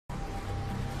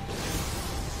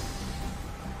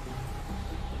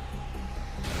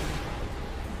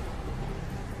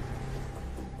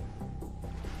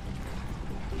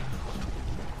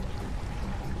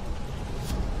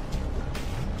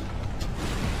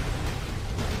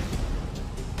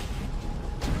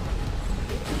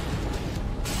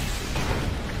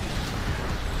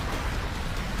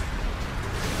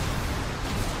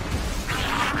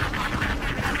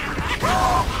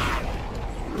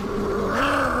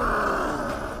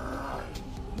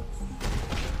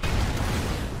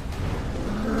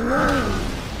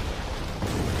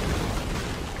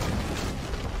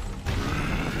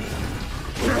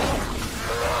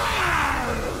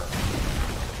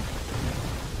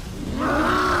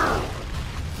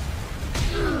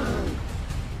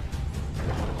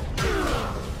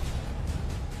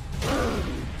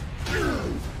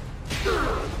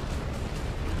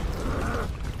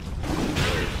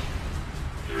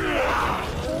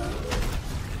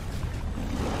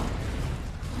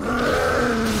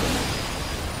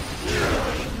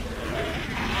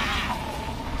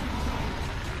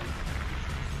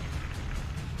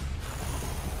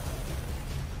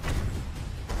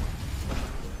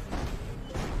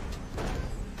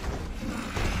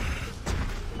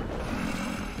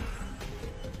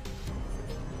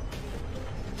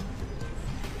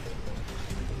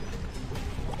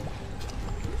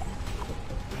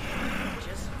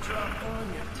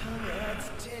on your tongue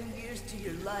adds 10 years to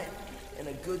your life, and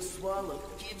a good swallow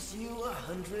gives you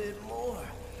 100 more.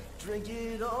 Drink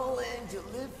it all and you'll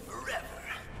live forever.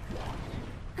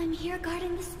 I'm here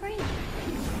guarding the spring.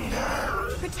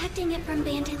 Protecting it from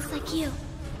bandits like you.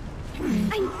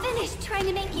 I'm finished trying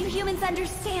to make you humans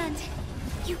understand.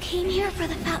 You came here for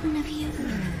the Fountain of Youth,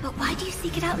 but why do you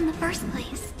seek it out in the first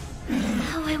place?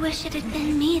 How I wish it had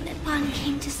been me that Bond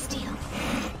came to steal,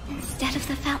 instead of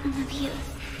the Fountain of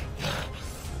Youth.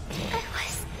 I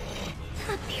was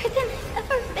happier than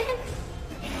I've ever been.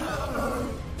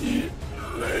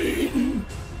 Elaine.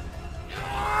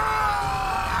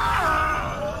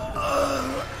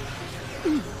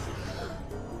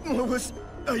 What was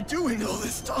I doing all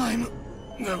this time?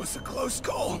 That was a close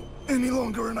call. Any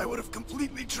longer and I would have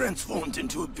completely transformed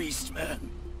into a beast man.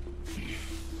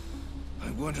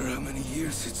 I wonder how many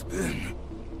years it's been.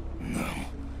 No.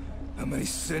 How many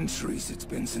centuries it's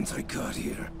been since I got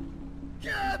here.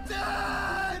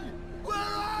 Captain! Where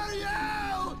are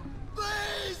you?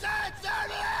 Please answer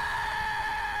me!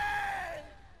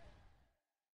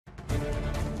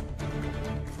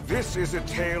 This is a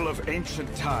tale of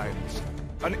ancient times.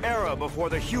 An era before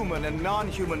the human and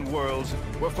non-human worlds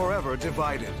were forever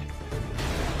divided.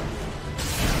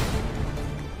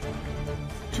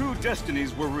 Two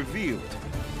destinies were revealed.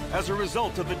 As a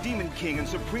result of the Demon King and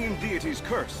Supreme Deity's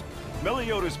curse,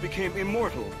 Meliodas became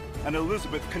immortal, and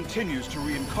Elizabeth continues to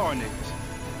reincarnate.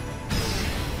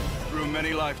 Through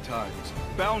many lifetimes,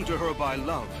 bound to her by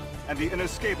love, and the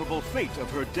inescapable fate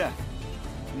of her death,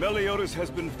 Meliodas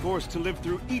has been forced to live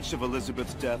through each of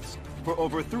Elizabeth's deaths for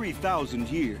over 3,000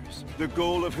 years. The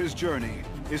goal of his journey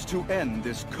is to end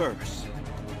this curse.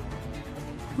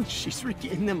 When she's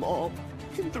regained them all,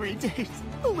 in 3 days,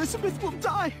 Elizabeth will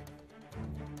die!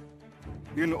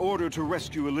 In order to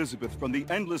rescue Elizabeth from the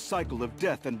endless cycle of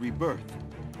death and rebirth,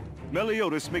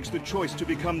 Meliodas makes the choice to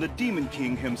become the Demon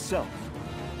King himself.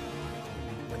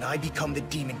 When I become the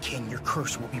Demon King, your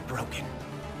curse will be broken.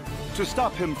 To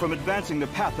stop him from advancing the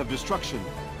path of destruction,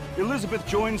 Elizabeth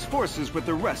joins forces with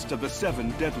the rest of the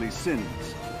 7 deadly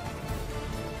sins.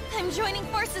 I'm joining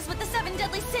forces with the 7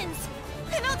 deadly sins,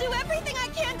 and I'll do everything I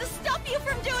can to stop you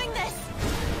from doing this!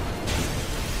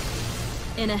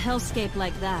 In a hellscape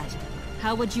like that,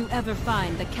 how would you ever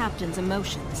find the captain's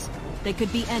emotions? They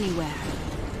could be anywhere.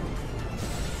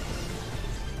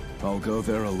 I'll go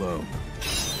there alone.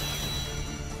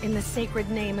 In the sacred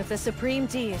name of the Supreme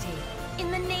Deity. In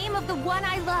the name of the one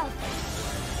I love.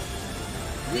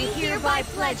 We hereby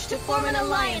pledge to form an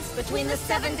alliance between the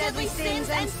 7 deadly sins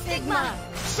and Stigma!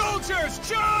 Soldiers,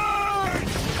 charge!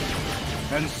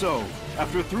 And so,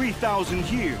 after 3,000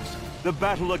 years, the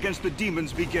battle against the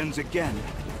demons begins again.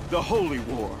 The Holy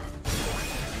War.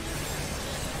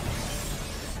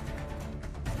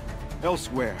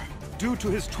 Elsewhere, due to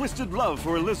his twisted love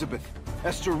for Elizabeth,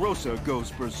 Estarossa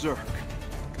goes berserk.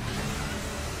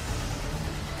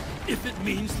 If it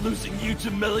means losing you to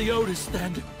Meliodas,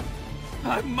 then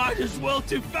I might as well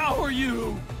devour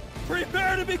you!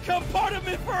 Prepare to become part of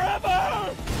me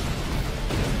forever!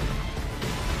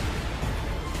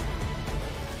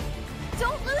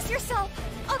 Don't lose yourself!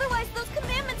 Otherwise those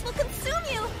commandments will consume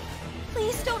you!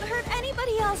 Please don't hurt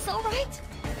anybody else, alright?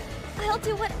 I'll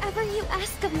do whatever you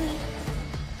ask of me.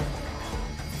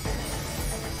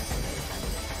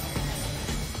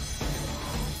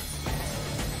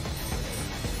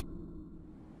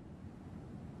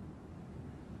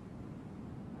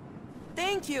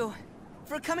 Thank you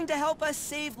for coming to help us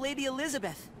save Lady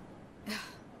Elizabeth.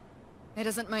 It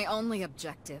isn't my only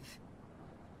objective.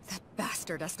 That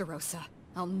bastard Estarossa.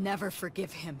 I'll never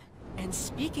forgive him. And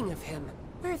speaking of him,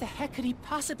 where the heck could he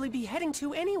possibly be heading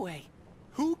to anyway?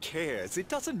 Who cares? It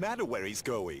doesn't matter where he's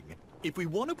going. If we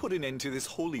want to put an end to this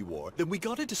holy war, then we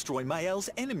gotta destroy Mael's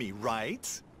enemy,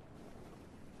 right?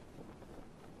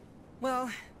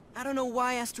 Well, I don't know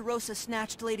why Estarossa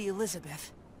snatched Lady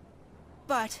Elizabeth.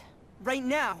 But, right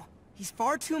now, he's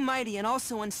far too mighty and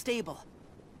also unstable.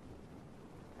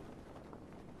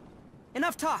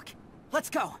 Enough talk! Let's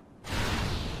go!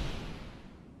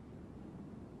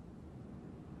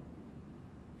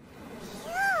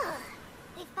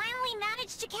 They finally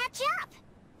managed to catch up!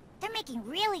 They're making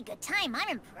really good time, I'm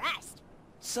impressed.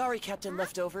 Sorry, Captain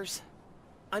Leftovers.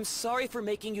 I'm sorry for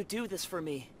making you do this for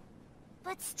me.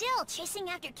 But still, chasing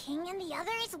after King and the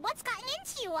others, what's gotten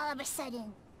into you all of a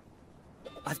sudden?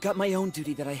 I've got my own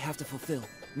duty that I have to fulfill,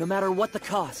 no matter what the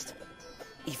cost.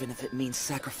 Even if it means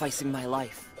sacrificing my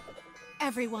life.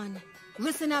 Everyone,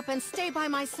 listen up and stay by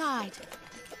my side.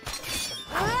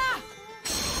 Ah!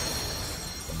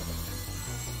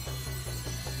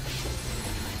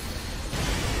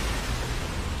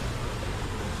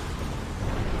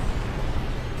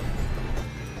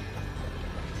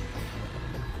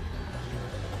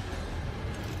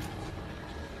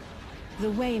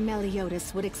 The way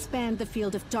Meliodas would expand the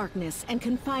field of darkness and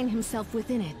confine himself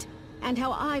within it, and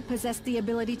how I possessed the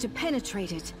ability to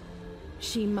penetrate it.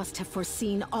 She must have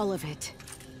foreseen all of it.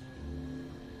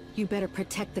 You better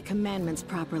protect the commandments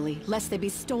properly, lest they be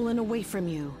stolen away from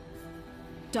you.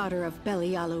 Daughter of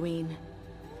Belialoine.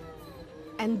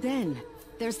 And then,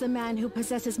 there's the man who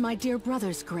possesses my dear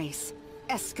brother's grace,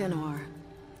 Escanor.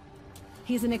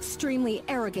 He's an extremely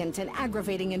arrogant and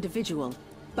aggravating individual,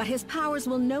 but his powers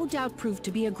will no doubt prove to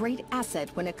be a great asset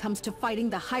when it comes to fighting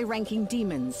the high-ranking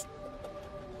demons.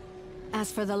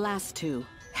 As for the last two,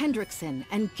 Hendrickson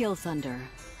and Gilthunder.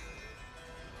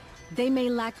 They may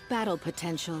lack battle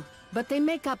potential, but they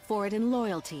make up for it in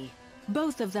loyalty.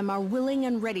 Both of them are willing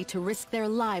and ready to risk their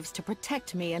lives to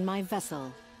protect me and my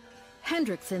vessel.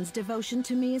 Hendrickson's devotion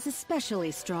to me is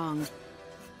especially strong.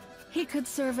 He could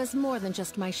serve as more than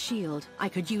just my shield. I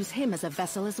could use him as a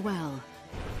vessel as well.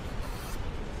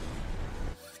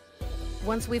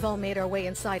 Once we've all made our way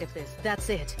inside of this, that's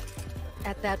it.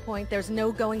 At that point, there's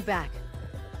no going back.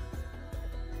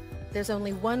 There's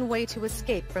only one way to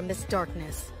escape from this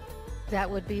darkness. That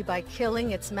would be by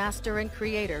killing its master and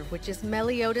creator, which is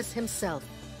Meliodas himself.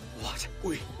 What?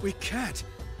 We can't.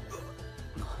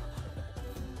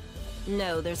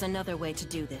 No, there's another way to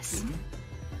do this.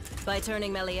 By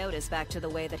turning Meliodas back to the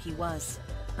way that he was.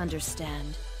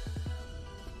 Understand?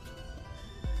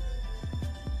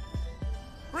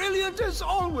 Brilliant as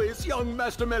always, young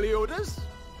Master Meliodas!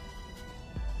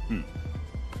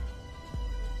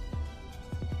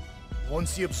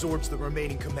 Once he absorbs the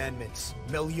remaining commandments,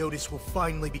 Meliodas will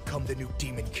finally become the new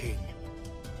Demon King.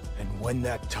 And when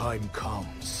that time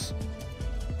comes,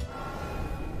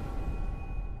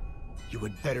 you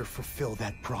had better fulfill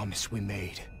that promise we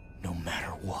made, no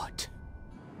matter what.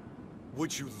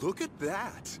 Would you look at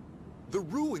that? The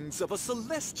ruins of a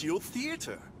celestial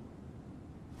theater.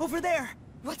 Over there!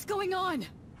 What's going on?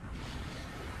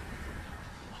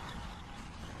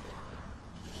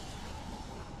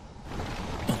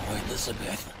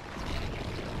 Elizabeth.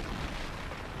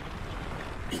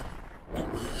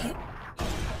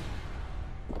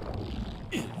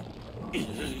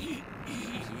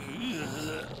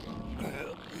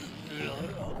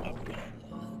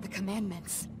 The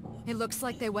commandments. It looks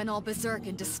like they went all berserk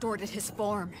and distorted his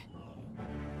form.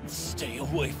 Stay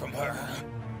away from her.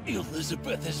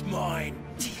 Elizabeth is mine.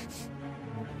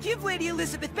 Give Lady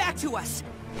Elizabeth back to us!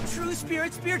 True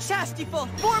Spirit Spear Chastity-ful,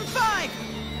 Form 5!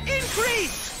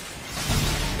 Increase!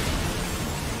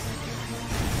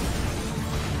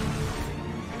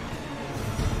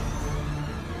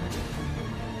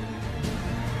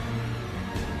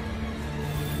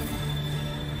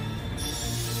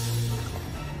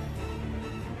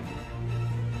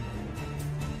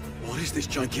 What is this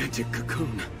gigantic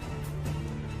cocoon?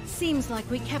 Seems like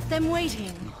we kept them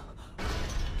waiting.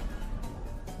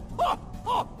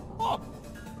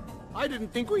 I didn't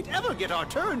think we'd ever get our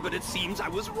turn, but it seems I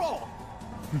was wrong.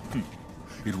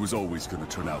 It was always gonna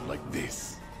turn out like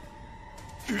this.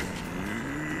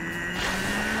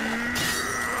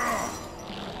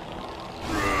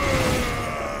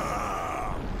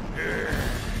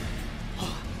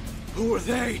 Who are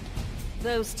they?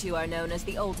 Those two are known as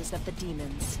the oldest of the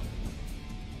demons.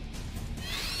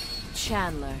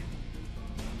 Chandler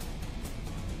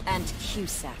and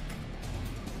Cusack.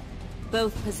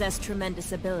 Both possess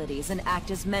tremendous abilities and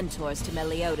act as mentors to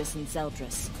Meliodas and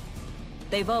Zeldris.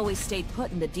 They've always stayed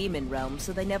put in the demon realm,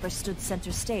 so they never stood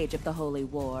center stage of the Holy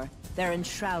War. They're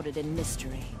enshrouded in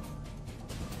mystery.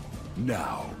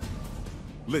 Now,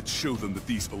 let's show them that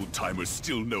these old-timers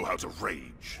still know how to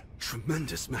rage.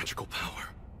 Tremendous magical power.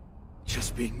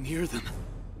 Just being near them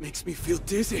makes me feel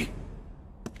dizzy.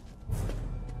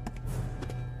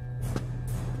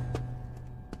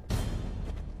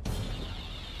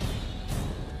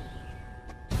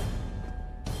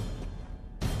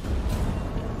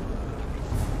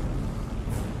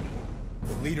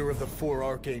 Leader of the four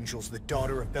Archangels, the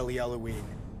daughter of Belialoine,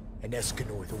 and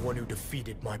Escanor, the one who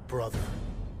defeated my brother.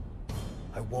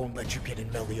 I won't let you get in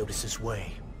Meliodas'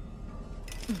 way.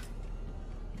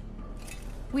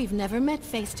 We've never met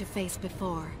face to face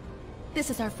before. This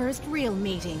is our first real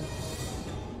meeting.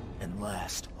 And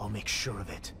last, I'll make sure of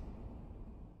it.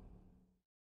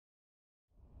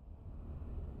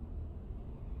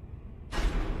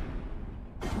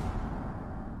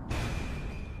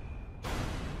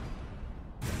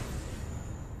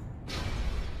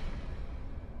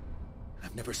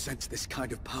 I've never sensed this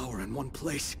kind of power in one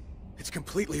place. It's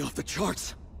completely off the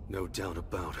charts. No doubt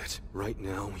about it. Right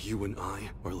now, you and I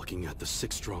are looking at the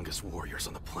 6 strongest warriors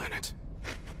on the planet.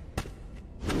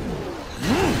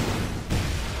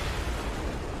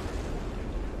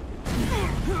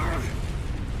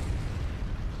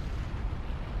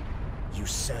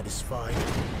 satisfied.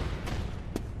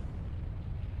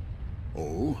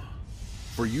 Oh?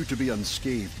 For you to be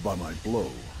unscathed by my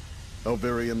blow. How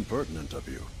very impertinent of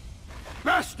you.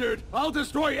 Bastard! I'll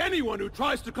destroy anyone who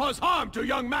tries to cause harm to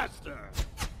young master!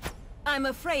 I'm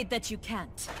afraid that you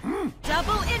can't.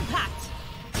 Double impact!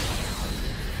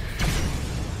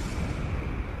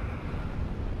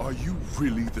 Are you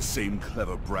really the same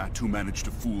clever brat who managed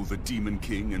to fool the Demon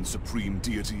King and Supreme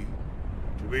Deity?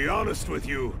 To be honest with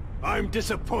you, I'm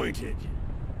disappointed.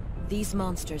 These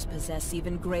monsters possess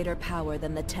even greater power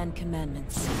than the Ten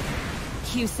Commandments.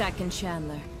 Cusack and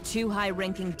Chandler, two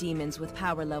high-ranking demons with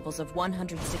power levels of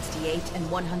 168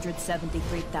 and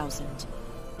 173,000.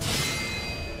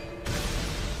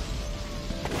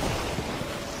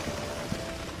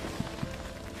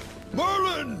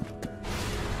 Merlin!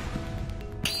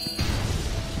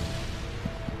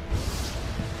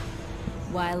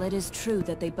 While it is true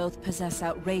that they both possess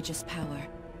outrageous power,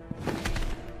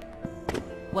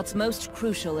 what's most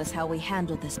crucial is how we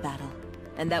handle this battle,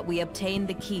 and that we obtain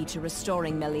the key to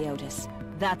restoring Meliodas.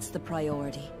 That's the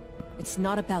priority. It's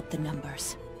not about the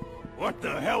numbers. What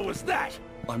the hell was that?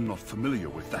 I'm not familiar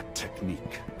with that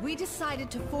technique. We decided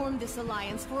to form this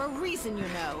alliance for a reason, you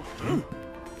know.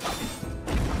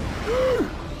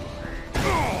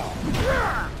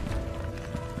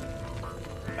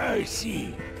 I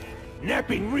see.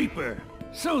 Napping Reaper.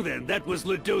 So then, that was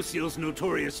Ledosiel's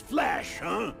notorious Flash,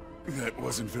 huh? That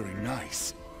wasn't very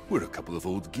nice. We're a couple of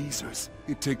old geezers.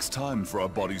 It takes time for our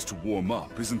bodies to warm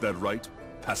up, isn't that right?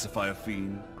 Pacify a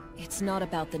fiend? It's not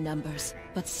about the numbers,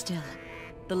 but still.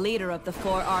 The leader of the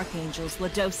four Archangels,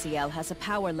 Ledosiel, has a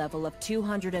power level of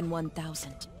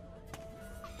 201,000.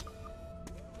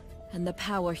 And the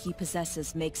power he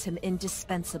possesses makes him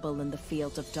indispensable in the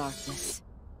field of darkness.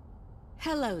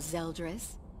 Hello,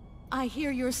 Zeldris. I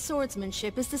hear your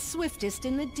swordsmanship is the swiftest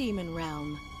in the demon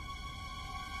realm.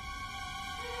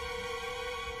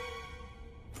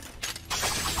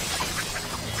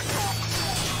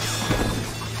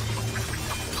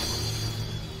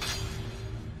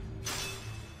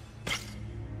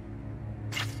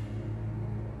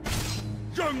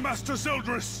 Young Master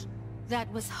Zeldris! That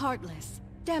was heartless,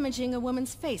 damaging a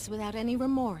woman's face without any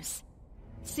remorse.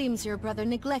 Seems your brother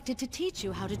neglected to teach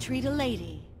you how to treat a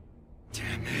lady.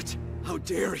 Damn it! How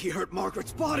dare he hurt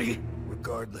Margaret's body!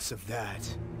 Regardless of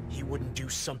that, he wouldn't do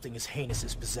something as heinous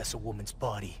as possess a woman's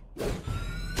body.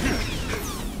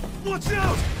 Watch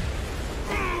out!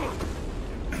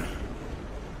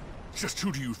 Just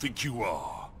who do you think you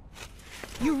are?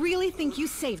 You really think you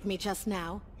saved me just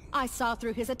now? I saw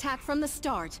through his attack from the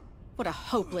start. What a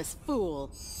hopeless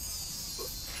fool.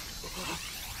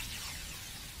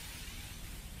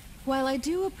 While I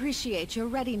do appreciate your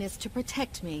readiness to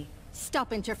protect me,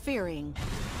 stop interfering.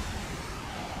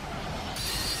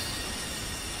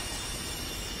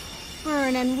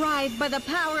 Burn and ride by the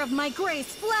power of my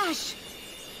grace, Flash!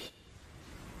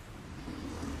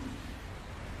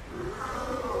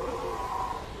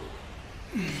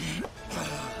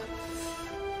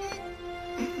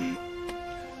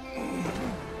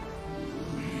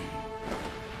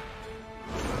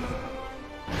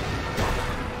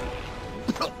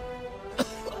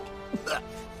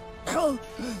 Oh,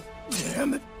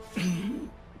 damn it,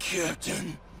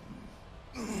 Captain.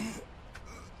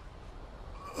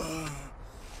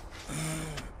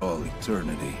 All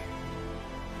eternity.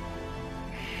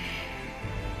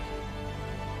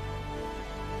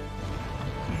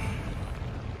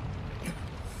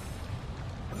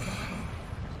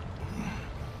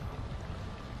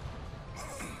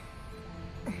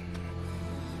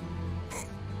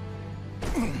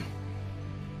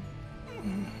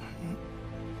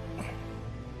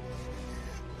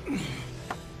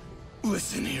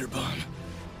 Listen here, Bon.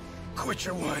 Quit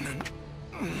your whining.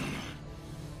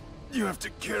 You have to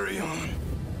carry on.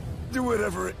 Do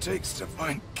whatever it takes to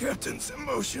find Captain's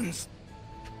emotions.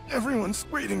 Everyone's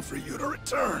waiting for you to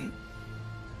return.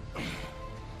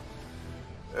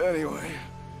 Anyway,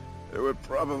 it would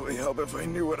probably help if I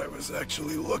knew what I was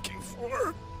actually looking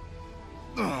for.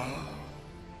 Oh,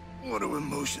 what do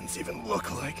emotions even look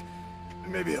like?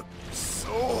 Maybe a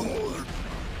soul or...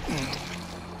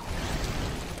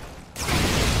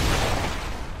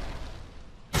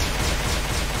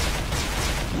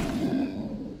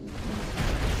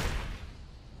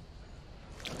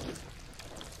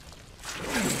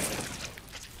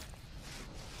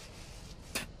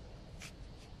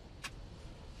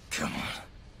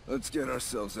 Let's get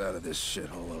ourselves out of this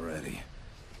shithole already.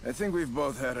 I think we've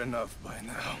both had enough by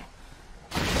now.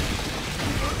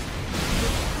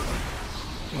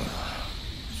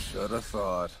 Should have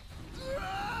thought.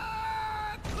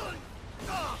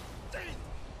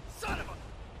 Son of a...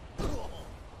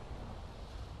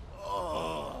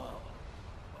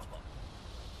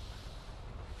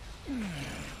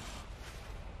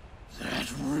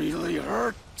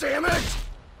 Damn it!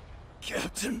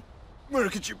 Captain, where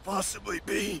could you possibly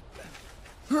be?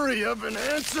 Hurry up and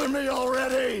answer me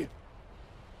already!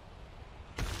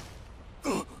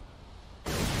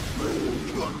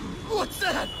 What's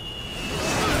that?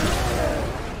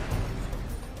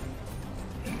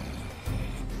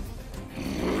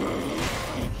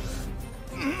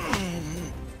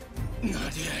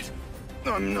 Not yet.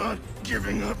 I'm not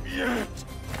giving up yet.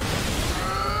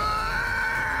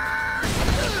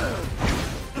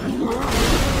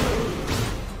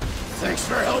 Thanks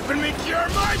for helping me cure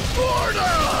my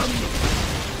boredom!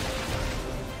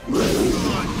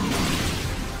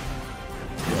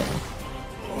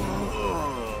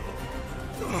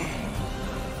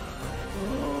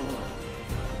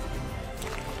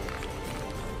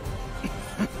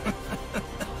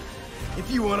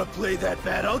 If you want to play that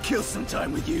bad, I'll kill some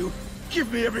time with you.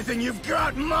 Give me everything you've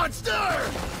got, monster!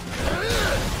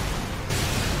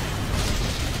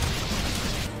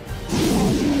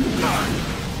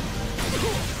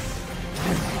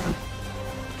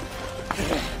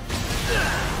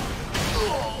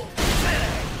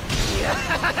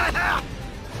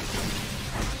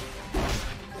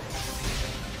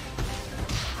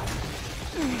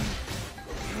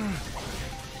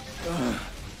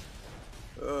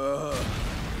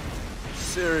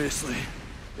 Seriously,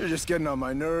 you're just getting on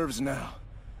my nerves now.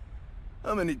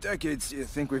 How many decades do you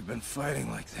think we've been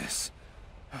fighting like this?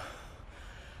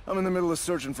 I'm in the middle of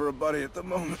searching for a buddy at the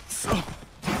moment, so...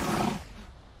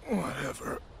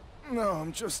 whatever. No,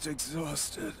 I'm just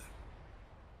exhausted.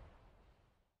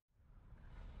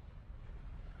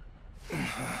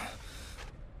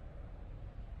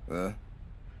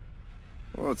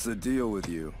 What's the deal with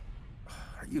you?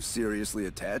 Are you seriously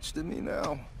attached to me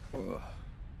now? Ugh.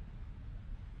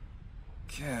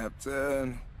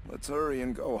 Captain, let's hurry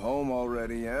and go home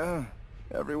already, eh?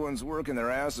 Everyone's working their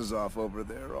asses off over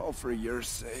there, all for your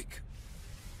sake.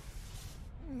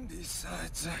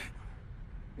 Besides,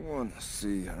 I want to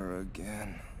see her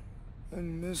again. I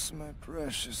miss my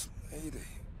precious lady.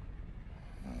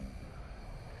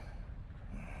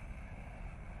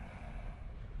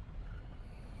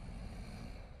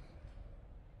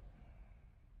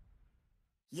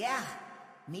 Yeah,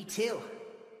 me too.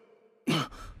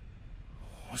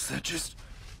 Was that just...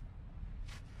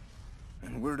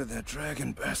 And where did that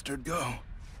dragon bastard go?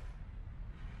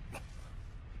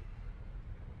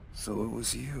 So it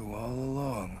was you all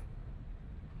along.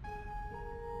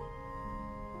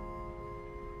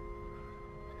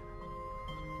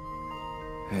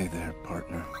 Hey there,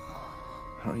 partner.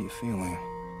 How are you feeling?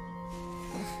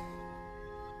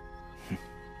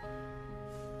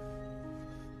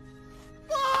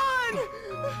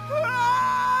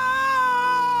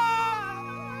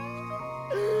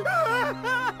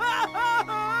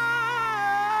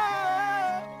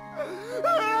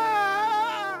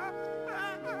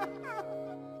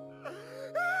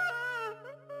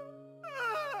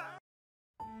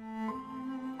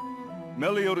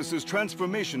 Meliodas'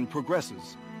 transformation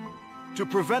progresses. To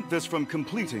prevent this from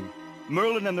completing,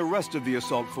 Merlin and the rest of the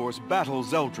assault force battle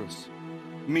Zeldris.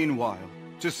 Meanwhile,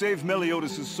 to save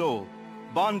Meliodas' soul,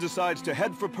 Bond decides to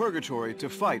head for Purgatory to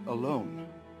fight alone.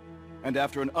 And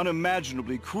after an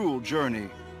unimaginably cruel journey,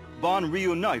 Bond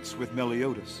reunites with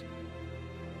Meliodas.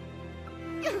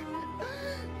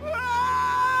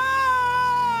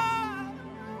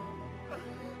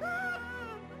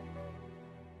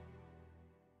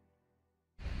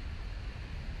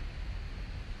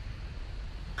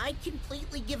 I'd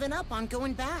completely given up on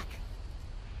going back.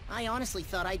 I honestly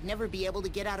thought I'd never be able to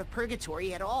get out of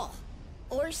Purgatory at all.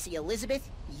 Or see Elizabeth,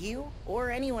 you,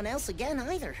 or anyone else again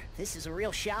either. This is a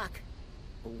real shock.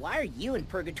 But why are you in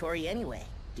Purgatory anyway?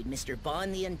 Did Mr.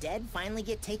 Bond the Undead finally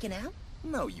get taken out?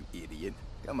 No, you idiot.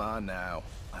 Come on now.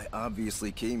 I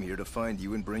obviously came here to find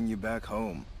you and bring you back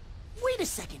home. Wait a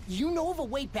second, you know of a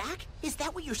way back? Is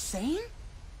that what you're saying?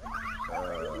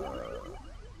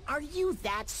 Are you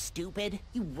that stupid?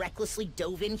 You recklessly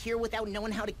dove in here without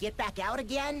knowing how to get back out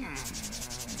again?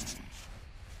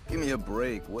 Give me a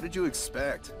break. What did you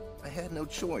expect? I had no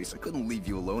choice. I couldn't leave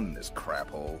you alone in this crap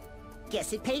hole.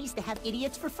 Guess it pays to have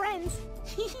idiots for friends.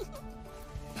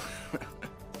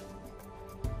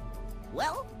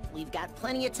 Well, we've got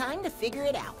plenty of time to figure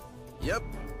it out. Yep.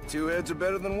 2 heads are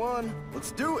better than 1.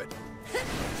 Let's do it.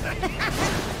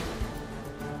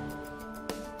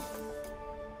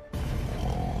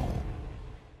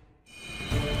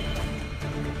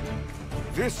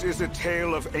 This is a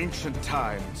tale of ancient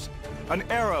times. An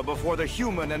era before the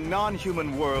human and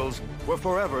non-human worlds were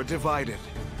forever divided.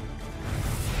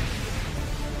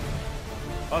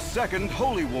 A second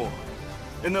holy war.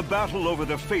 In the battle over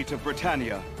the fate of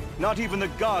Britannia, Not even the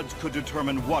gods could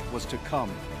determine what was to come.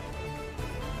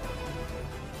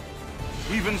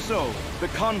 Even so, the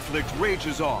conflict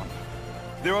rages on.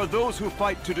 There are those who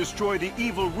fight to destroy the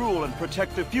evil rule and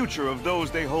protect the future of those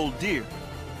they hold dear.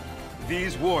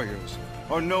 These warriors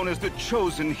are known as the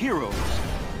Chosen Heroes.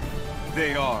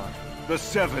 They are the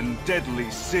 7 deadly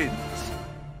sins.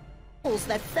 Fools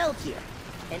that fell here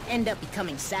and end up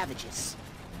becoming savages.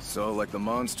 So, like the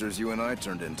monsters you and I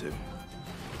turned into.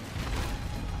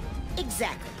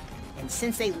 Exactly. And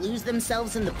since they lose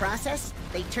themselves in the process,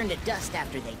 they turn to dust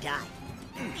after they die.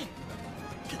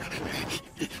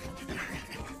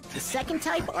 The second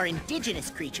type are indigenous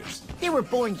creatures. They were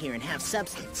born here and have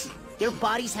substance. Their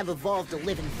bodies have evolved to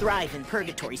live and thrive in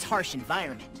Purgatory's harsh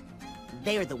environment.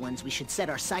 They're the ones we should set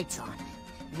our sights on.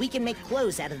 We can make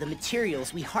clothes out of the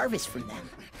materials we harvest from them.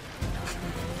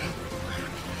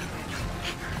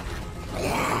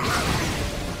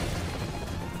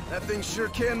 That thing sure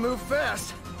can move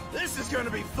fast. This is gonna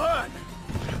be fun!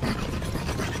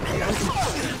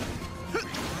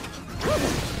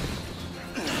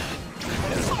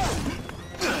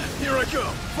 Here I go!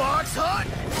 Fox Hunt!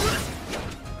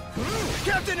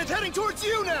 Captain, it's heading towards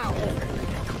you now!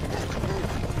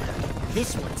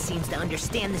 This one seems to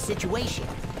understand the situation.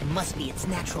 It must be its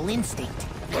natural instinct.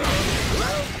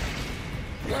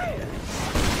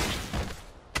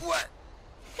 What?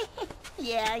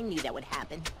 Yeah, I knew that would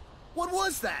happen. What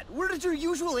was that? Where did your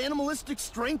usual animalistic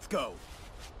strength go?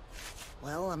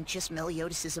 Well, I'm just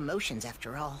Meliodas' emotions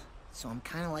after all. So I'm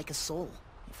kinda like a soul.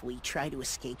 If we try to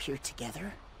escape here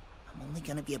together, I'm only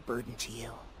gonna be a burden to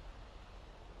you.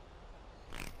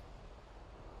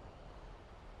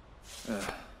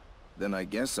 Then I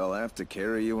guess I'll have to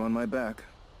carry you on my back.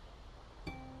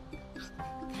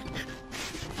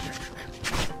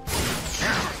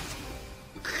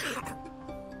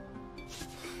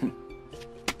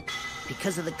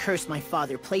 Because of the curse my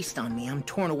father placed on me, I'm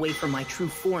torn away from my true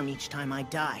form each time I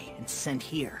die, and sent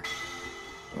here.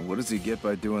 Well, what does he get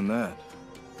by doing that?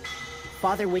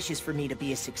 Father wishes for me to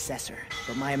be a successor,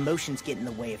 but my emotions get in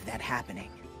the way of that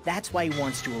happening. That's why he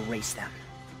wants to erase them.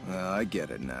 I get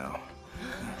it now.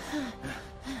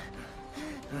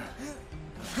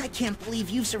 I can't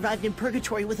believe you've survived in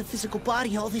Purgatory with a physical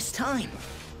body all this time.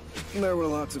 There were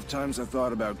lots of times I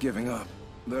thought about giving up,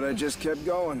 but I just kept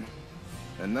going.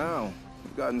 And now,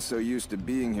 I've gotten so used to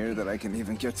being here that I can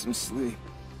even get some sleep.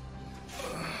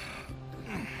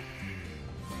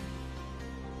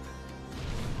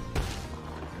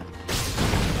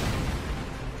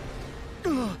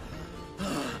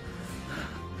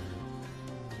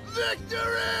 Victory!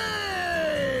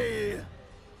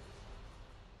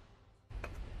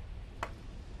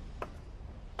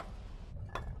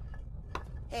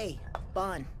 Hey,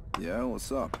 Bon. Yeah,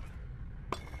 what's up?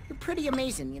 You're pretty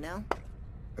amazing, you know?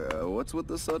 What's with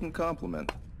the sudden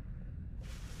compliment?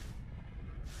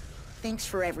 Thanks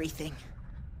for everything.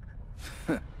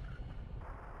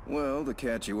 Well, to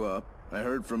catch you up, I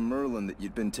heard from Merlin that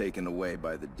you'd been taken away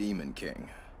by the Demon King.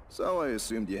 So I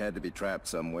assumed you had to be trapped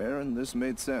somewhere, and this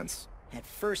made sense. At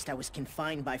first, I was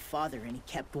confined by Father, and he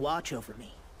kept watch over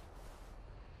me.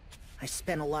 I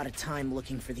spent a lot of time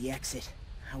looking for the exit.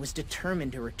 I was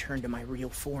determined to return to my real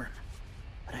form,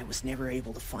 but I was never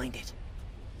able to find it.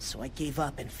 So I gave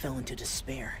up and fell into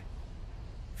despair.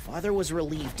 Father was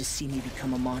relieved to see me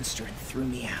become a monster and threw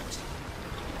me out.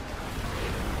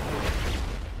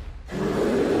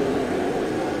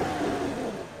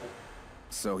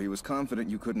 So he was confident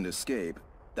you couldn't escape.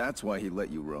 That's why he let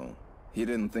you roam. He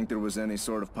didn't think there was any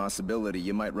sort of possibility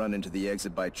you might run into the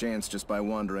exit by chance just by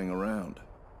wandering around.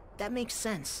 That makes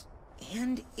sense.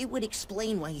 And it would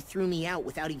explain why he threw me out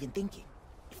without even thinking.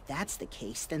 If that's the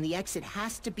case, then the exit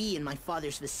has to be in my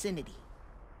father's vicinity.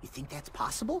 You think that's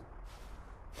possible?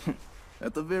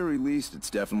 At the very least, it's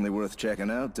definitely worth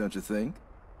checking out, don't you think?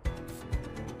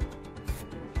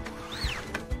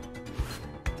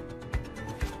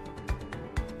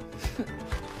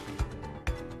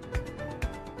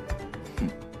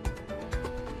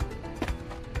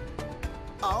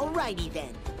 Alrighty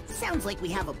then. Sounds like we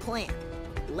have a plan.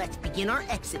 Let's begin our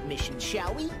exit mission,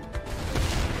 shall we?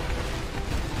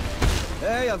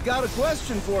 Hey, I've got a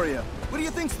question for you. What do you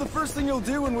think's the first thing you'll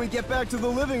do when we get back to the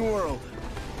living world?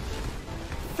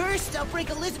 First, I'll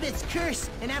break Elizabeth's curse,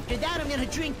 and after that I'm gonna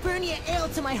drink Burnia Ale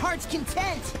to my heart's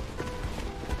content!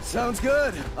 Sounds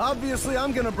good. Obviously,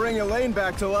 I'm gonna bring Elaine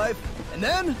back to life. And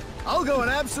then, I'll go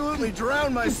and absolutely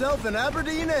drown myself in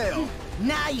Aberdeen Ale.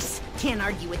 Nice! Can't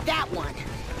argue with that one.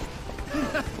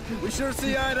 We sure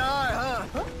see eye to eye,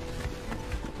 huh?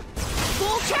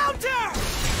 Full counter!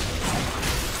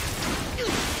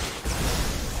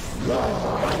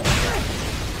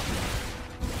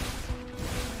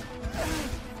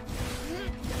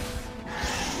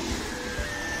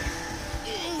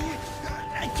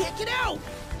 it out!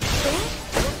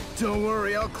 Don't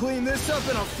worry, I'll clean this up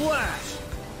in a flash!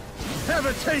 Have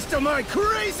a taste of my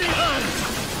crazy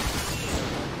hunt!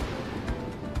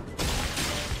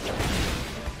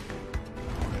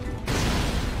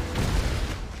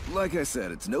 Like I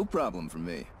said, it's no problem for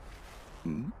me.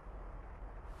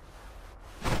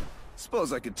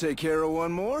 Suppose I could take care of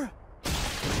one more?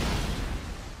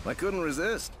 I couldn't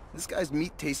resist. This guy's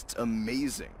meat tastes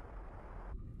amazing.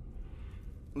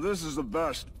 This is the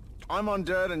best. I'm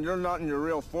undead and you're not in your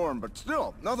real form, but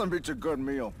still, nothing beats a good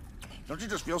meal. Don't you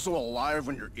just feel so alive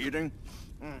when you're eating?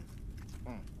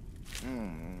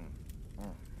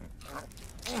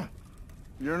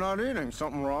 You're not eating.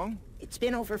 Something wrong? It's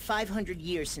been over 500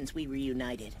 years since we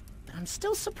reunited, but I'm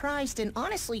still surprised and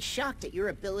honestly shocked at your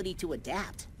ability to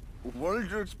adapt. What did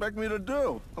you expect me to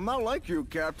do? I'm not like you,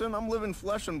 Captain. I'm living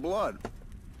flesh and blood.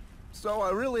 So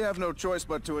I really have no choice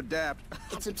but to adapt.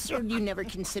 It's absurd you never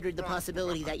considered the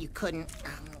possibility that you couldn't...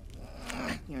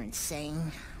 You're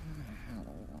insane.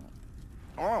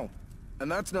 Oh,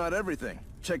 and that's not everything.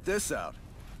 Check this out.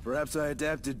 Perhaps I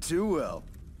adapted too well.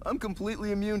 I'm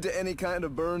completely immune to any kind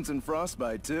of burns and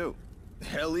frostbite, too.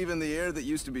 Hell, even the air that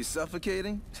used to be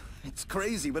suffocating? It's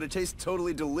crazy, but it tastes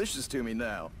totally delicious to me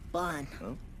now. Bon.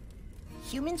 Huh?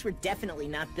 Humans were definitely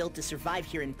not built to survive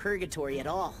here in Purgatory at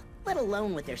all, let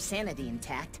alone with their sanity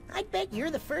intact. I bet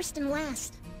you're the first and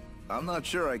last. I'm not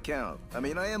sure I count. I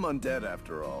mean, I am undead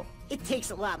after all. It takes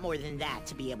a lot more than that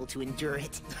to be able to endure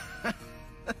it.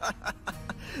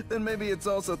 Then maybe it's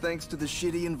also thanks to the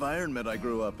shitty environment I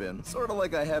grew up in. Sort of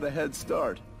like I had a head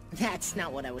start. That's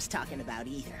not what I was talking about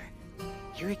either.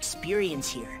 Your experience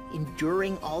here,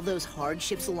 enduring all those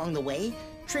hardships along the way,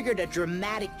 triggered a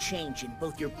dramatic change in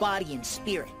both your body and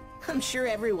spirit. I'm sure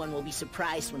everyone will be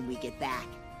surprised when we get back.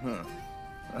 Huh.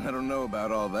 I don't know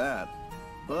about all that,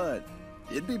 but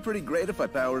it'd be pretty great if I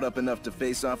powered up enough to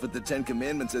face off with the Ten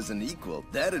Commandments as an equal.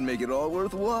 That'd make it all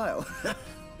worthwhile.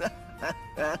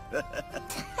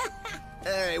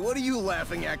 Hey, what are you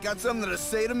laughing at? Got something to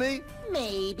say to me?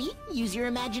 Maybe. Use your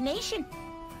imagination.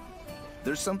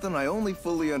 There's something I only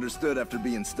fully understood after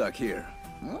being stuck here.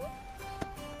 Hmm?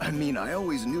 I mean, I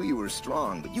always knew you were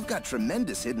strong, but you've got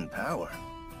tremendous hidden power.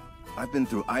 I've been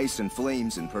through ice and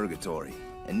flames in Purgatory,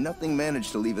 and nothing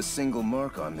managed to leave a single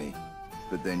mark on me.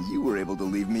 But then you were able to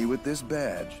leave me with this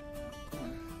badge.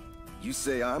 You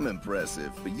say I'm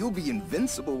impressive, but you'll be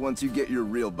invincible once you get your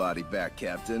real body back,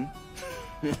 Captain.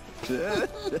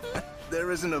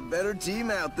 There isn't a better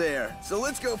team out there, so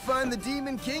let's go find the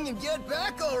Demon King and get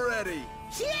back already!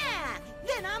 Yeah!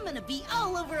 Then I'm gonna be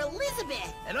all over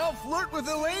Elizabeth! And I'll flirt with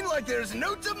Elaine like there's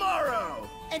no tomorrow!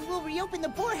 And we'll reopen the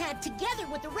Boar Hat together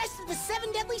with the rest of the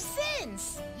 7 deadly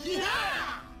sins! Yeah!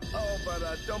 Oh, but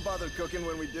don't bother cooking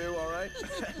when we do, alright?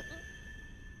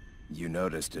 You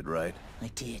noticed it, right? I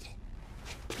did.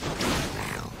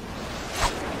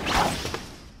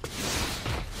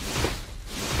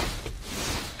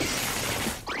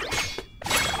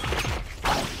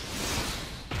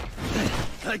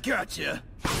 I gotcha!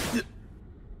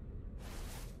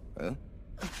 Huh?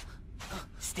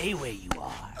 Stay where you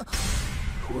are.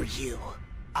 Who are you?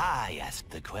 I ask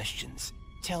the questions.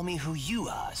 Tell me who you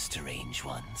are, strange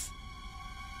ones.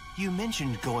 You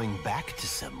mentioned going back to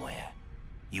somewhere.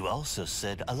 You also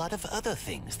said a lot of other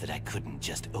things that I couldn't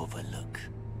just overlook.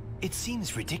 It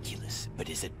seems ridiculous, but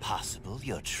is it possible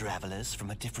you're travelers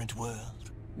from a different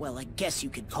world? Well, I guess you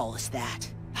could call us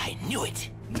that. I knew it!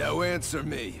 Now answer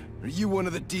me. Are you one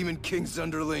of the Demon King's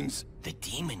underlings? The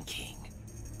Demon King?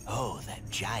 Oh, that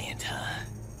giant, huh?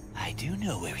 I do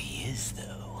know where he is,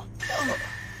 though. Oh,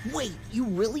 wait, you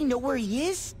really know where he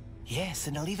is? Yes,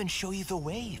 and I'll even show you the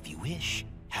way if you wish.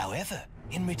 However,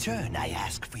 in return, I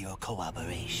ask for your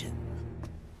cooperation.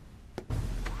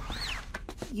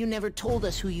 You never told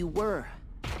us who you were.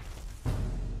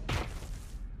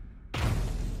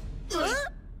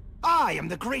 I am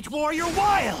the great warrior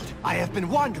Wild! I have been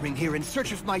wandering here in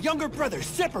search of my younger brother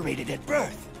separated at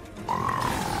birth.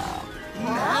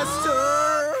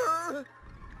 Master!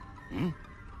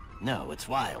 No, it's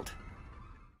Wild.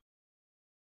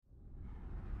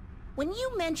 When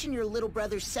you mentioned your little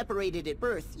brother separated at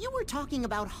birth, you were talking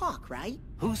about Hawk, right?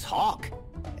 Who's Hawk?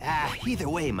 Either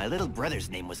way, my little brother's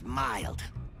name was Mild.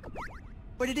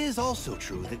 But it is also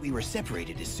true that we were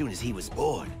separated as soon as he was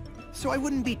born. So I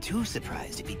wouldn't be too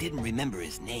surprised if he didn't remember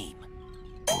his name.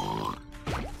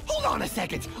 Hold on a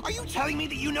second! Are you telling me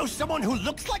that you know someone who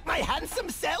looks like my handsome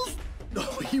self?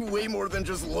 Oh, he way more than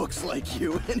just looks like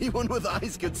you. Anyone with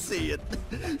eyes could see it.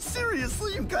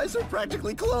 Seriously, you guys are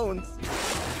practically clones.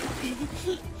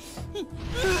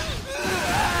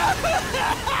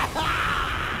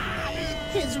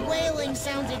 His wailing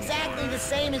sounds exactly the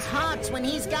same as Hawk's when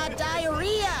he's got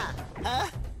diarrhea! Huh?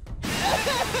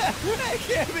 I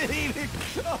can't believe it!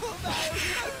 Oh,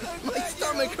 no. My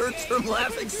stomach hurts from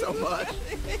laughing so much.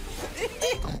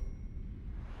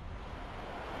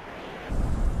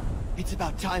 It's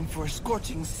about time for a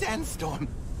scorching sandstorm.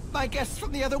 My guests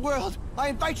from the other world, I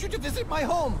invite you to visit my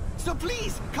home, so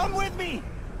please, come with me!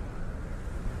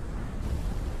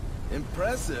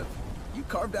 Impressive. You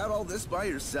carved out all this by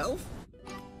yourself?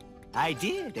 I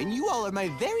did, and you all are my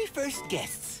very first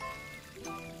guests.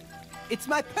 It's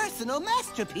my personal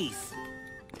masterpiece.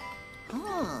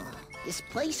 Huh. This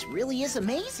place really is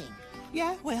amazing.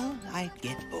 Yeah, well, I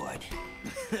get bored.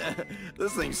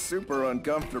 This thing's super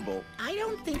uncomfortable. I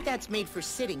don't think that's made for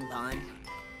sitting, Vaughn.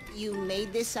 You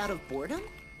made this out of boredom?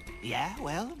 Yeah,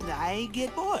 well, I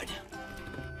get bored.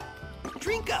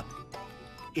 Drink up.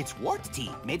 It's wart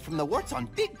tea, made from the warts on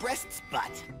Big Breast's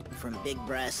butt. From Big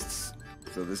Breast's?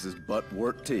 So this is butt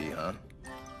wart tea, huh?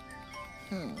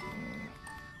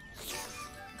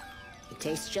 It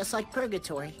tastes just like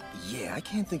purgatory. Yeah, I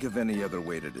can't think of any other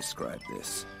way to describe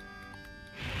this.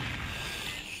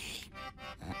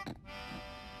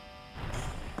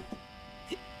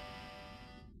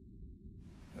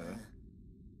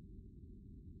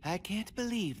 I can't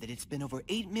believe that it's been over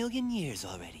 8 million years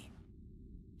already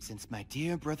since my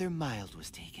dear brother Mild was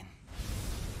taken.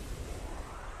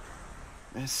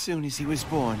 As soon as he was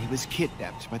born, he was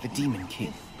kidnapped by the Demon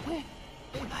King.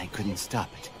 I couldn't stop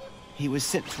it. He was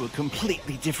sent to a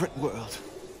completely different world.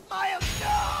 Mild,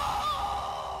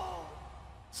 no!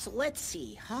 So let's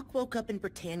see. Hawk woke up in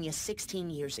Britannia 16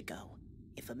 years ago.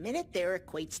 If a minute there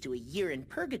equates to a year in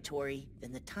purgatory,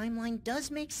 then the timeline does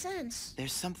make sense.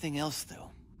 There's something else, though.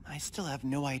 I still have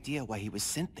no idea why he was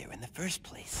sent there in the first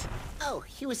place. Oh,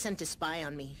 he was sent to spy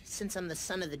on me, since I'm the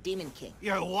son of the Demon King.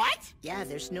 You're what? Yeah,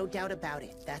 there's no doubt about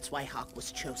it. That's why Hawk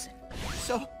was chosen.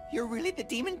 So, you're really the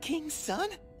Demon King's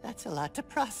son? That's a lot to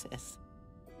process.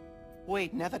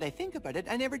 Wait, now that I think about it,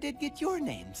 I never did get your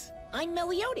names. I'm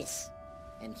Meliodas,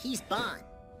 and he's Bon.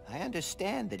 I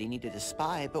understand that he needed a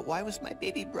spy, but why was my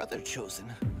baby brother chosen?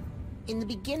 In the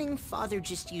beginning, Father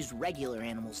just used regular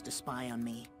animals to spy on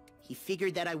me. He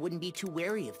figured that I wouldn't be too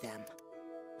wary of them.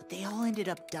 But they all ended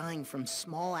up dying from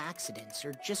small accidents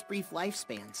or just brief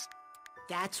lifespans.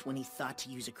 That's when he thought to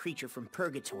use a creature from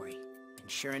purgatory.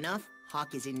 And sure enough,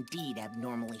 Hawk is indeed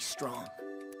abnormally strong.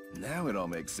 Now it all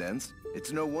makes sense.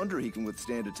 It's no wonder he can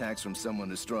withstand attacks from someone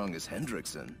as strong as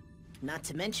Hendrickson. Not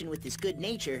to mention with his good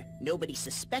nature, nobody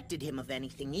suspected him of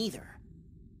anything either.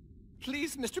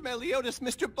 Please, Mr. Meliodas,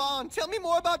 Mr. Bond, tell me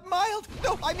more about Mild!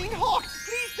 No, I mean Hawk!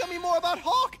 Please tell me more about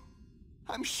Hawk!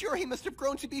 I'm sure he must have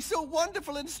grown to be so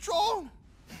wonderful and strong!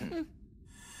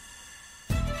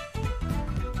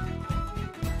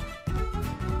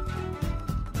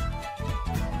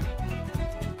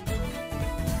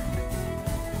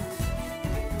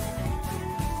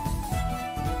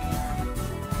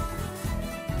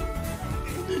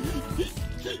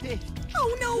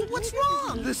 Oh no, what's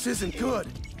wrong? This isn't good.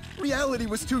 Reality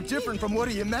was too different from what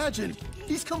he imagined.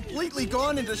 He's completely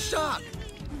gone into shock.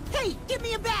 Hey, give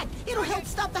me a bat! It'll help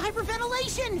stop the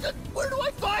hyperventilation! Where do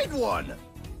I find one?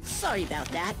 Sorry about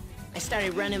that. I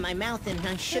started running my mouth and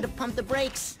I should have pumped the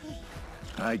brakes.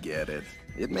 I get it.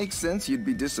 It makes sense you'd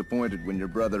be disappointed when your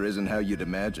brother isn't how you'd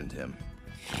imagined him.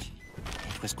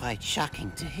 It was quite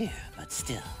shocking to hear, but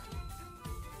still.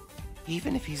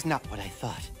 Even if he's not what I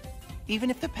thought, even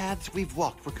if the paths we've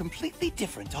walked were completely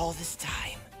different all this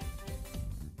time,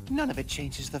 none of it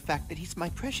changes the fact that he's my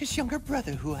precious younger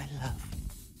brother who I love.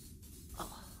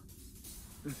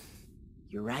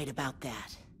 You're right about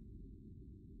that.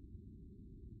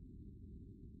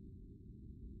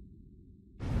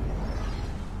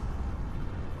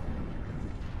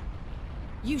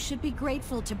 You should be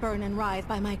grateful to burn and writhe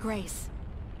by my grace.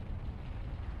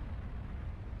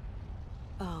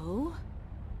 Oh?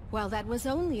 While that was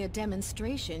only a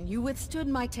demonstration, you withstood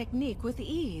my technique with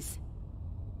ease.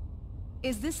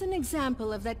 Is this an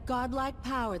example of that godlike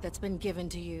power that's been given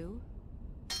to you?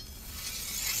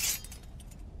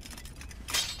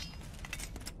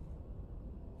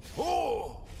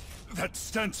 Oh! That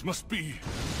stance must be...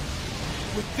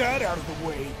 With that out of the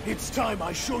way, it's time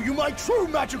I show you my true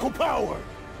magical power!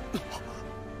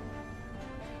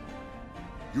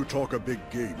 You talk a big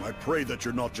game. I pray that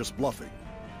you're not just bluffing.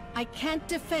 I can't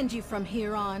defend you from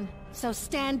here on, so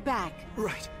stand back.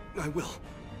 Right, I will.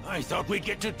 I thought we'd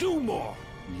get to do more.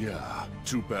 Yeah,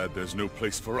 too bad there's no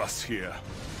place for us here.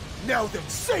 Now then,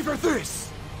 savor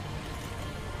this!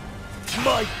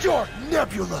 My Dark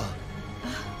Nebula!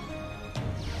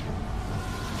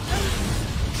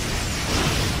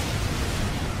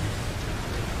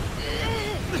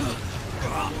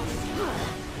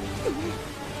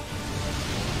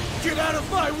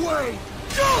 way!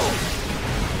 Go!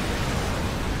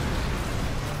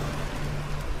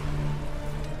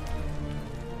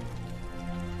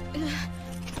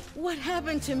 What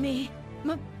happened to me?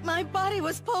 My body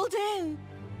was pulled in.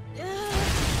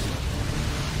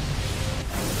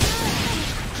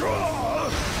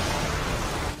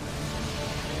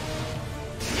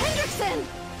 Hendrickson!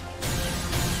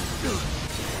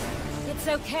 It's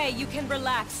okay, you can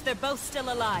relax. They're both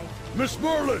still alive. Miss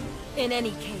Merlin! In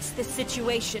any case, this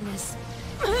situation is...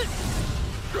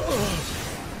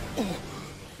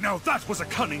 Now that was a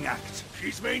cunning act.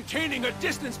 She's maintaining a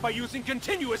distance by using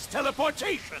continuous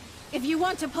teleportation! If you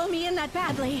want to pull me in that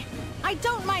badly, I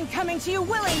don't mind coming to you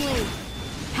willingly.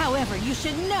 However, you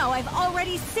should know I've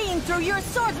already seen through your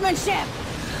swordsmanship!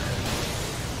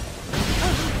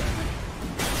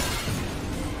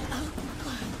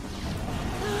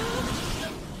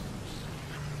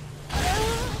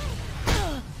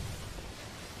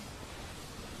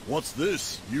 What's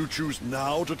this? You choose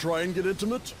now to try and get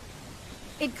intimate?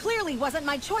 It clearly wasn't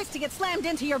my choice to get slammed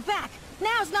into your back.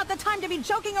 Now's not the time to be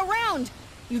joking around,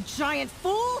 you giant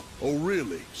fool! Oh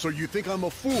really? So you think I'm a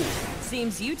fool?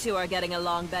 Seems you two are getting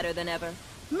along better than ever.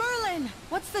 Merlin!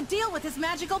 What's the deal with his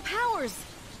magical powers?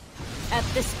 At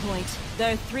this point,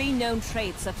 there are 3 known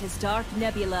traits of his Dark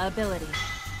Nebula ability.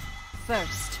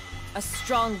 First, a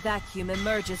strong vacuum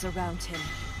emerges around him,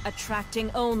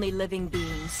 attracting only living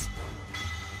beings.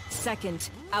 Second,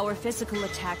 our physical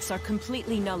attacks are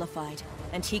completely nullified,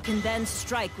 and he can then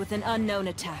strike with an unknown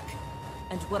attack.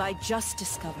 And what I just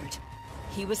discovered,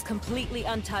 he was completely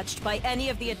untouched by any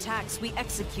of the attacks we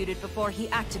executed before he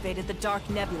activated the Dark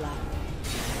Nebula,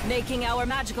 making our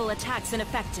magical attacks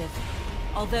ineffective.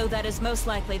 Although that is most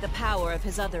likely the power of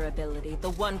his other ability, the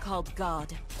one called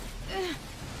God.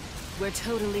 We're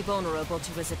totally vulnerable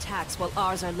to his attacks while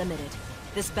ours are limited.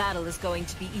 This battle is going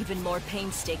to be even more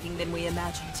painstaking than we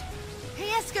imagined. Hey,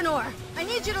 Escanor! I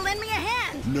need you to lend me a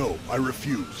hand! No, I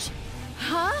refuse.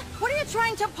 Huh? What are you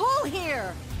trying to pull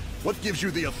here? What gives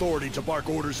you the authority to bark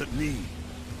orders at me?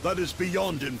 That is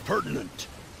beyond impertinent.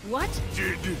 What?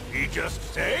 Did he just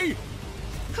say?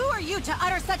 Who are you to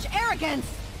utter such arrogance?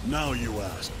 Now you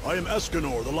ask. I am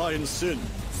Escanor, the Lion's Sin.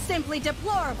 Simply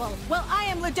deplorable. Well, I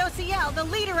am Ludociel, the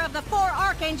leader of the 4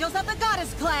 Archangels of the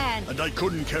Goddess Clan. And I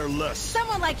couldn't care less.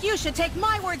 Someone like you should take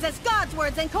my words as God's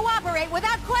words and cooperate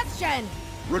without question.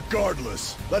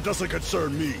 Regardless, that doesn't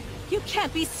concern me. You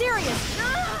can't be serious.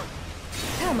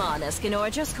 Come on, Escanor,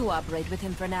 just cooperate with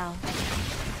him for now.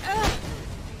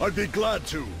 I'd be glad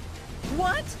to.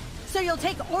 What? So you'll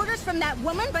take orders from that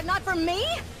woman, but not from me?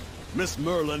 Miss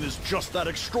Merlin is just that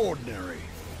extraordinary.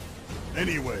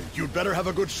 Anyway, you'd better have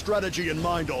a good strategy in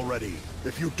mind already.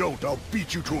 If you don't, I'll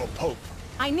beat you to a pulp.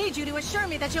 I need you to assure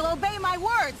me that you'll obey my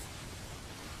words.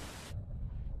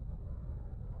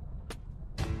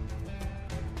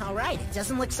 All right, it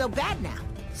doesn't look so bad now.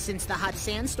 Since the hot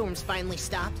sandstorm's finally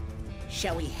stopped,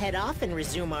 shall we head off and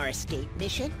resume our escape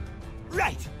mission?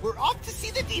 Right! We're off to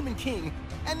see the Demon King,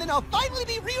 and then I'll finally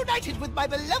be reunited with my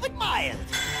beloved Miles!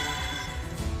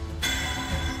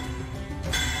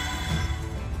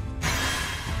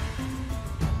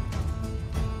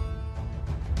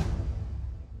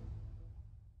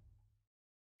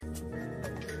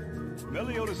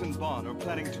 Meliodas and Bon are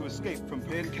planning to escape from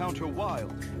to encounter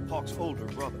Wild, Hawk's older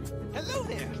brother. Hello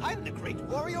there! I'm the great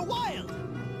warrior Wild!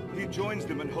 He joins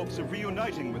them in hopes of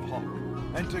reuniting with Hawk,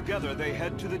 and together they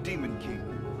head to the Demon King,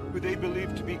 who they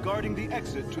believe to be guarding the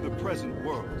exit to the present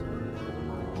world.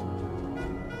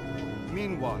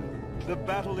 Meanwhile, the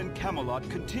battle in Camelot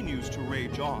continues to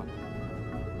rage on.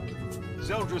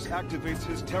 Zeldris activates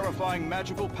his terrifying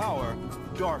magical power,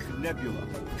 Dark Nebula,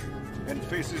 and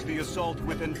faces the assault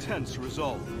with intense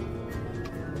resolve.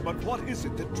 But what is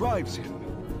it that drives him?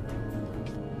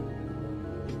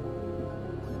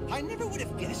 I never would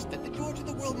have guessed that the door to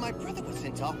the world my brother was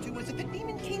sent off to was at the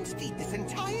Demon King's feet this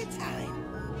entire time.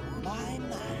 My.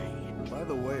 By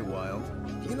the way, Wild,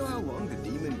 do you know how long the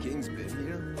Demon King's been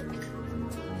here?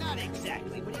 Not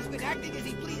exactly, but he's been acting as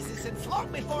he pleases since long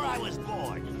before I was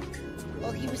born.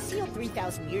 Well, he was sealed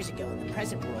 3,000 years ago in the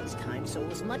present world's time, so it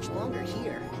was much longer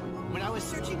here. When I was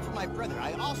searching for my brother,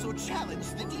 I also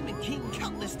challenged the Demon King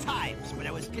countless times, but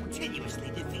I was continuously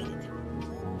defeated.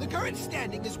 The current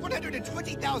standing is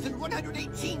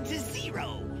 120,118 to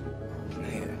 0.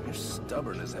 Man, you're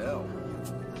stubborn as hell.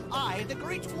 I, the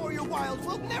great warrior Wild,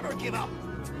 will never give up.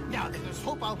 Now that there's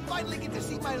hope I'll finally get to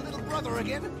see my little brother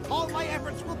again, all my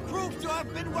efforts will prove to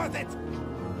have been worth it.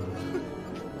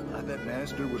 I bet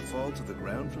Master would fall to the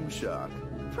ground from shock.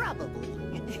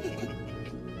 Probably.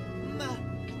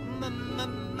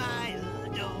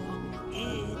 Milo,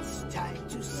 it's time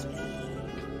to sleep.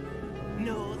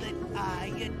 Know that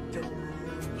I adore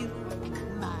you,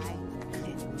 my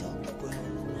little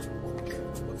world.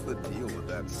 What's the deal with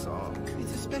that song?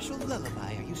 It's a special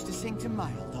lullaby I used to sing to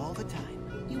Mild all the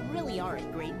time. You really are a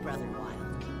great brother,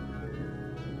 Wild.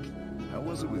 How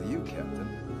was it with you, Captain?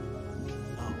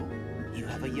 Oh, you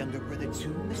have a younger brother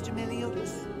too, Mr.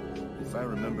 Meliodas? If I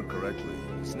remember correctly,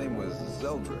 his name was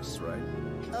Zeldris, right?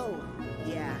 Oh,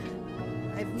 yeah.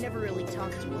 I've never really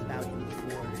talked to you about him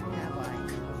before, have I?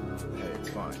 Hey, it's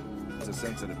fine. It's a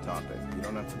sensitive topic. You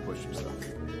don't have to push yourself.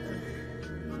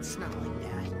 It's not like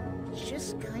that. It's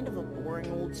just kind of a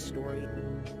boring old story.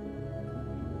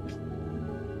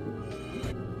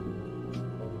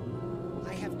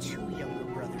 I have two younger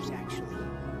brothers, actually.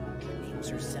 Their names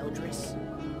are Zeldris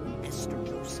and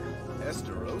Estarossa.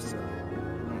 Estarossa?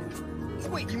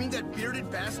 Wait, you mean that bearded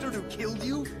bastard who killed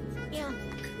you? Yeah,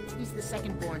 he's the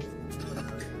second born.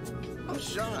 I'm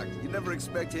shocked. You'd never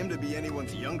expect him to be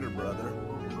anyone's younger brother.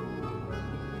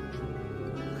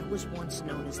 I was once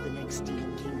known as the next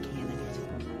Demon King candidate,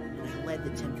 and I led the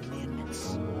 10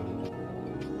 Commandments.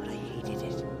 But I hated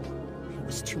it. It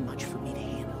was too much for me to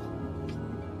handle.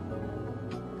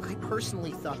 I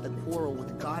personally thought the quarrel with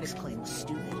the Goddess Clan was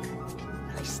stupid,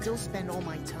 and I still spend all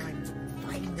my time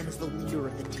fighting them as the leader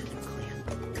of the Demon Clan.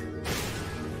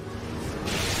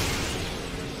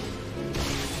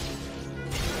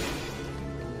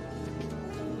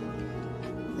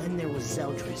 Then there was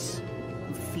Zeldris,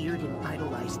 who feared and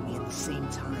idolized me at the same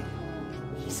time.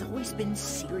 He's always been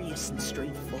serious and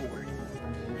straightforward,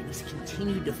 and he's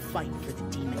continued to fight for the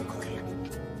Demon Clan.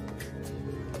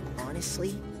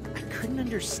 Honestly, I couldn't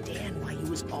understand why he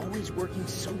was always working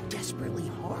so desperately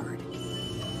hard.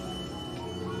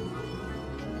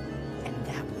 And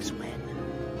that was when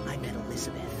I met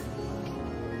Elizabeth.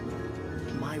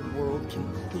 My world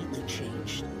completely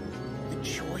changed. The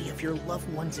joy of your loved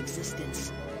one's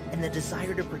existence and the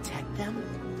desire to protect them,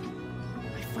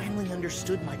 I finally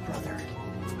understood my brother.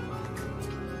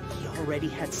 He already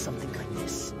had something like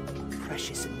this,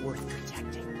 precious and worth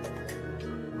protecting.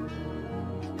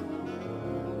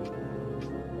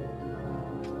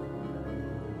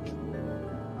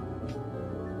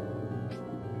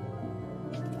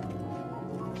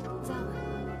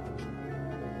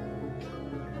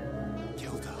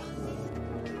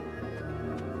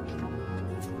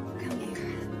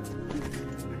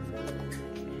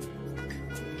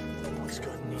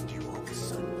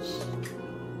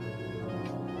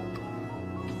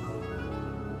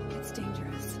 It's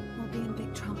dangerous. We'll be in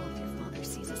big trouble if your father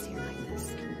sees us here like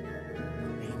this.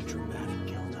 Being dramatic,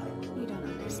 Gilda. You don't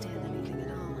understand anything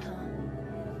at all, huh?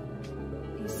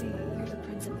 You see, you're the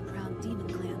prince of the proud demon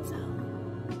clan, Zal.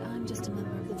 And I'm just a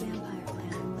member of the vampire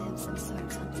clan who lives and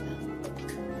serves under them.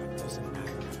 That doesn't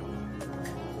matter at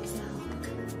all. Zal.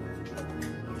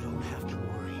 You don't have to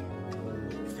worry.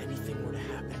 If anything were to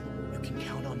happen, you can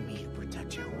count on me to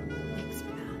protect you. Thanks for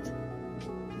that.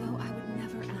 Though I would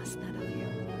never ask that of you.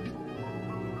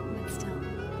 But still,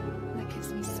 that gives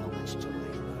me so much joy.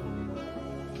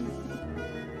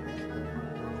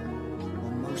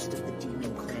 While most of the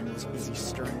Demon Clan was busy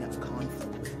stirring up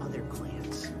conflict with other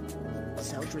clans,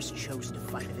 Zeldris chose to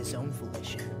fight of his own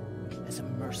volition as a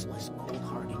merciless,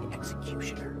 cold-hearted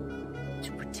executioner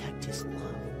to protect his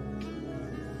love.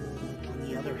 On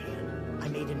the other hand, I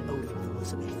made an oath with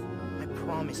Elizabeth. I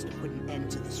promised to put an end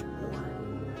to this war,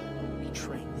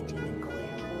 betraying the Demon Clan.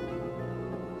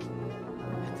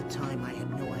 At the time, I had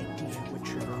no idea it would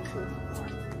trigger a holy war.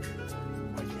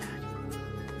 Or that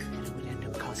it would end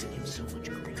up causing him so much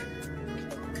grief.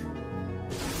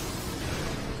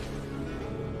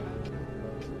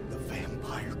 The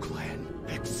vampire clan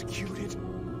executed?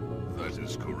 That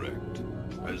is correct.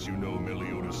 As you know,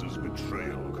 Meliodas'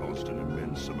 betrayal caused an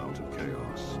immense amount of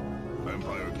chaos.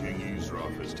 Vampire King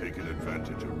Izraf has taken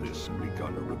advantage of this and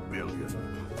begun a rebellion.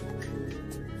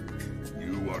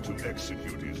 You are to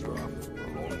execute Izraf,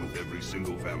 along with every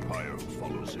single vampire who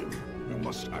follows him. You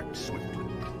must act swiftly.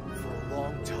 For a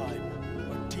long time,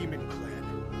 our demon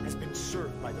clan has been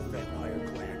served by the vampire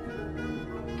clan.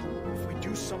 If we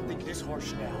do something this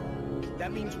harsh now,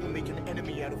 that means we'll make an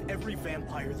enemy out of every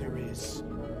vampire there is.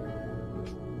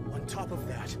 On top of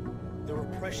that, there are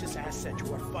precious assets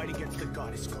to our fight against the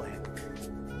Goddess Clan.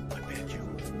 I beg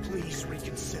you, please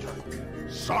reconsider.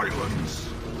 Silence!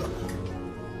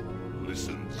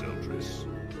 Listen, Zeldris.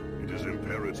 It is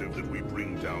imperative that we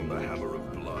bring down the Hammer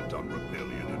of Blood on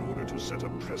Rebellion in order to set a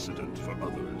precedent for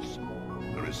others.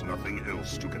 There is nothing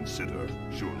else to consider.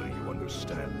 Surely you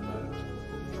understand that.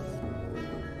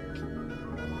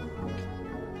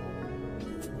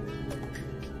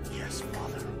 Yes,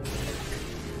 Father.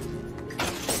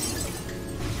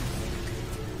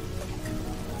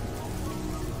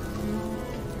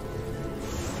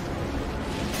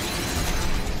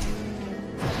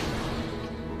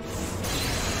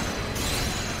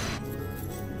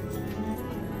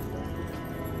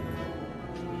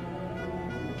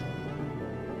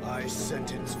 I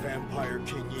sentence Vampire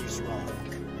King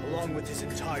Yzra, along with his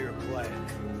entire clan,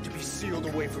 to be sealed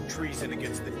away for treason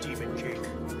against the Demon King.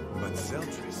 But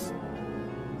Zeldris,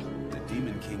 the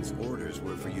Demon King's orders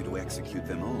were for you to execute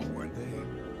them all, weren't they?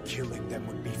 Killing them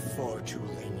would be far too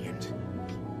lenient.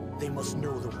 They must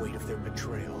know the weight of their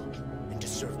betrayal, and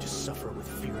deserve to suffer with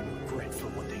fear and regret for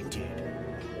what they did.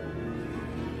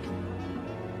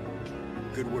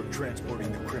 Good work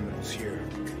transporting the criminals here.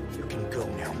 You can go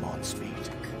now, Monspeed.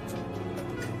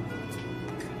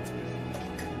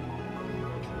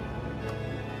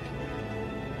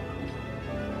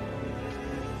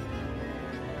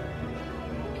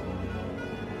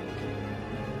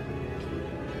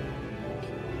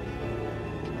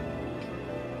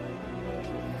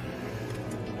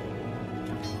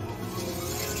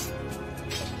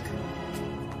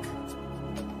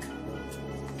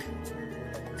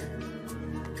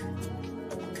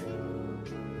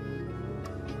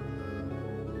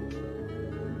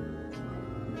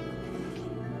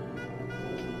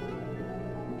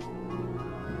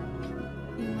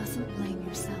 Blame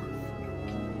yourself.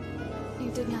 You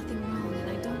did nothing wrong, and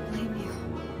I don't blame you.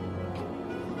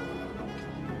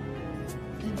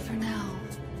 And for now,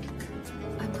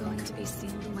 I'm going to be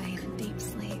sealed away in a deep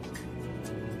sleep.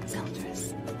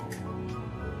 Zeldris,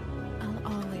 I'll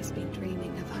always be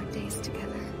dreaming of our days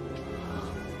together.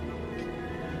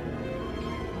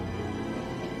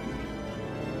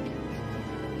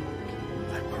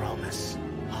 I promise,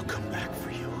 I'll come back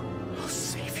for you. I'll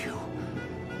save you.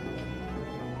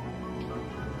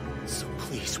 So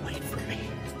please wait for me.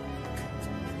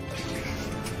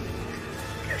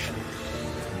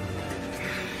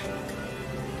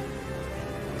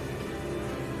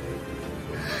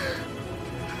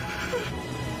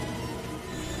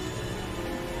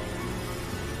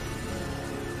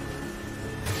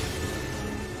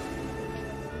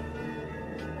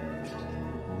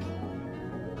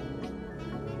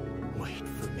 Wait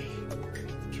for me,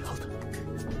 Guild.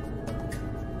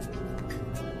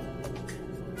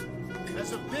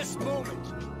 As of this moment,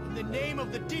 in the name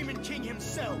of the Demon King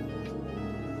himself.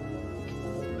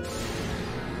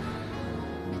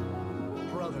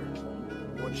 Brother,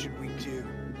 what should we do?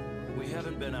 We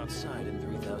haven't been outside in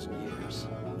 3,000 years.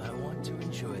 I want to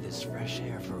enjoy this fresh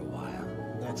air for a while.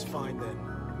 That's fine then.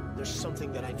 There's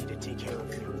something that I need to take care of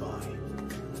nearby.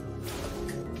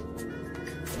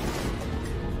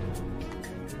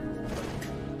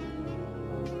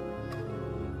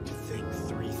 To think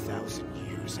 3,000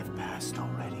 years have passed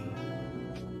already.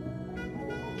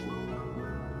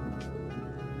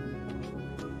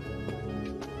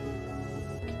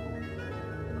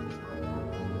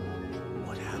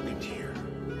 What happened here?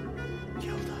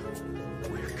 Gilda,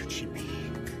 where could she be?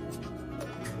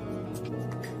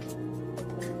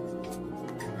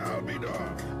 I'll be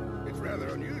darned. It's rather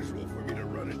unusual for me to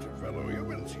run into fellow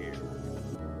humans here.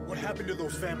 What happened to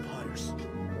those vampires?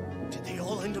 Did they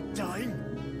all end up dying?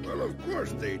 Well, of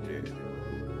course they did.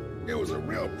 It was a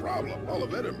real problem. All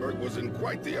of Edinburgh was in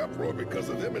quite the uproar because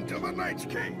of them until the Knights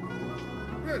came.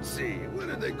 Let's see, what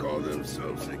did they call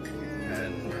themselves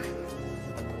again?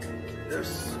 The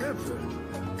Seven.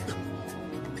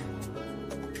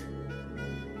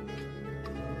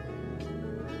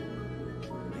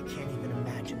 I can't even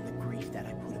imagine the grief that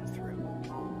I put him through.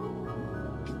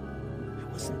 I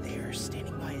wasn't there,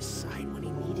 standing by his side when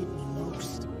he needed me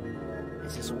most.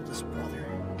 As his oldest brother,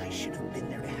 I should have been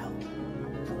there to help.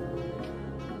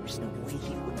 There's no way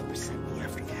he would have sent me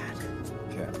after that.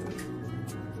 Captain.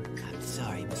 I'm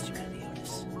sorry, Mr.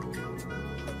 Meliodas.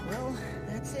 Well,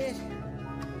 that's it.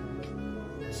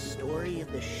 The story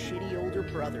of the shitty older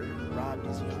brother who robbed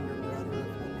his younger brother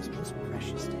of what was most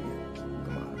precious to him.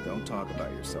 Come on, don't talk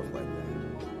about yourself like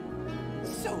that.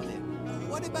 So then,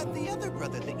 what about the other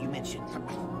brother that you mentioned?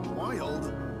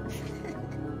 Wild.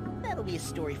 That'll be a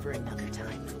story for another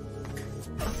time.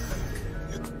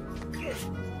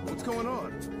 What's going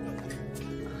on?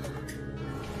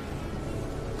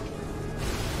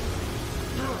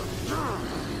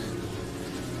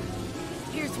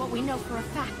 Here's what we know for a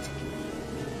fact.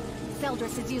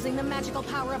 Zeldris is using the magical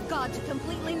power of God to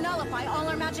completely nullify all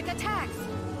our magic attacks.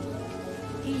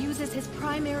 He uses his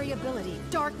primary ability,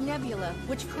 Dark Nebula,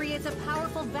 which creates a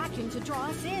powerful vacuum to draw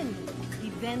us in. He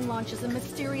then launches a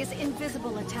mysterious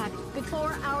invisible attack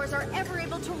before ours are ever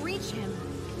able to reach him.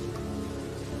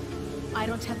 I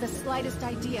don't have the slightest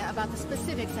idea about the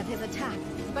specifics of his attack,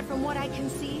 but from what I can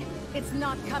see, it's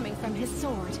not coming from his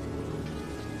sword.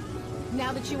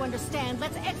 Now that you understand,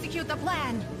 let's execute the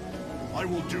plan! I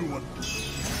will do what...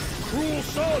 Cruel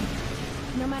son!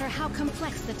 No matter how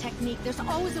complex the technique, there's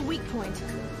always a weak point.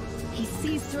 He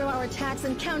sees through our attacks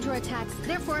and counterattacks,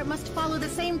 therefore it must follow the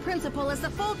same principle as the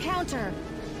full counter.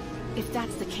 If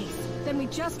that's the case, then we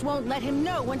just won't let him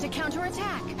know when to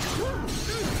counterattack.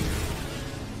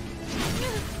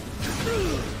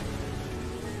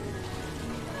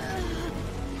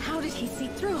 How did he see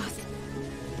through us?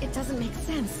 It doesn't make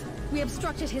sense. We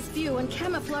obstructed his view and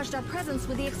camouflaged our presence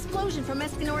with the explosion from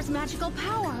Escanor's magical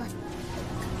power.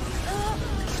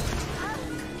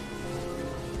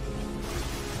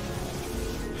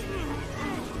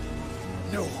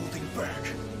 No holding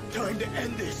back. Time to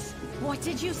end this. What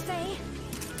did you say?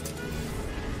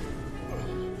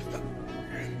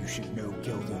 You should know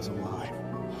Gelda's alive.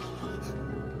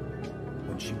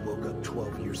 When she woke up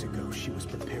 12 years ago, she was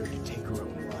prepared to take her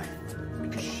own life,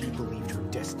 because she believed her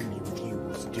destiny with you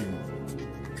was doomed.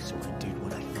 So I did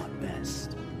what I thought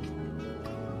best.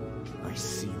 I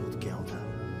sealed Gelda.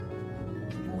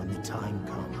 And when the time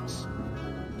comes...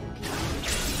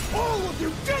 All of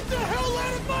you, get the hell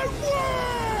out of my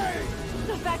way!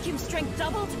 The vacuum strength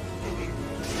doubled?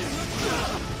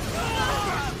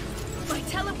 My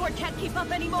teleport can't keep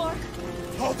up anymore!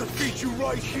 I'll defeat you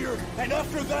right here, and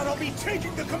after that I'll be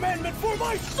taking the commandment for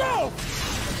myself!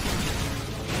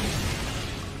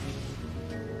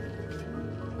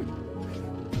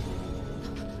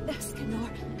 Escanor...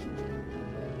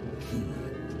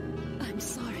 I'm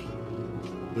sorry.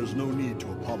 There's no need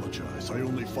to apologize. I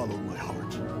only followed my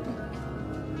heart.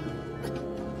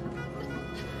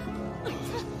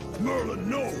 Merlin,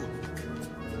 no!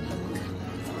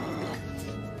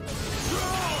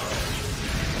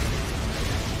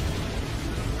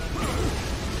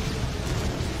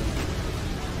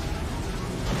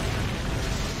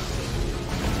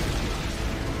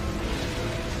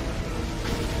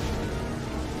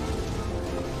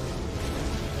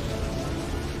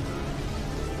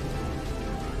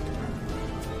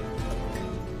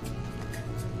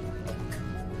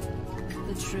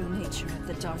 The true nature of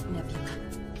the Dark Nebula.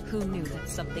 Who knew that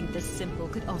something this simple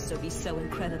could also be so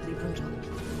incredibly brutal?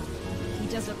 He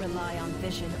doesn't rely on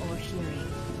vision or hearing.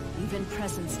 Even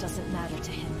presence doesn't matter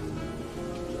to him.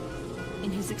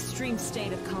 In his extreme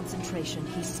state of concentration,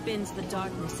 he spins the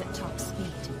darkness at top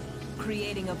speed,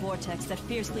 creating a vortex that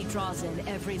fiercely draws in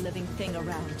every living thing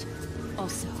around.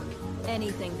 Also,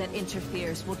 anything that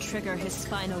interferes will trigger his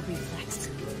spinal reflex,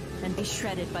 and be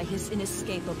shredded by his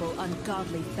inescapable,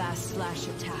 ungodly fast slash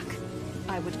attack.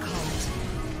 I would call it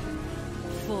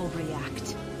full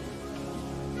react.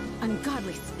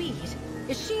 Ungodly speed?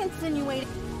 Is she insinuating?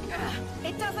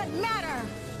 It doesn't matter!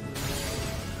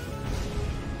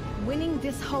 Winning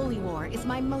this holy war is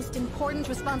my most important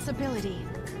responsibility.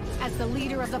 As the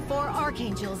leader of the 4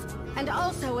 Archangels, and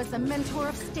also as the mentor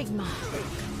of Stigma.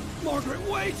 Margaret,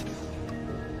 wait!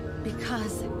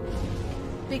 Because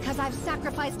I've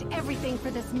sacrificed everything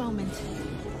for this moment.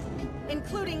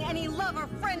 Including any love or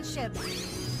friendship.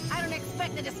 I don't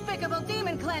expect the despicable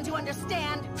demon clan to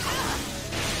understand.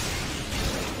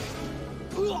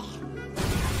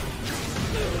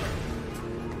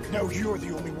 Now you're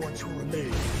the only ones who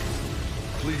remain.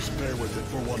 Please bear with it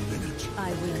for 1 minute.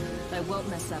 I will. I won't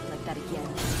mess up like that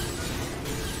again.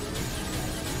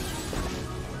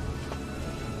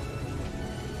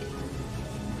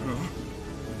 Huh?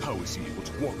 How is he able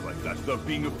to walk like that without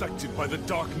being affected by the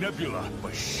Dark Nebula?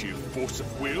 By sheer force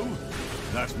of will?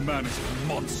 That man is a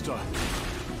monster.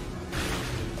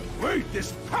 Wait,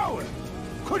 this power!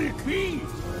 Could it be?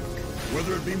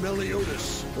 Whether it be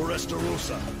Meliodas or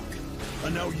Estarossa,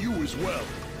 and now you as well.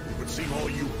 It would seem all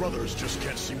you brothers just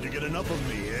can't seem to get enough of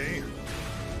me, eh?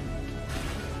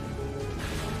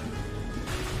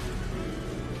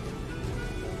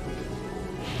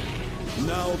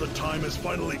 Now the time has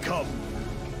finally come.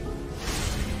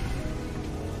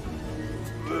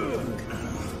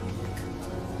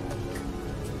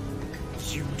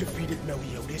 You defeated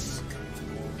Meliodas?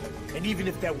 And even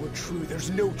if that were true, there's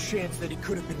no chance that he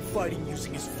could have been fighting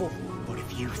using his full... But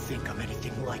if you think I'm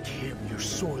anything like him, you're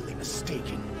sorely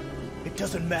mistaken. It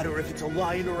doesn't matter if it's a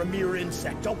lion or a mere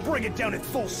insect, I'll bring it down at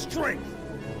full strength!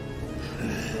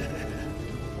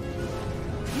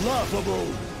 Laughable!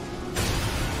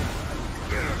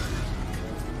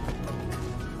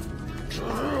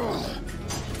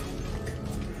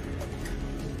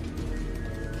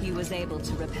 He was able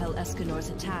to repel Escanor's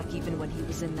attack even when he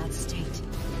was in that state.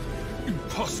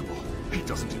 Impossible! He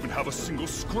doesn't even have a single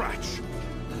scratch!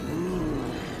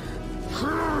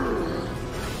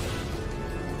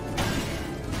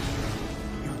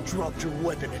 You dropped your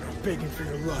weapon and are begging for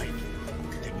your life.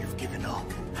 Then you've given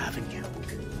up, haven't you?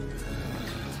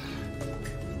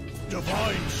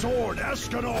 Divine Sword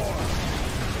Escanor!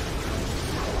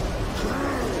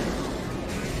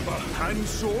 And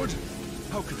sword?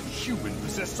 How could a human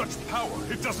possess such power?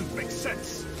 It doesn't make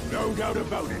sense. No doubt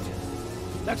about it.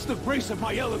 That's the grace of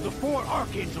Mael of the four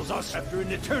archangels us after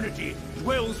an eternity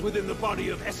dwells within the body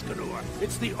of Escanor.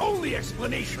 It's the only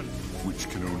explanation. Which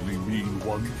can only mean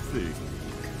one thing.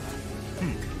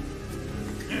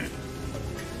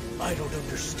 I don't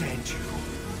understand you.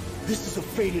 This is a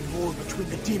fated war between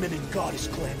the demon and goddess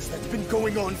clans that's been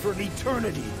going on for an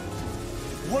eternity.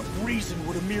 What reason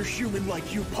would a mere human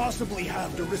like you possibly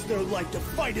have to risk their life to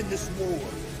fight in this war?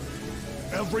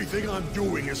 Everything I'm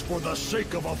doing is for the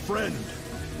sake of a friend.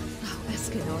 Oh,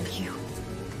 Escanor, you...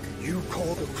 You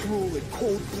call the cruel and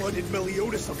cold-blooded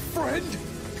Meliodas a friend?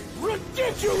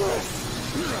 Ridiculous!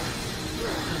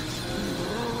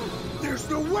 There's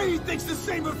no way he thinks the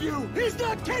same of you! He's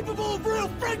not capable of real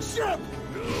friendship!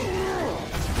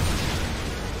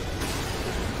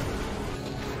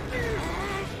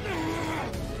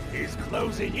 He's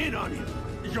closing in on him.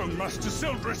 Young Master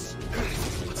Zeldris!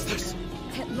 What's this?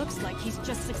 It looks like he's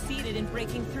just succeeded in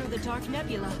breaking through the Dark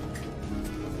Nebula.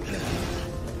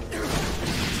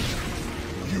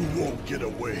 You won't get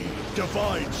away.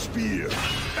 Divine Spear,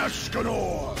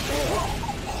 Escanor!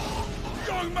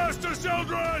 Young Master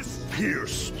Zeldris!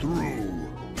 Pierce through.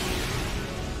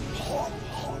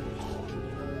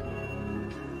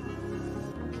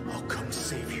 I'll come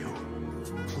save you.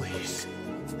 Please,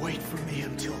 wait for me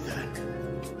until then.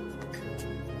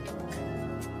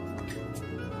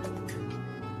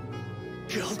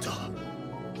 Gilda!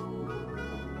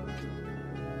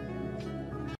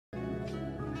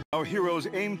 Our heroes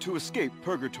aim to escape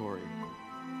Purgatory.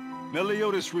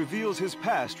 Meliodas reveals his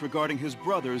past regarding his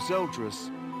brother Zeldris,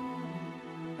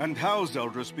 and how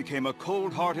Zeldris became a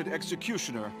cold-hearted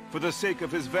executioner for the sake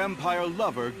of his vampire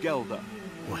lover, Gelda.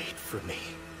 Wait for me,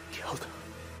 Gilda.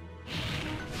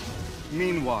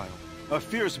 Meanwhile, a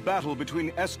fierce battle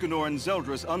between Escanor and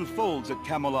Zeldris unfolds at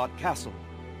Camelot Castle,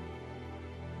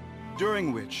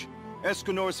 during which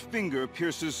Escanor's finger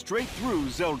pierces straight through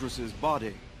Zeldris's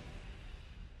body.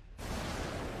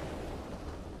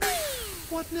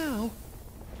 What now?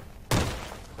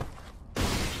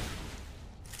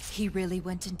 He really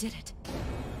went and did it.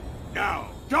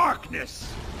 Now,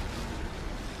 darkness!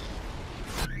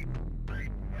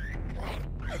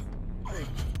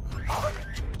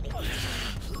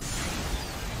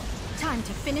 Time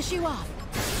to finish you off.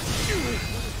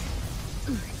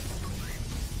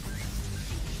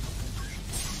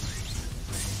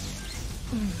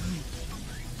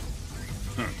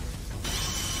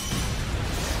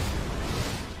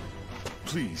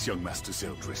 Please, young Master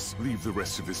Zeldris, leave the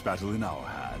rest of this battle in our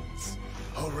hands.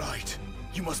 All right.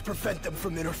 You must prevent them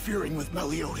from interfering with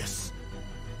Meliodas.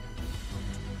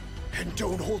 And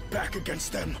don't hold back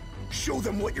against them. Show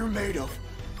them what you're made of.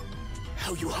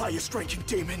 How you highest-ranking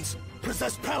demons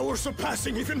possess power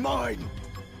surpassing even mine.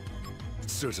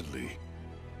 Certainly.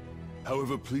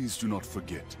 However, please do not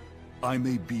forget. I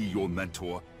may be your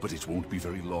mentor, but it won't be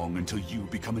very long until you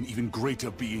become an even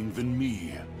greater being than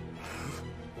me.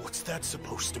 What's that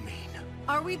supposed to mean?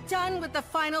 Are we done with the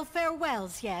final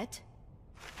farewells yet?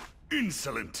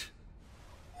 Insolent!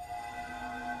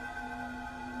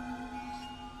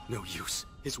 No use.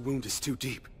 His wound is too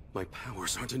deep. My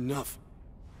powers aren't enough.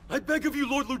 I beg of you,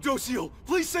 Lord Ludocio!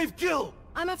 Please save Gil!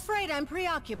 I'm afraid I'm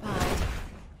preoccupied.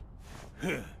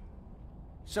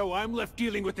 So I'm left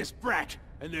dealing with this brat,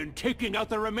 and then taking out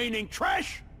the remaining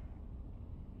trash?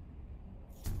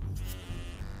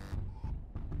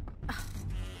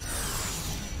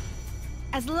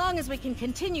 As long as we can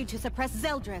continue to suppress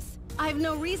Zeldris, I have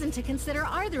no reason to consider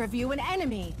either of you an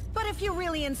enemy. But if you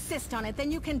really insist on it,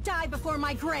 then you can die before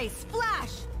my grace.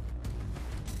 Flash!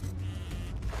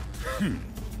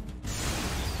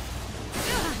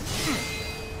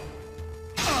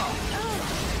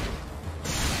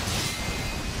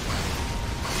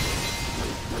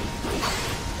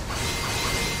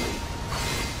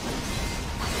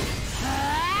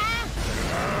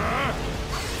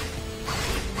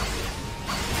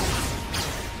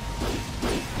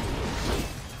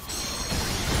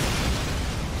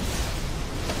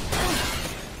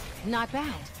 Not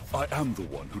bad. I am the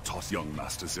one who taught young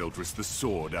Master Zeldris the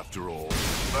sword, after all.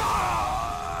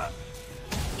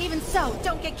 Even so,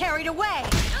 don't get carried away!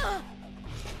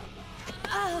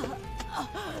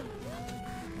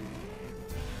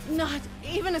 Not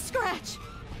even a scratch!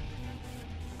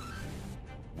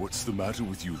 What's the matter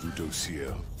with you,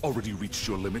 Ludocio? Already reached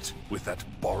your limit with that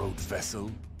borrowed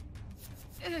vessel?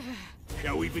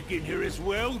 Shall we begin here as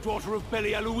well, daughter of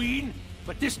Belialuin?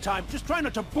 But this time, just try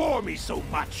not to bore me so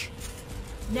much.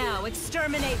 Now,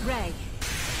 exterminate Ray.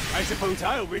 I suppose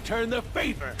I'll return the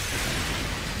favor.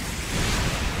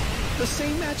 The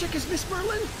same magic as Miss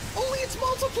Merlin, only it's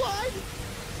multiplied!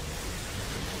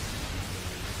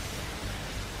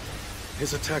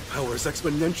 His attack power is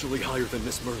exponentially higher than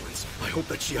Miss Merlin's. I hope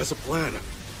that she has a plan.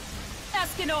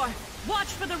 Escanor, watch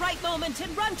for the right moment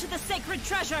and run to the sacred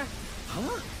treasure!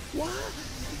 Huh? What?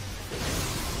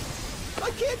 I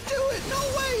can't do it! No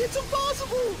way! It's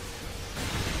impossible!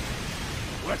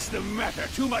 What's the matter?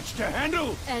 Too much to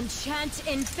handle? Enchant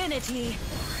infinity!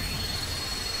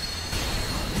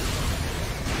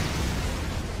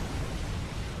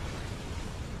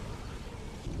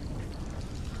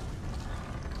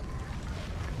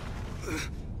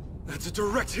 That's a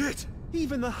direct hit!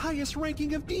 Even the highest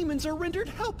ranking of demons are rendered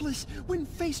helpless when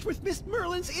faced with Miss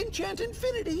Merlin's Enchant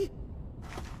Infinity!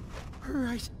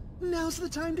 Right, now's the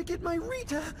time to get my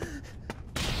Rita!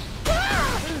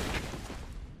 Ah!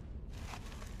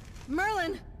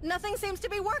 Merlin, nothing seems to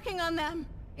be working on them!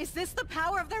 Is this the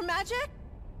power of their magic?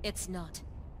 It's not.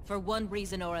 For one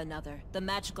reason or another, the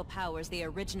magical powers they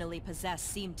originally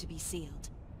possessed seem to be sealed.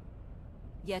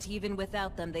 Yet even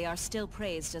without them, they are still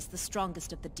praised as the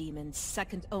strongest of the demons,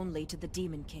 second only to the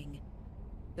Demon King.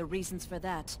 The reasons for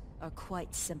that are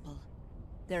quite simple.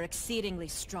 They're exceedingly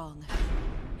strong,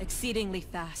 exceedingly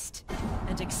fast,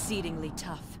 and exceedingly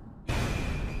tough.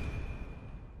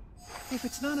 If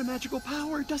it's not a magical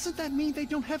power, doesn't that mean they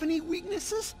don't have any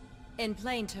weaknesses? In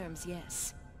plain terms,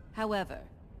 yes. However,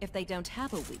 if they don't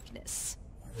have a weakness,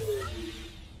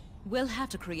 we'll have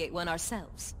to create one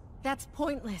ourselves. That's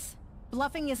pointless.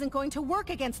 Bluffing isn't going to work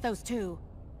against those two.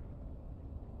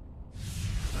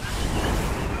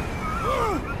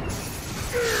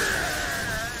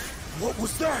 What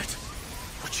was that?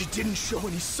 But she didn't show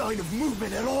any sign of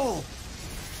movement at all!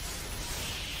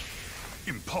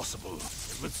 Impossible.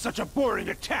 With such a boring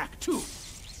attack, too!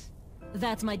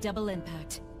 That's my double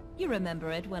impact. You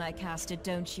remember it when I cast it,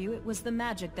 don't you? It was the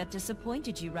magic that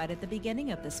disappointed you right at the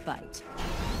beginning of this fight.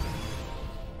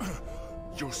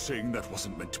 You're saying that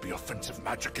wasn't meant to be offensive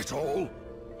magic at all?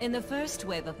 In the first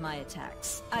wave of my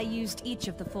attacks, I used each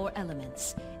of the 4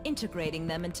 elements, integrating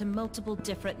them into multiple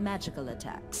different magical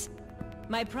attacks.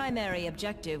 My primary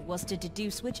objective was to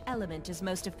deduce which element is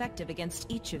most effective against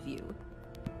each of you.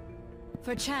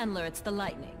 For Chandler, it's the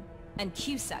lightning, and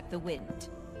Cusack the wind.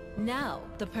 Now,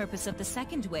 the purpose of the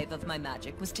second wave of my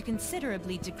magic was to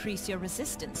considerably decrease your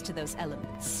resistance to those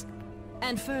elements.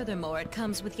 And furthermore, it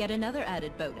comes with yet another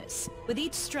added bonus. With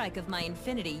each strike of my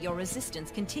infinity, your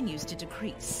resistance continues to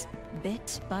decrease,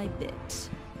 bit by bit.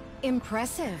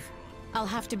 Impressive. I'll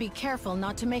have to be careful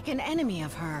not to make an enemy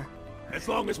of her. As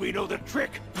long as we know the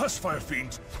trick, us Fire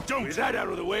Fiends, don't... With that out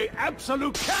of the way,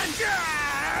 absolute can...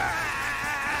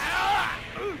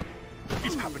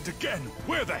 It happened again!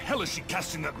 Where the hell is she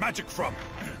casting that magic from?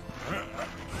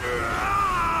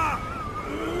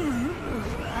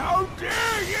 How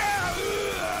dare you!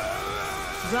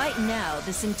 Right now,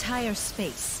 this entire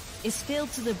space is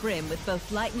filled to the brim with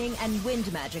both lightning and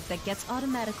wind magic that gets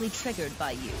automatically triggered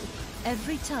by you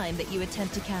every time that you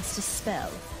attempt to cast a spell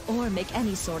or make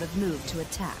any sort of move to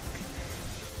attack.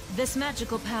 This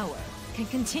magical power can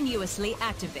continuously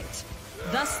activate,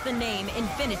 thus the name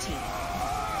Infinity.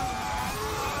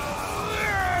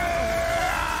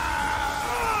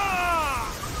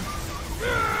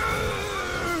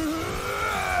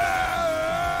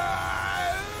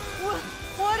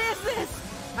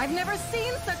 I've never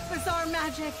seen such bizarre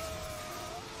magic!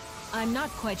 I'm not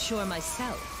quite sure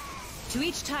myself. To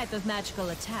each type of magical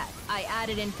attack, I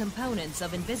added in components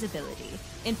of invisibility,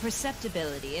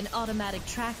 imperceptibility, and automatic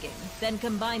tracking, then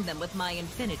combined them with my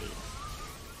infinity.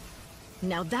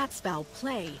 Now that's foul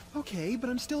play. Okay, but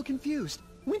I'm still confused.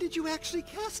 When did you actually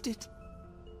cast it?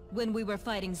 When we were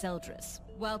fighting Zeldris,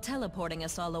 while teleporting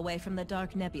us all away from the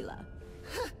Dark Nebula.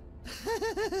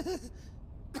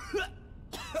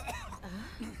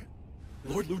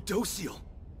 Lord Ludociel,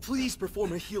 please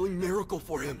perform a healing miracle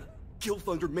for him.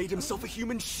 Gilthunder made himself a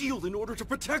human shield in order to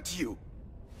protect you.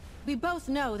 We both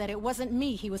know that it wasn't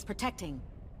me he was protecting.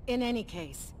 In any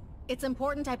case, it's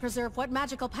important I preserve what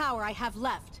magical power I have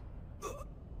left.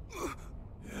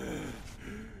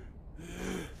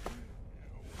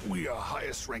 We are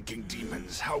highest-ranking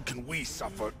demons. How can we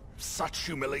suffer such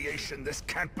humiliation? This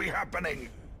can't be happening.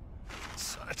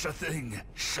 Such a thing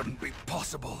shouldn't be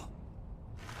possible.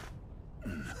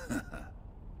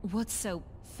 What's so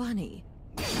funny?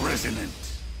 Resonant.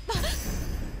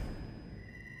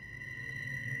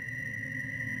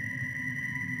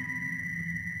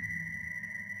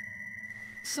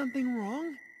 Something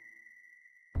wrong?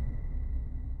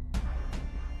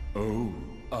 Oh,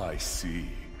 I see.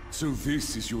 So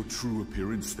this is your true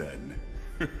appearance then?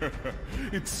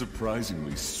 It's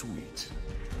surprisingly sweet.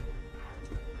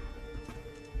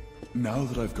 now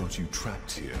that I've got you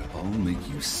trapped here, I'll make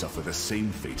you suffer the same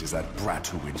fate as that brat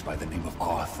who went by the name of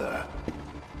Arthur.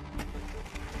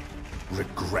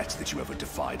 Regret that you ever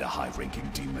defied a high-ranking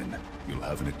demon. You'll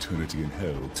have an eternity in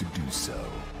hell to do so.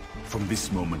 From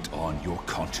this moment on, your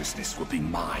consciousness will be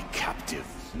my captive.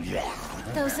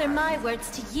 Those are my words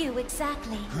to you,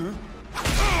 exactly.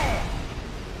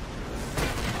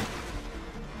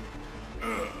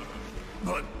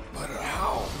 But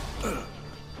how?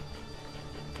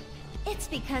 It's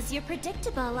because you're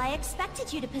predictable. I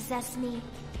expected you to possess me.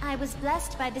 I was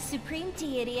blessed by the Supreme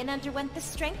Deity and underwent the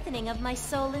strengthening of my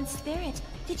soul and spirit.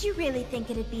 Did you really think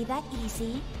it'd be that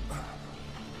easy?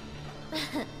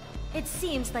 It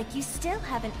seems like you still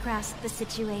haven't grasped the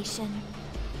situation.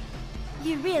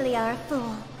 You really are a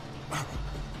fool.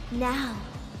 Now,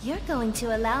 you're going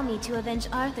to allow me to avenge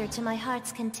Arthur to my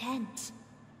heart's content.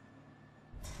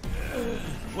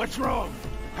 What's wrong?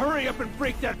 Hurry up and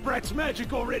break that brat's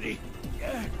magic already!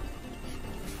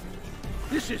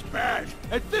 This is bad.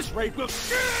 At this rate, we'll...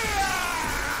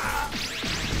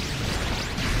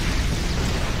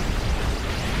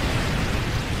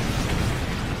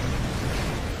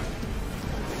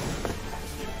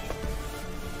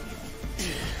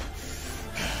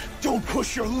 Don't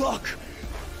push your luck!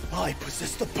 I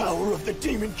possess the power of the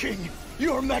Demon King!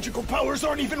 Your magical powers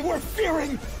aren't even worth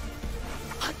fearing!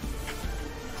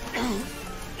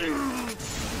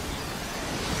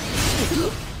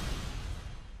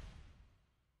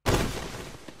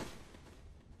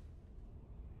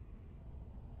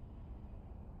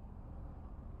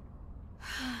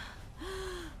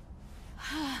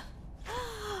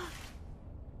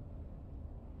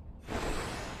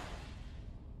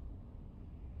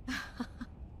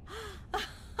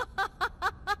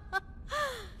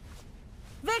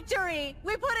 Victory!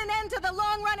 We put an end to the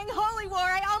long-running Holy War!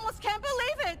 I almost can't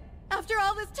believe it! After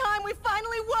all this time, we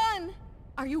finally won!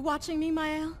 Are you watching me,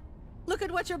 Mael? Look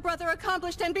at what your brother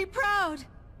accomplished and be proud!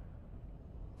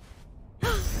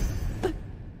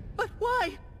 But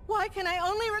why? Why can I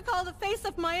only recall the face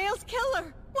of Mael's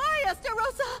killer? Why,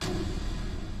 Estarossa?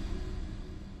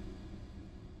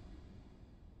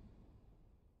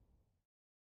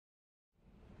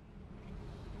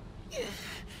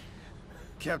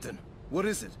 Captain, what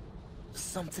is it?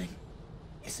 Something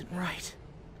isn't right.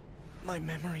 My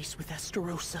memories with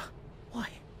Estarossa. Why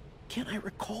can't I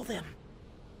recall them?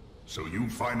 So you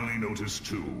finally noticed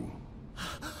too.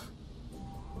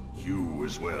 You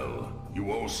as well.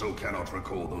 You also cannot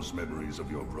recall those memories of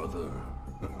your brother.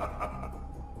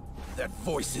 That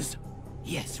voice is...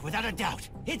 Yes, without a doubt.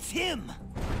 It's him!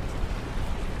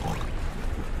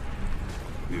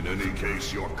 In any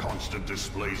case, your constant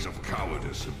displays of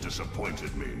cowardice have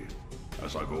disappointed me.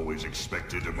 As I've always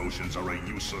expected, emotions are a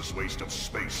useless waste of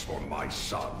space for my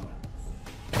son.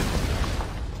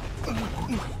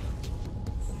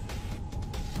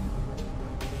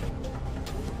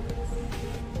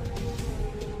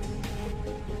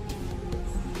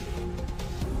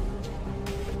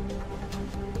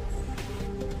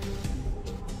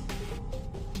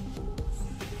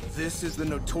 This is the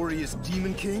notorious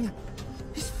Demon King?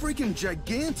 He's freaking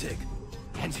gigantic!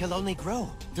 And he'll only grow.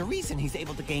 The reason he's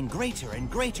able to gain greater and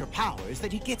greater power is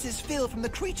that he gets his fill from the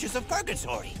creatures of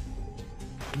Purgatory.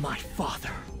 My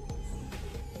father.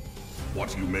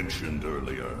 What you mentioned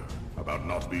earlier, about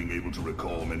not being able to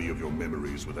recall many of your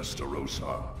memories with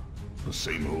Estarossa, the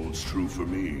same holds true for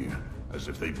me, as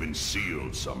if they've been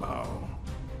sealed somehow.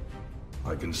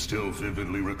 I can still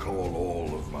vividly recall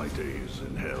all of my days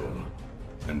in Hell,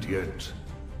 and yet,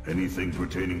 anything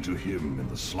pertaining to him in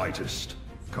the slightest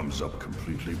comes up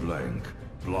completely blank,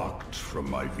 blocked from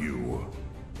my view.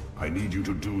 I need you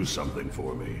to do something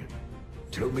for me.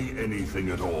 Tell me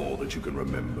anything at all that you can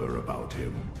remember about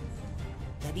him.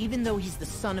 That even though he's the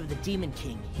son of the Demon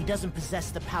King, he doesn't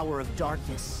possess the power of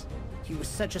darkness. He was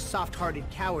such a soft-hearted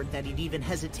coward that he'd even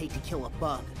hesitate to kill a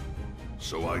bug.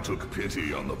 So I took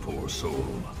pity on the poor soul,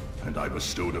 and I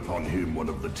bestowed upon him one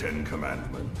of the 10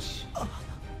 Commandments.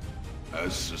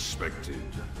 As suspected.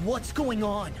 What's going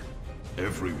on?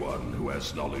 Everyone who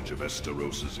has knowledge of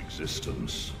Esterossa's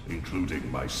existence, including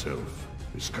myself,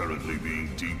 is currently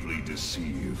being deeply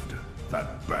deceived.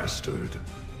 That bastard.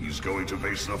 He's going to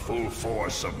face the full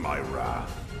force of my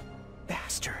wrath.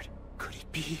 Bastard. Could it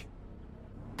be?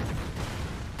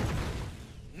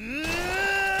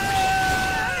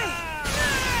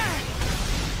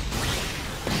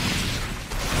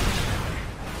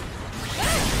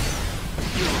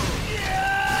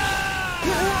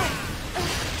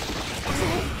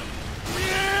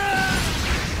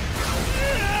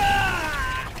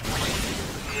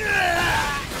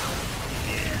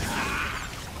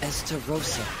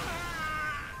 Estarossa.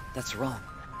 That's wrong.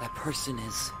 That person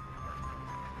is...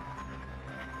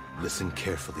 Listen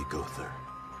carefully, Gother.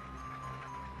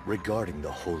 Regarding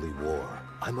the Holy War,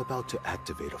 I'm about to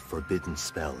activate a forbidden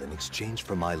spell in exchange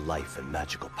for my life and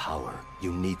magical power.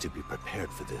 You need to be prepared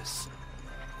for this.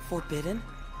 Forbidden?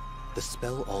 The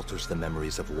spell alters the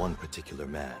memories of one particular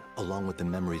man, along with the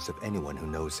memories of anyone who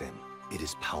knows him. It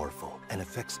is powerful, and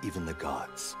affects even the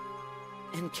gods.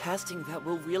 And casting that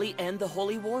will really end the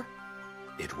Holy War?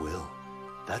 It will.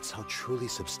 That's how truly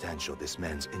substantial this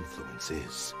man's influence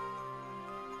is.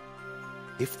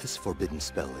 If this forbidden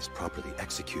spell is properly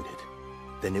executed,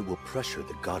 then it will pressure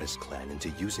the Goddess clan into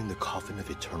using the Coffin of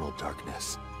Eternal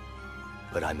Darkness.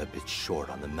 But I'm a bit short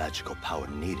on the magical power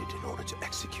needed in order to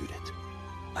execute it.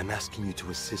 I'm asking you to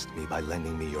assist me by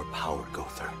lending me your power,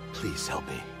 Gother. Please help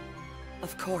me.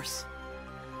 Of course.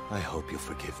 I hope you'll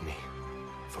forgive me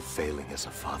for failing as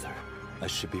a father. I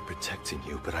should be protecting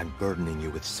you, but I'm burdening you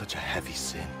with such a heavy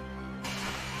sin.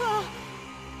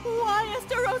 Why,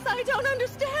 Estarossa? I don't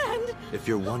understand! If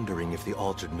you're wondering if the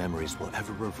altered memories will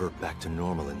ever revert back to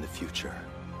normal in the future...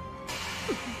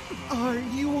 Are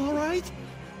you alright?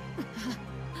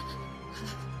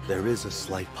 There is a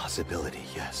slight possibility,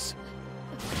 yes.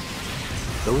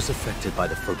 Those affected by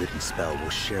the forbidden spell will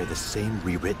share the same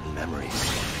rewritten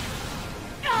memories.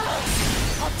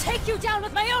 I'll take you down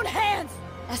with my own hands!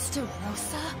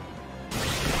 Estarossa?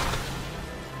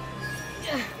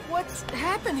 What's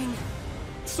happening?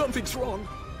 Something's wrong.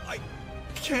 I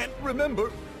can't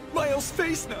remember Miles'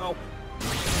 face now.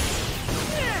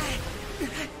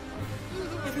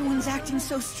 Everyone's acting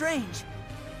so strange.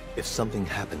 If something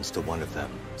happens to one of them,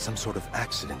 some sort of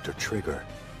accident or trigger,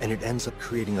 and it ends up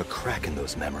creating a crack in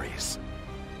those memories.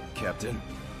 Captain?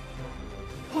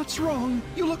 What's wrong?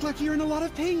 You look like you're in a lot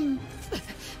of pain.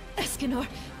 Escanor,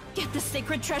 get the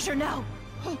sacred treasure now!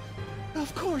 Oh,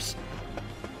 of course.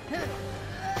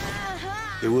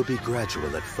 It will be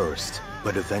gradual at first,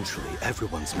 but eventually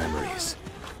everyone's memories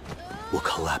will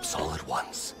collapse all at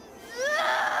once.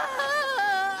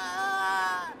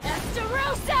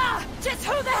 Estarossa! Just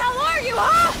who the hell are you,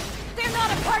 huh? They're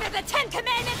not a part of the Ten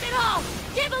Commandments at all!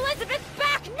 Give Elizabeth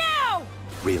back now!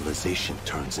 Realization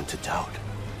turns into doubt.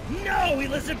 No,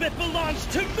 Elizabeth belongs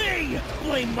to me!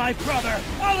 Blame my brother!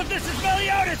 All of this is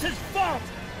Meliodas' fault!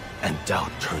 And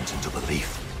doubt turns into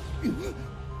belief.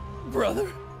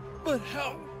 Brother? But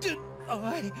how did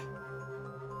I...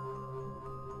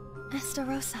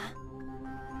 Estarossa,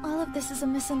 all of this is a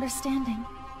misunderstanding.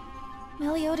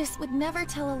 Meliodas would never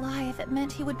tell a lie if it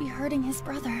meant he would be hurting his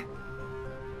brother.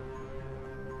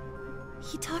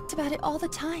 He talked about it all the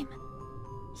time.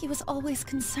 He was always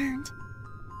concerned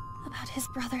about his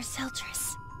brother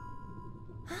Seldris.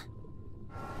 Huh?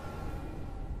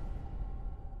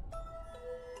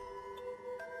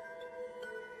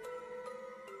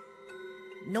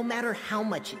 No matter how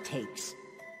much it takes,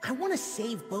 I want to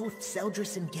save both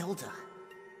Seldris and Gilda.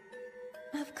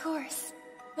 Of course.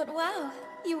 But wow,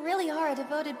 you really are a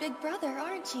devoted big brother,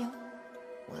 aren't you?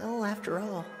 Well, after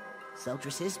all,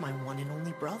 Seldris is my one and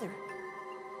only brother.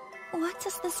 What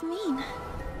does this mean?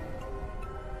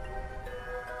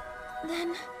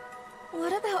 Then,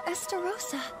 what about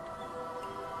Estarossa?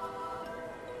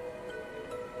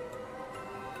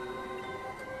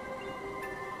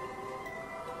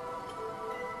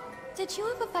 Did you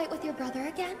have a fight with your brother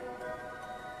again?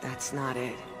 That's not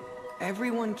it.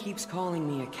 Everyone keeps calling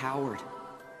me a coward.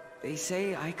 They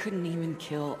say I couldn't even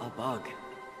kill a bug.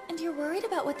 And you're worried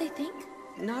about what they think?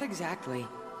 Not exactly,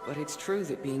 but it's true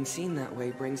that being seen that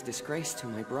way brings disgrace to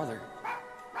my brother. Huh?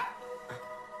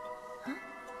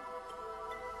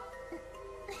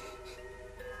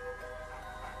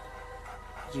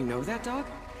 You know that dog?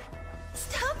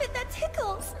 Stop it, that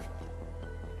tickles!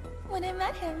 When I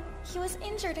met him, he was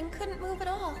injured and couldn't move at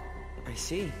all. I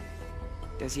see.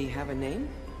 Does he have a name?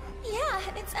 Yeah,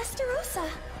 it's Estarossa.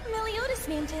 Meliodas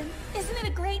named him. Isn't it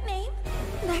a great name?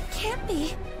 That can't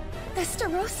be.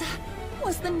 Estarossa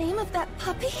was the name of that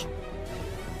puppy?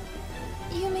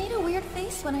 You made a weird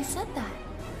face when I said that.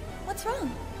 What's wrong?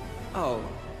 Oh,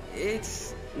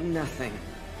 it's nothing.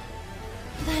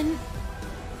 Then,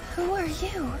 who are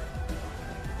you?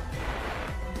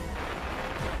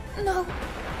 No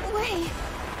way.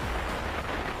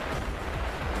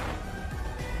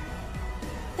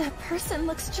 That person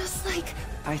looks just like...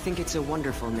 I think it's a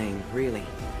wonderful name, really.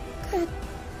 Could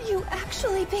you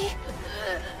actually be...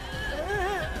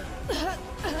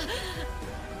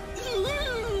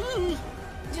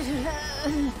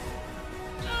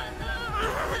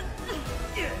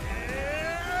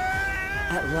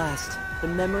 At last, the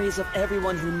memories of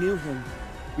everyone who knew him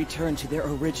returned to their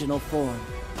original form.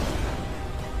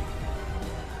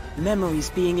 Memories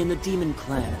being in the Demon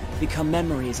Clan become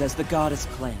memories as the Goddess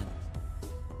Clan.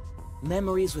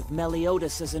 Memories with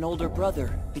Meliodas as an older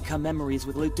brother become memories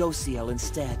with Ludociel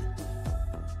instead.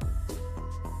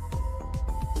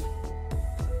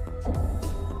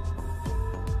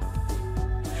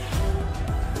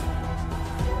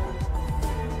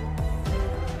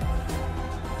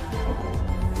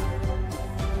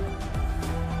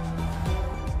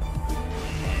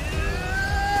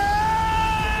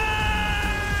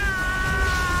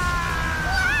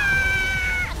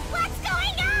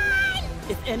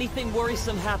 Anything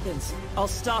worrisome happens, I'll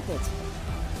stop it.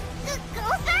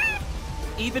 Gother?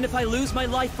 Even if I lose my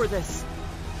life for this.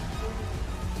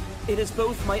 It is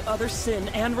both my other sin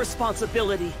and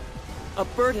responsibility. A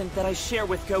burden that I share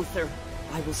with Gother.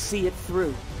 I will see it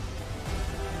through.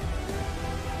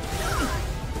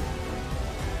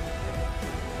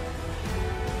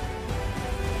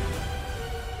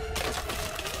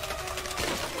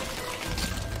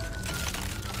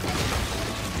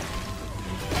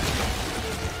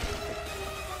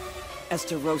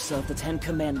 Estarossa of the Ten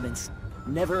Commandments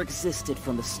never existed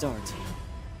from the start.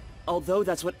 Although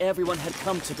that's what everyone had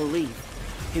come to believe,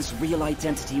 his real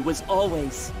identity was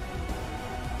always...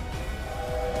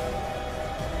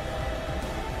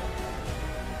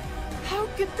 How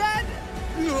could that...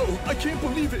 No, I can't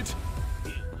believe it!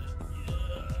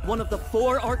 One of the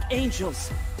 4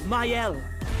 Archangels, Mael.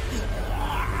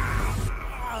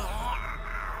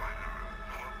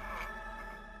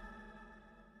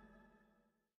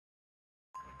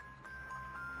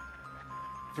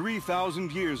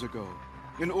 3,000 years ago,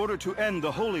 in order to end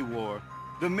the Holy War,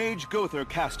 the mage Gother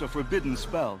cast a forbidden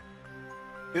spell.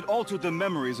 It altered the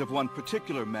memories of one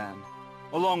particular man,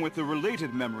 along with the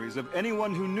related memories of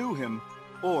anyone who knew him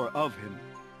or of him.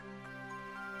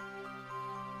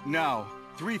 Now,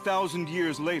 3,000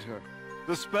 years later,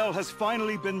 the spell has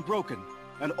finally been broken,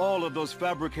 and all of those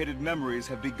fabricated memories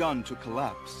have begun to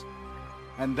collapse.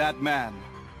 And that man,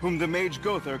 whom the mage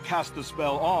Gother cast the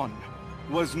spell on,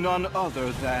 was none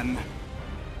other than...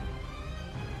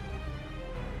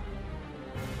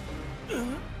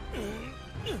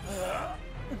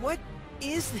 What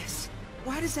is this?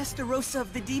 Why does Estarossa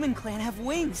of the Demon Clan have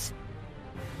wings?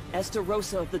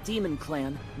 Estarossa of the Demon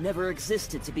Clan never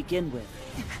existed to begin with.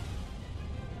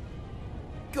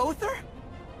 Gother?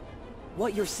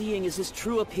 What you're seeing is his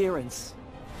true appearance.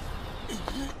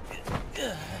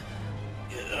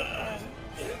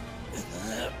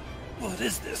 What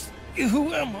is this?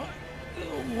 Who am I?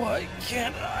 Why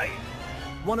can't I?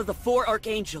 One of the 4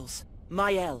 Archangels,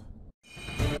 Mael.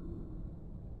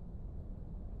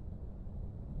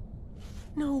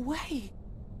 No way!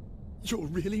 You're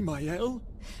really Mael?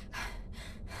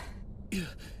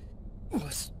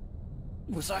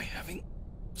 Was I having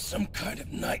some kind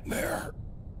of nightmare?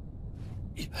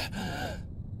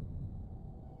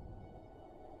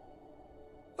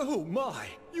 Oh my!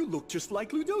 You look just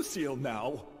like Ludociel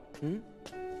now!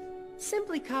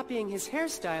 Simply copying his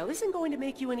hairstyle isn't going to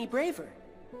make you any braver.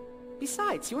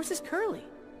 Besides, yours is curly.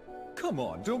 Come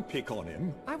on, don't pick on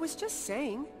him. I was just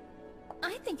saying.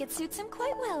 I think it suits him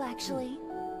quite well, actually.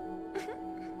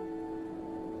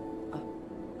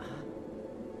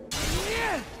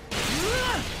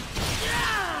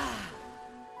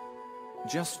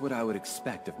 Just what I would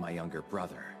expect of my younger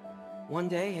brother. One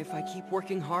day, if I keep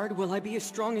working hard, will I be as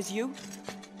strong as you?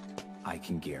 I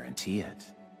can guarantee it.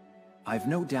 I've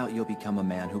no doubt you'll become a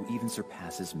man who even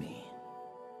surpasses me.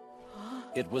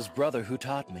 It was brother who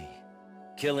taught me.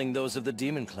 Killing those of the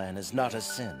Demon Clan is not a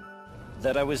sin.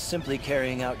 That I was simply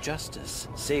carrying out justice,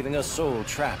 saving a soul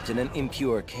trapped in an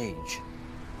impure cage.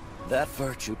 That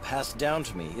virtue passed down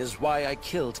to me is why I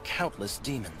killed countless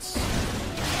demons.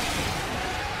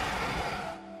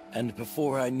 And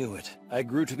before I knew it, I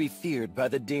grew to be feared by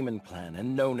the Demon Clan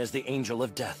and known as the Angel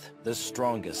of Death, the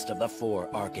strongest of the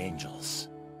 4 Archangels.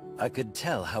 I could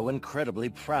tell how incredibly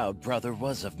proud brother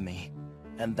was of me,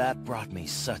 and that brought me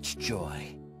such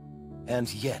joy.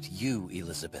 And yet you,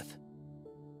 Elizabeth,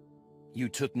 you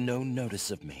took no notice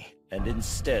of me, and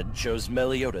instead chose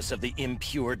Meliodas of the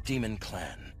impure Demon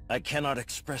Clan. I cannot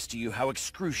express to you how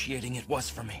excruciating it was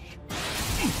for me.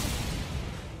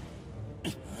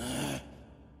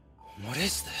 What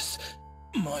is this?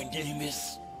 My name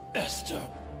is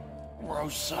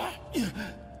Estarossa.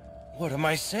 What am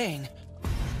I saying?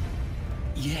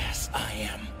 Yes, I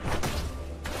am.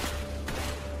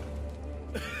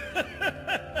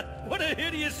 What a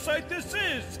hideous sight this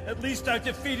is! At least I've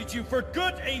defeated you for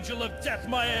good, Angel of Death,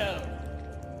 Mael!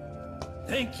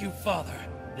 Thank you, Father.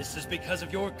 This is because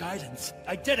of your guidance.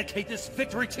 I dedicate this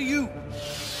victory to you!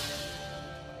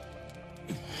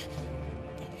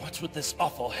 What's with this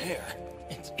awful hair?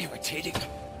 It's irritating.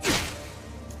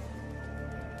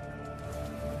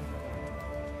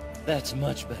 That's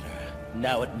much better.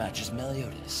 Now it matches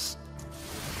Meliodas.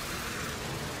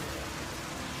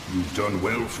 You've done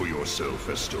well for yourself,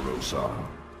 Estarossa.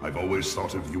 I've always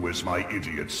thought of you as my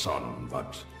idiot son,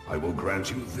 but I will grant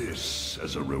you this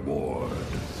as a reward.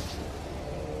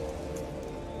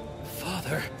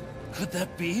 Father, could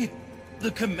that be?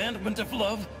 The commandment of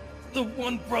love? The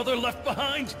one brother left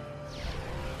behind?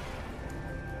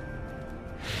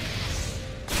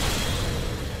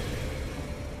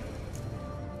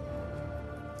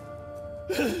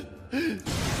 This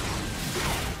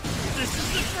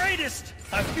is the greatest!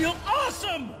 I feel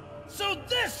awesome! So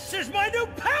this is my new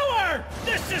power!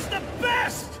 This is the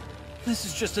best! This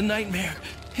is just a nightmare.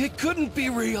 It couldn't be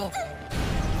real.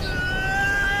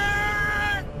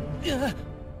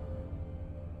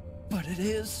 But it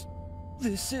is.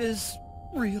 This is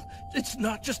real. It's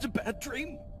not just a bad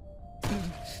dream.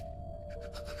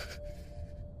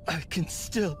 I can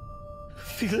still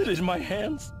feel it in my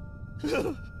hands.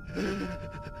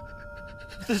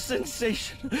 The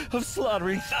sensation of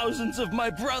slaughtering thousands of my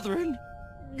brethren.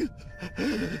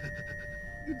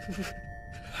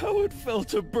 How it felt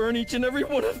to burn each and every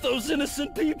one of those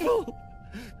innocent people.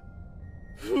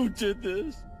 Who did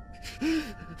this?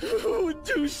 Who would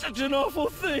do such an awful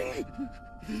thing?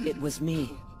 It was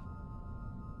me.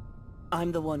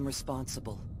 I'm the one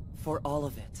responsible for all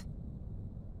of it.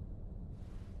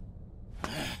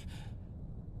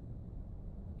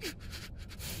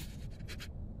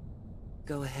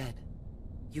 Go ahead.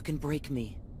 You can break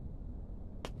me.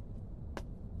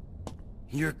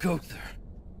 You're Gother,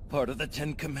 part of the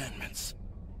 10 Commandments.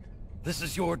 This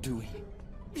is your doing.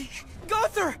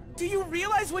 Gother! Do you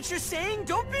realize what you're saying?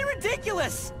 Don't be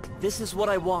ridiculous! This is what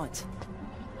I want.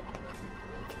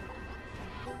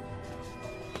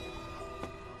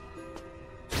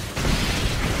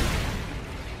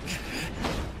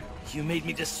 You made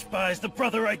me despise the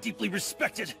brother I deeply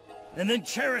respected, and then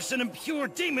cherish an impure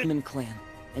demon clan,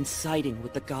 and siding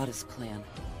with the Goddess clan.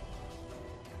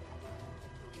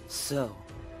 So,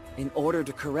 in order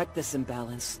to correct this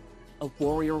imbalance, a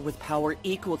warrior with power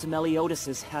equal to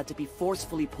Meliodas's had to be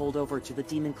forcefully pulled over to the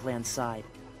Demon Clan's side.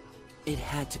 It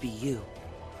had to be you,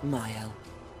 Mael.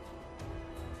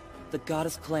 The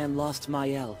Goddess clan lost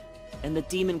Mael, and the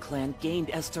Demon Clan gained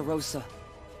Estarossa.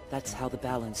 That's how the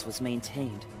balance was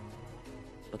maintained.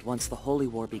 But once the Holy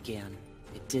War began,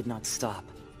 it did not stop.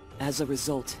 As a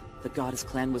result, the Goddess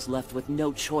clan was left with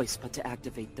no choice but to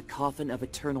activate the Coffin of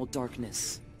Eternal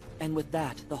Darkness. And with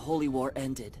that, the Holy War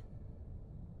ended.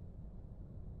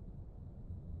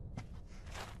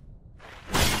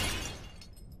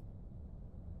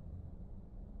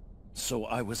 So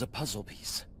I was a puzzle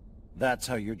piece. That's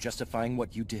how you're justifying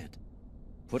what you did.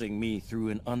 Putting me through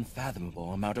an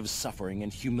unfathomable amount of suffering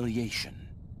and humiliation.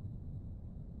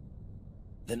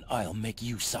 Then I'll make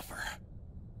you suffer.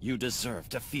 You deserve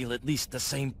to feel at least the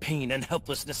same pain and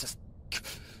helplessness as...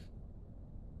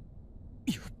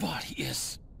 Your body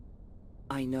is...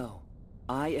 I know.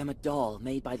 I am a doll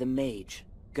made by the mage,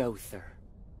 Gother.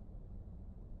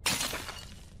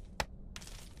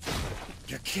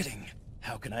 You're kidding.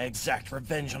 How can I exact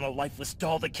revenge on a lifeless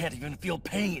doll that can't even feel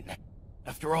pain?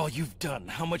 After all you've done,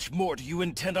 how much more do you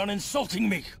intend on insulting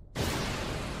me?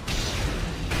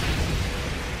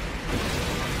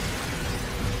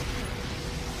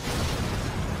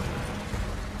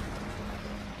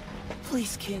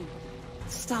 Please, King.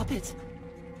 Stop it.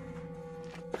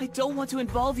 I don't want to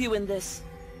involve you in this.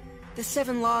 The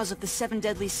 7 laws of the 7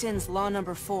 deadly sins, law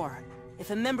number 4. If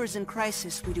a member's in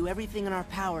crisis, we do everything in our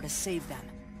power to save them.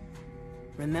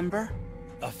 Remember?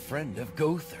 A friend of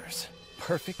Gother's.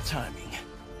 Perfect timing.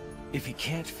 If he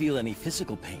can't feel any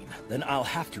physical pain, then I'll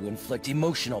have to inflict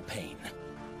emotional pain.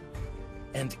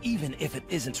 And even if it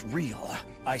isn't real,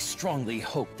 I strongly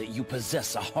hope that you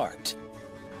possess a heart.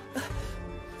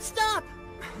 Stop!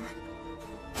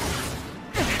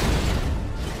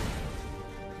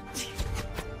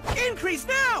 Increase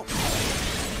now!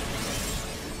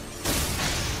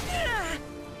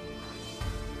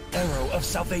 Arrow of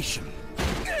Salvation.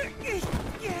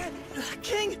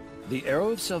 King! The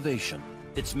Arrow of Salvation.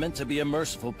 It's meant to be a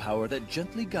merciful power that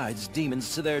gently guides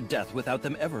demons to their death without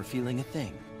them ever feeling a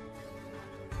thing.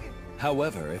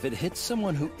 However, if it hits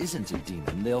someone who isn't a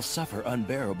demon, they'll suffer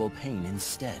unbearable pain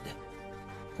instead.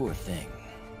 Poor thing.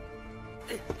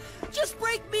 Just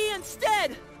break me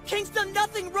instead! King's done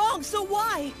nothing wrong, so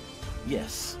why?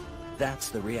 Yes, that's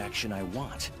the reaction I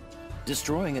want.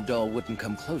 Destroying a doll wouldn't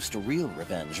come close to real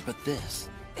revenge, but this...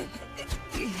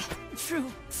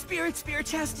 True. Spirit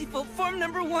Chastiful, form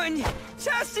number 1.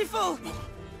 Chastiful!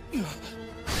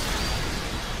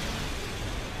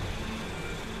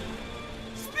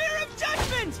 Spear of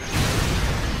Judgment!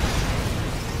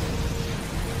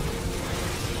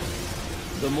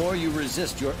 The more you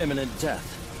resist your imminent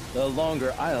death, the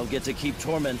longer I'll get to keep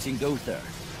tormenting Gother.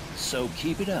 So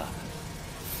keep it up,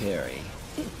 Fairy.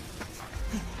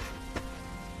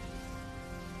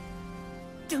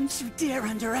 Don't you dare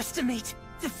underestimate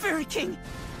the Fairy King!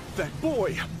 That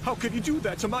boy! How could he do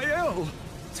that to Mael?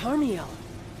 Tarmiel,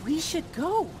 we should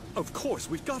go. Of course,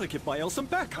 we've got to give Mael some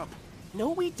backup. No,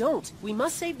 we don't. We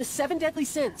must save the 7 deadly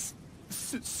sins.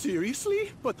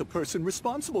 Seriously? But the person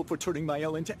responsible for turning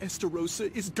Mael into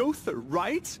Estarossa is Gother,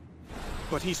 right?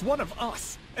 But he's one of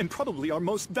us, and probably our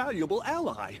most valuable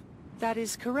ally. That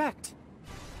is correct.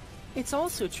 It's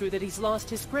also true that he's lost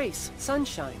his grace,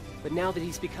 Sunshine, but now that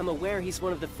he's become aware he's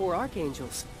one of the 4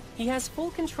 Archangels, he has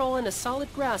full control and a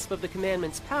solid grasp of the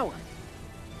Commandment's power.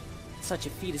 Such a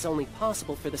feat is only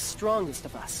possible for the strongest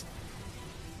of us.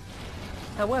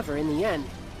 However, in the end,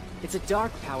 it's a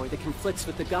dark power that conflicts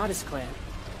with the Goddess Clan.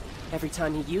 Every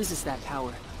time he uses that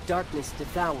power, darkness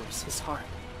devours his heart.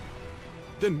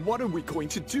 Then what are we going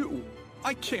to do?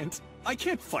 I can't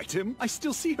fight him. I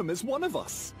still see him as one of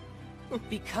us.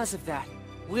 Because of that,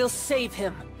 we'll save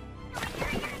him.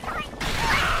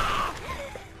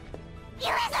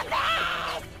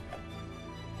 Elizabeth!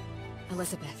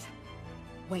 Elizabeth,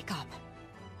 wake up.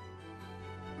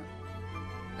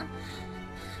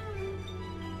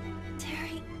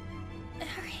 Terry...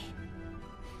 Harry...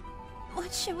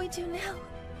 What should we do now?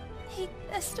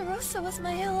 Estarossa was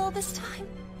Mael all this time.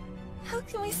 How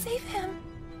can we save him?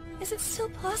 Is it still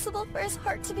possible for his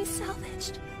heart to be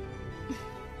salvaged?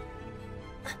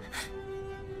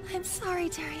 I'm sorry,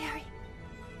 Terry Harry.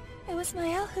 It was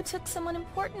Mael who took someone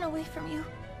important away from you,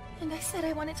 and I said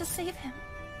I wanted to save him.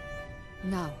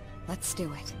 No, let's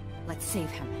do it. Let's save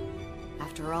him.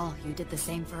 After all, you did the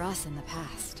same for us in the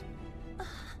past.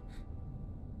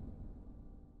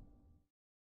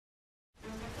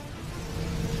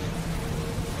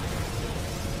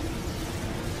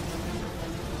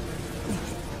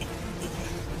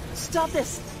 Stop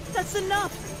this! That's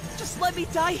enough! Just let me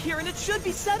die here and it should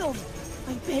be settled!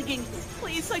 I'm begging.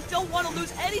 Please, I don't want to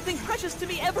lose anything precious to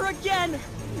me ever again!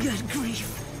 Good grief.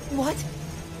 What?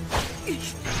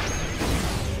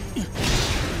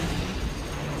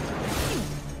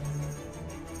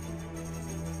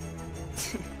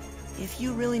 If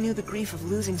you really knew the grief of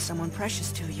losing someone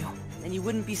precious to you, then you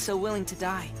wouldn't be so willing to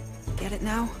die. Get it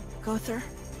now, Gother?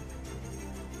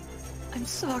 I'm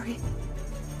sorry.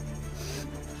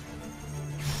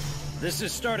 This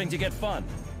is starting to get fun.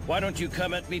 Why don't you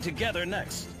come at me together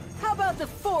next? How about the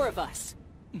 4 of us?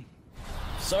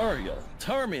 Zariel,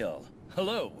 Tarmiel,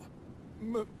 hello.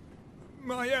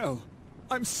 Mael,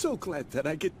 I'm so glad that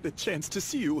I get the chance to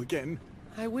see you again.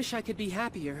 I wish I could be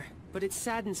happier, but it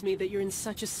saddens me that you're in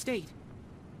such a state.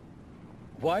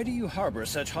 Why do you harbor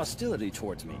such hostility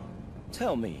towards me?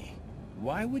 Tell me,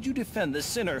 why would you defend the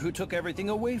sinner who took everything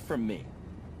away from me?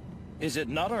 Is it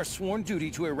not our sworn duty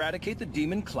to eradicate the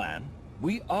demon clan?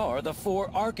 We are the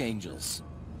 4 Archangels.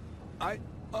 I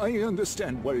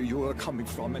understand where you are coming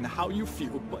from and how you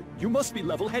feel, but you must be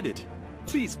level-headed.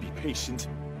 Please be patient.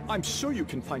 I'm sure you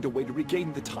can find a way to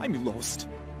regain the time you lost.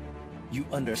 You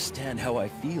understand how I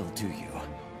feel, do you?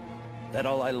 That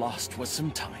all I lost was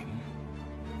some time?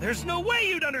 There's no way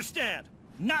you'd understand!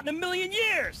 Not in a million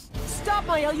years! Stop,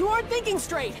 Mael! You aren't thinking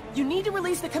straight! You need to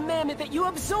release the commandment that you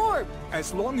absorbed!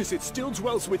 As long as it still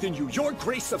dwells within you, your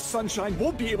grace of sunshine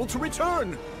won't be able to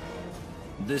return!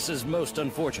 This is most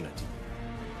unfortunate.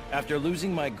 After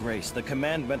losing my grace, the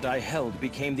commandment I held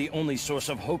became the only source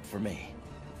of hope for me.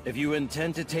 If you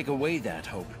intend to take away that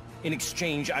hope, in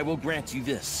exchange I will grant you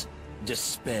this.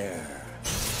 Despair.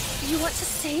 You want to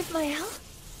save Mael?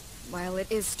 While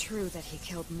it is true that he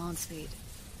killed Monspeed,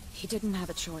 he didn't have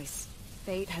a choice.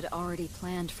 Fate had already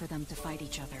planned for them to fight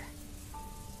each other.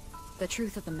 The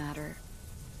truth of the matter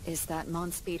is that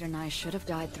Monspeed and I should have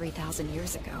died 3,000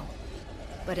 years ago.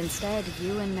 But instead,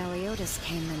 you and Meliodas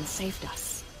came and saved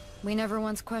us. We never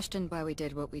once questioned why we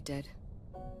did what we did.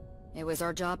 It was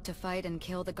our job to fight and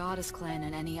kill the Goddess Clan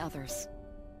and any others.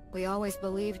 We always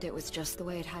believed it was just the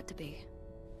way it had to be.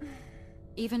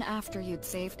 Even after you'd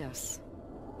saved us,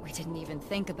 we didn't even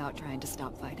think about trying to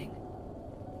stop fighting.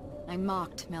 I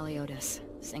mocked Meliodas,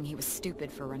 saying he was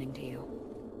stupid for running to you.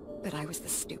 But I was the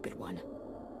stupid one.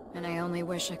 And I only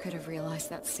wish I could have realized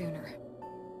that sooner.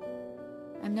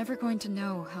 I'm never going to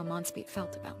know how Monspeed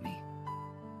felt about me.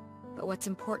 But what's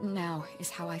important now is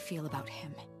how I feel about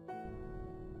him.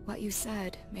 What you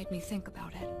said made me think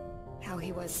about it. How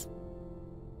he was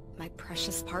my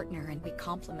precious partner and we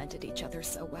complemented each other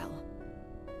so well.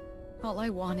 All I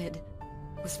wanted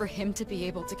was for him to be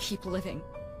able to keep living.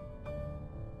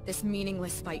 This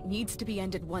meaningless fight needs to be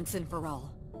ended once and for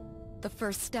all. The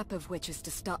first step of which is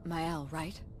to stop Mael,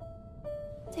 right?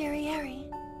 Derriere.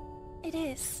 It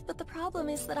is, but the problem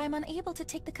is that I'm unable to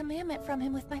take the commandment from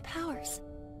him with my powers.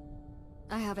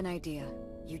 I have an idea.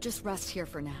 You just rest here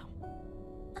for now.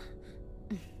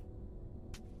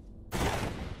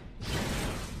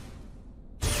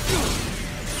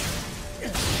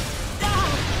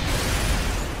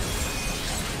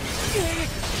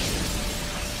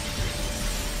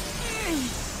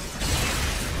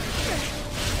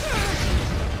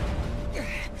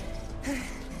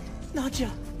 Nadja,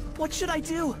 what should I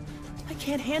do? I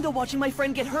can't handle watching my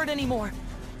friend get hurt anymore.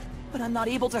 But I'm not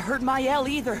able to hurt Mael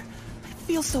either. I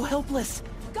feel so helpless.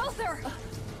 Gother!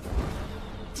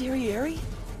 Derriere?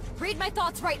 Read my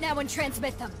thoughts right now and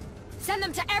transmit them. Send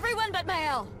them to everyone but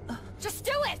Mael. Just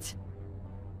do it!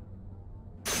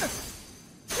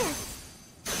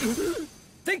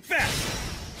 Think fast!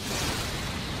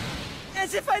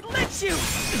 As if I'd let you!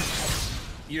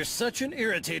 You're such an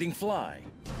irritating fly.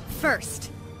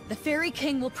 First, the Fairy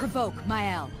King will provoke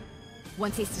Mael.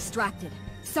 Once he's distracted,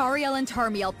 Sariel and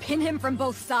Tarmiel pin him from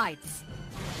both sides.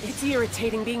 It's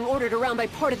irritating being ordered around by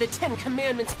part of the 10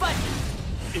 Commandments, but...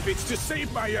 If it's to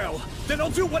save Mael, then I'll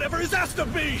do whatever is asked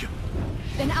of me!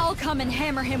 Then I'll come and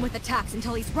hammer him with attacks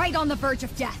until he's right on the verge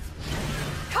of death.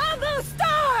 Combo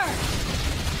Star!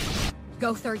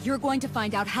 Gother, you're going to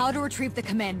find out how to retrieve the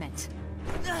commandment.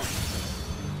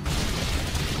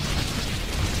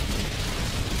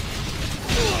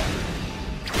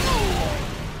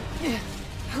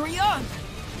 Hurry up!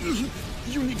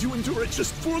 You need to endure it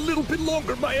just for a little bit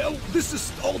longer, Mael. This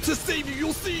is all to save you,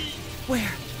 you'll see.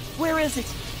 Where? Where is it?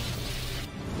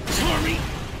 Tommy!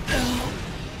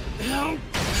 How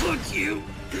could you?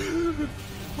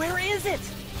 Where is it?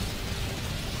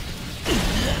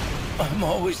 I'm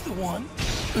always the one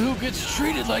who gets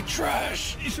treated like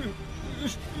trash.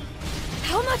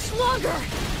 How much longer?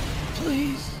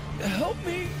 Please, help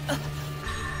me.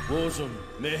 Wozun,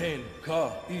 Mehen,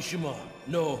 Ka, Ishima,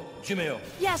 no, Jimeo.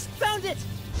 Yes, found it!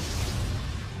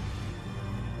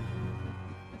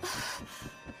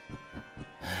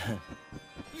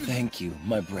 Thank you,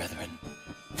 my brethren.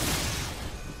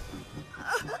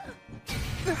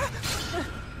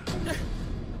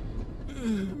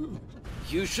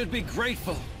 You should be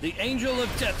grateful. The Angel of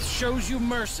Death shows you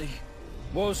mercy.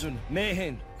 Wozun,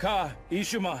 Mehen, Ka,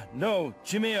 Ishima, no,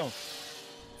 Jimeo.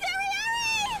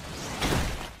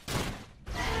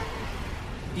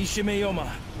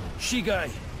 Ishimeyoma, Shigai,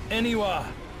 Eniwa,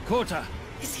 Kota.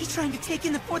 Is he trying to take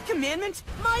in the 4th commandment?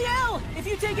 Mael! If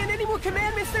you take in any more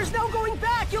commandments, there's no going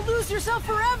back! You'll lose yourself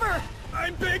forever!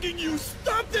 I'm begging you,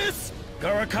 stop this!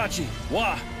 Garakachi,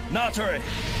 wa, Natore.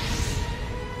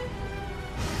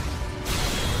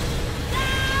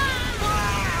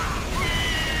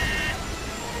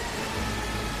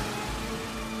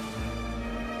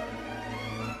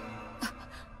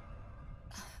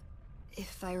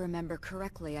 If I remember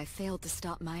correctly, I failed to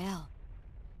stop Mael.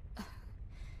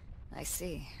 I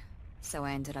see. So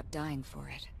I ended up dying for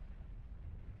it.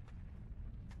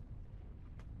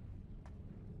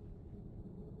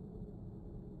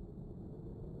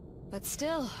 But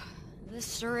still,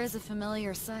 this sure is a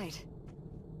familiar sight.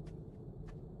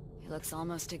 It looks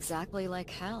almost exactly like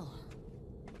hell.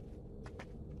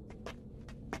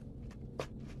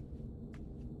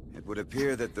 It would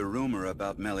appear that the rumor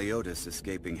about Meliodas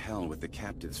escaping hell with the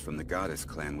captives from the Goddess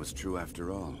clan was true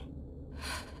after all.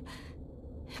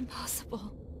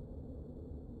 Impossible.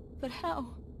 But how?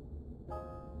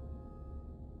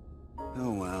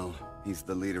 Oh well, he's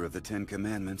the leader of the 10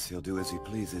 Commandments. He'll do as he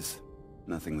pleases.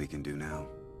 Nothing we can do now.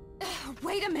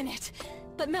 Wait a minute!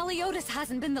 But Meliodas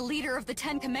hasn't been the leader of the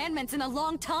 10 Commandments in a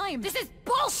long time! This is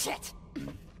bullshit!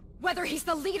 Whether he's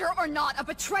the leader or not, a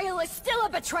betrayal is still a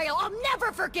betrayal! I'll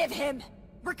never forgive him!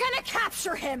 We're gonna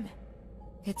capture him!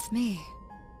 It's me.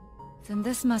 Then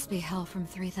this must be hell from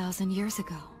 3,000 years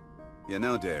ago. You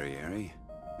know, Derriere,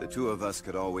 the two of us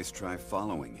could always try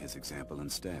following his example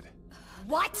instead.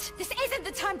 What? This isn't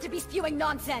the time to be spewing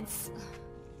nonsense!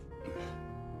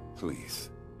 Please.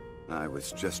 I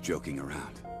was just joking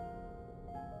around.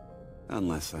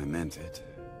 Unless I meant it.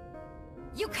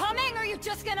 You coming, or you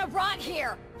just gonna rot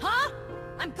here? Huh?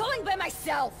 I'm going by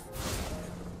myself!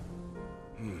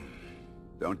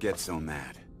 Don't get so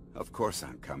mad. Of course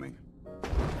I'm coming.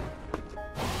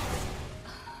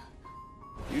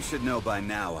 You should know by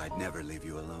now I'd never leave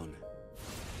you alone.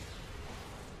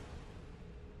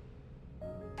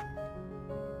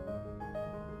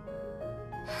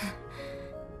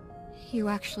 You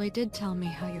actually did tell me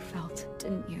how you felt,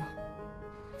 didn't you?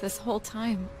 This whole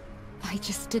time, I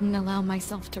just didn't allow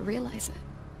myself to realize it.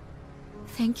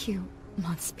 Thank you,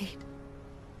 Monspeed.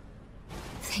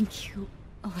 Thank you,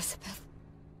 Elizabeth.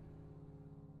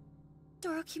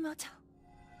 Dorokimoto.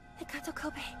 Hikato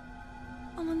Kobe.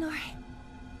 Omonori.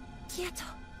 Kyoto.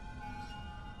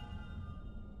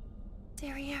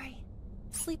 Derriere.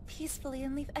 Sleep peacefully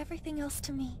and leave everything else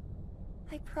to me.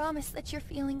 I promise that your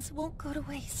feelings won't go to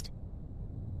waste.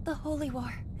 The Holy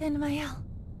War and Mael.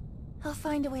 I'll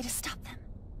find a way to stop them.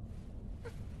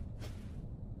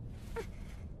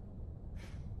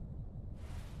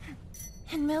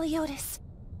 And Meliodas.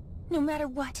 No matter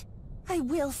what, I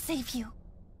will save you.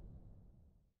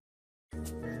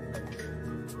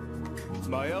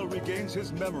 Mael regains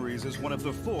his memories as one of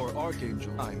the 4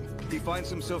 Archangels. He finds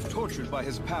himself tortured by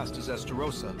his past as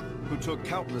Estarossa, who took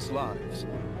countless lives.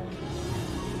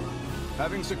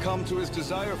 Having succumbed to his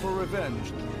desire for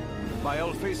revenge,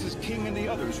 Mael faces King and the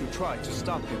others who tried to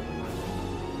stop him.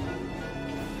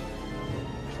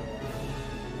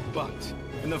 But,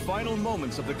 in the final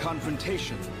moments of the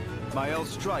confrontation, Mael's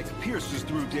strike pierces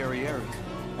through Derriere,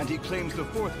 and he claims the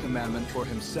 4th commandment for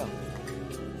himself.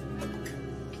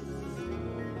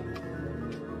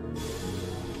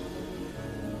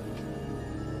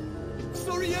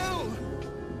 Soriel!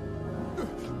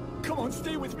 Come on,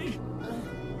 stay with me!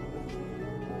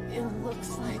 It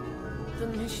looks like the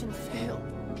mission failed.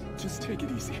 Just take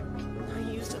it easy. I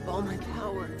used up all my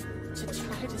power to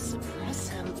try to suppress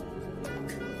him.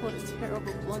 What a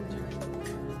terrible blunder.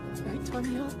 Right,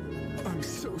 Tonio? I'm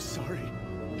so sorry.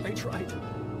 I tried.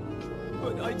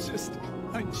 But I just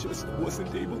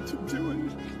wasn't able to do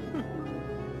it.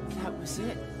 That was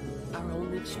it. Our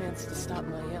only chance to stop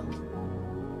Mael.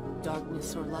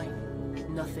 Darkness or light,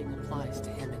 nothing applies to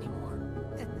him anymore.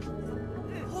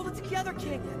 Hold it together,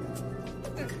 King!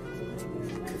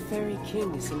 The Fairy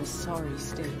King is in a sorry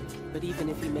state, but even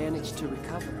if he managed to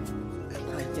recover,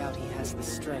 I doubt he has the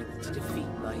strength to defeat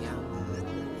Mael.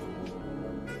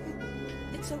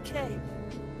 It's okay.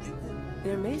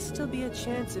 There may still be a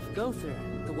chance if Gother,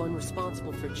 the one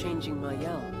responsible for changing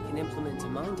Mael, can implement a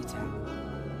mind attack.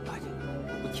 But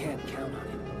we can't count on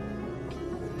him.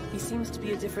 He seems to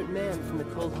be a different man from the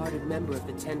cold-hearted member of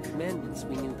the 10 Commandments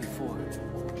we knew before.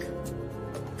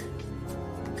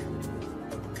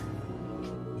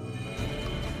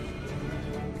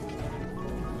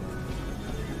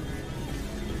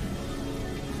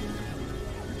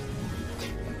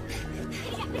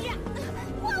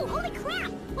 Whoa, holy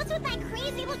crap! What's with that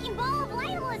crazy-looking ball of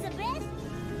light, Elizabeth?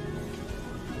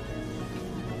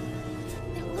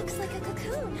 It looks like a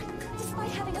cocoon,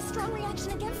 despite having a strong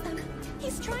reaction against them.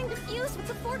 He's trying to fuse with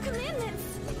the 4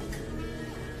 commandments.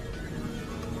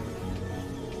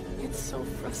 It's so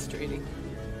frustrating.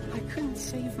 I couldn't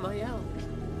save Mael,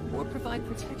 or provide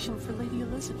protection for Lady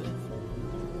Elizabeth.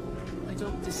 I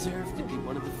don't deserve to be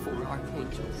one of the 4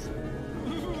 Archangels.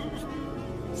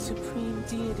 Supreme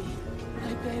Deity,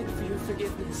 I beg for your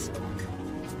forgiveness.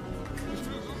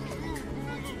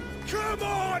 Come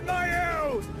on,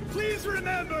 Mael! Please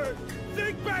remember!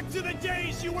 Think back to the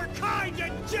days you were kind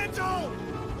and gentle!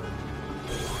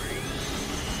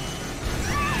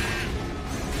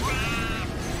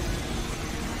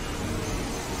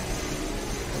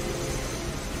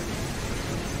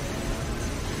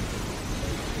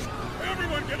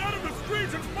 Everyone get out of the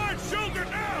streets and find shelter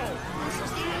now! This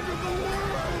is the end of the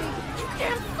world! You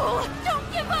damn fool! Don't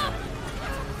give up!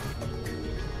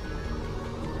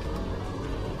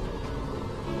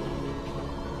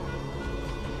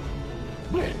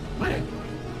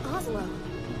 Oslo,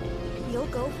 you'll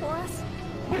go for us?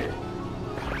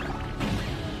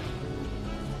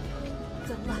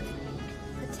 Good luck.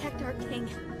 Protect our king.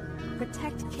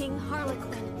 Protect King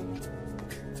Harlequin.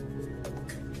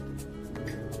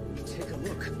 Take a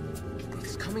look.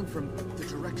 It's coming from the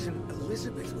direction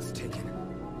Elizabeth was taken.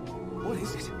 What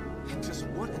is it? And just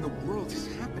what in the world is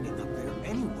happening up there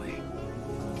anyway?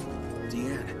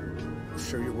 Deanne, I'm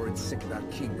sure you're worried sick about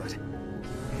King, but...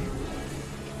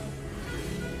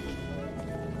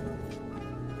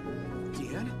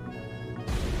 Deanne?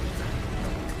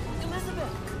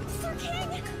 Elizabeth! Sir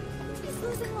King! He's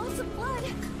losing lots of blood.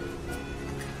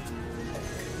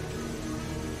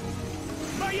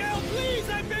 Mael, please,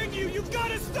 I beg you! You've got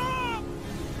to stop!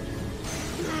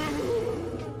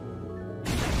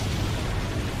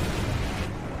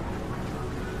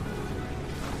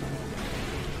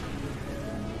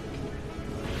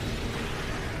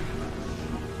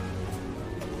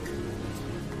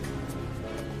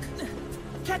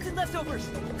 Captain Leftovers!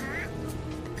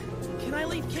 Can I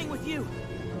leave King with you?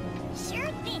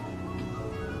 Sure thing.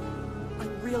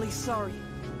 I'm really sorry.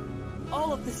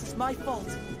 All of this is my fault.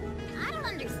 I don't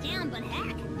understand, but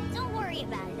heck, don't worry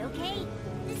about it, okay?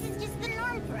 This is just the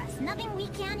norm for us, nothing we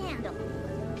can't handle.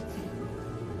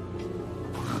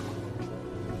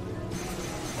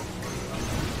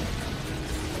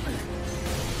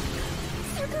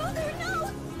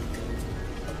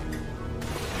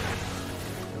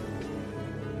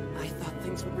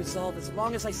 resolve as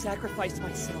long as I sacrificed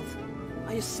myself.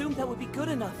 I assumed that would be good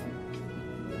enough.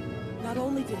 Not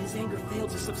only did his anger fail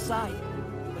to subside,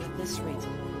 but at this rate,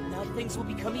 now things will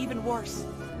become even worse.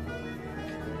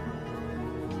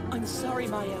 I'm sorry,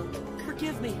 Mael.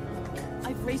 Forgive me.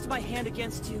 I've raised my hand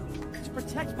against you to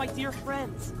protect my dear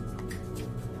friends.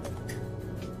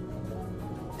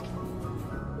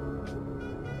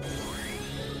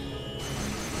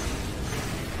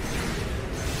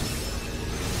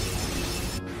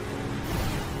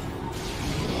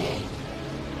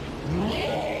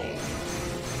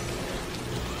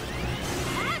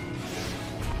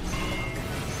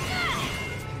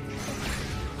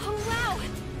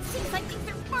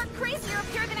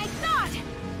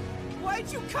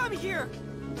 Why'd you come here?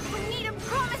 We made a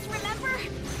promise, remember?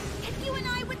 That you and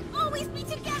I would always be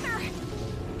together!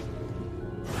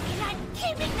 And I'm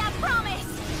keeping that promise!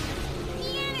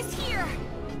 Ian is here!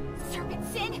 Serpent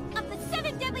sin of the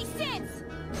 7 deadly sins!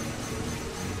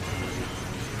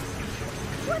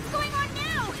 What's going on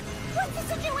now? What's the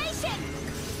situation?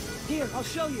 Here, I'll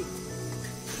show you.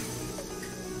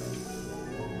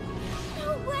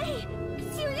 No way!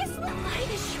 Seriously?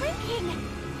 Light is shrinking!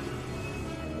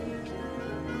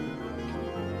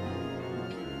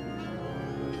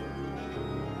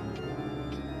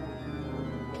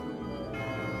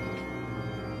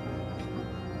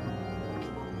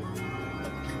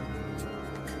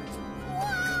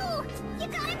 Whoa! You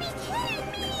gotta be kidding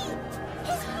me!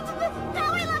 His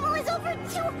power level is over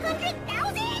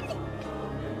 200,000?!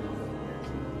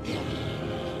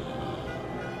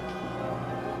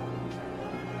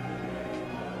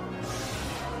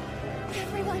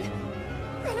 Everyone,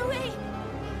 run away!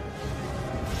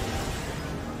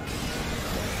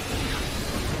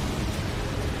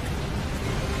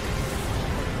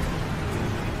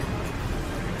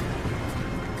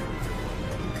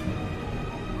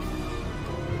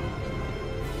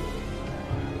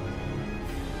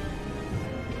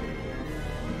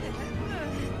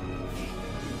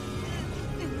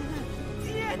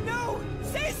 Deanne, no!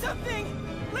 Say something!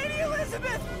 Lady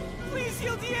Elizabeth! Please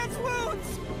heal Deanne's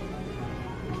wounds!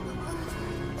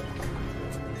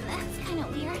 That's kind of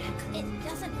weird. It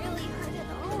doesn't really hurt at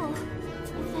all.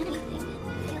 If anything, it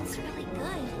feels really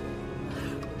good.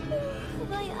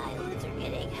 My eyelids are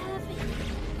getting heavy.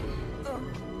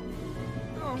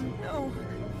 Oh no.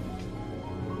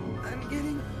 I'm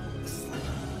getting...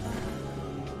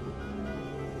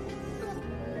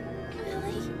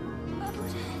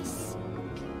 Meliodas.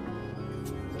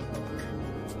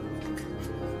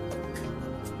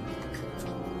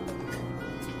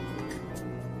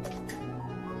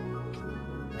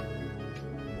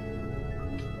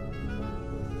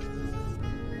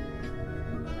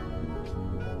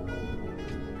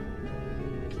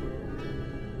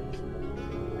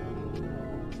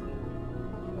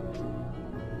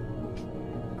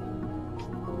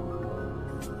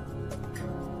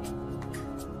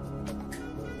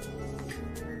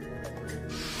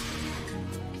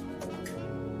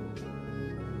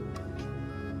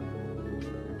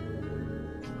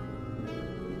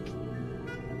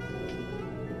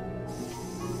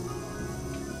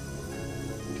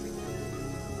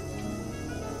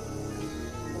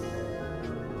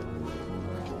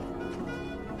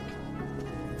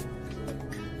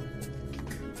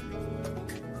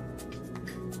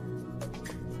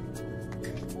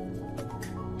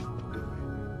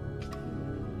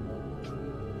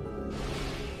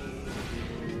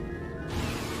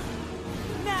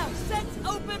 Now, sense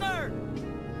opener!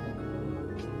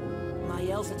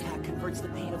 Mael's attack converts the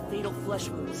pain of fatal flesh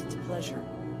wounds into pleasure,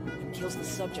 and kills the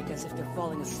subject as if they're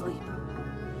falling asleep.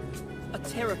 A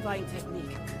terrifying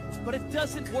technique, but it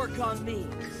doesn't work on me.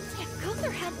 If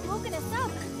Gunther hadn't woken us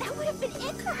up, that would have been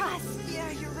it for us!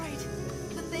 Yeah, you're right.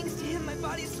 But thanks to him, my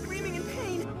body is screaming in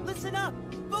pain. Listen up,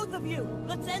 both of you.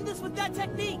 Let's end this with that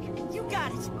technique. You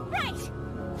got it. Right!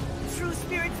 True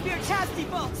Spirit Spear Chastity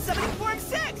Bolt, summoning form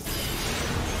 6!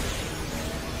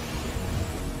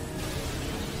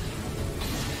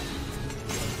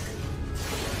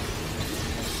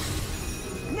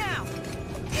 Now,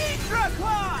 Idra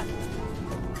Claw!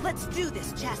 Let's do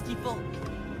this, Chastity Bolt.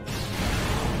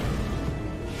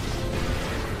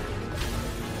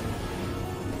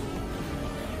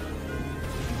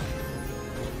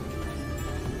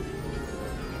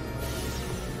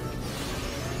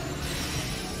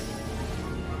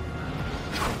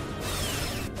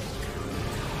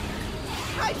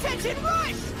 High tension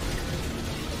rush!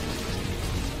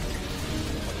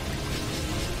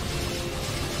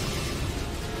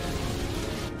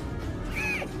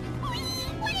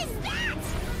 What is that?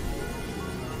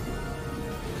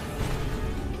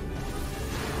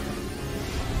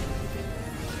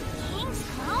 King's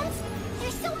Cone?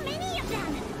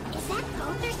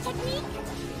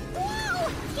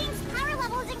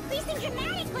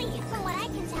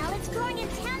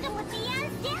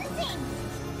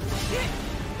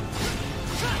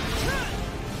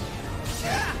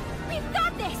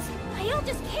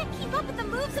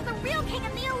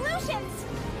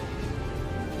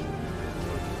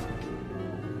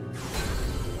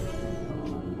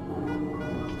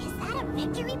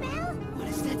 victory bell? What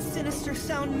does that sinister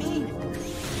sound mean?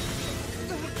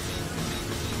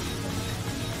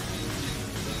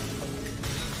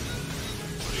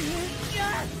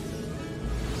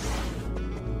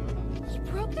 You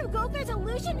broke through Gopher's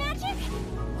illusion magic?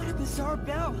 What a bizarre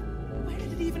bell. Where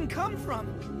did it even come from?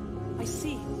 I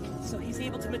see. So he's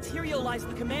able to materialize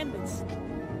the commandments.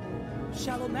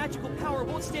 Shallow magical power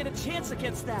won't stand a chance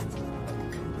against that.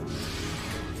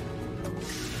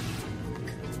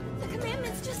 The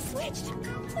commandments just switched.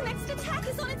 The next attack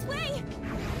is on its way.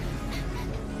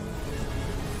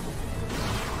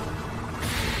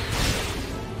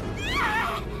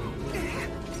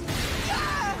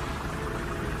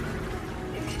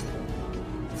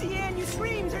 Tian, you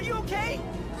screamed! Are you okay?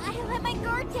 I let my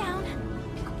guard down.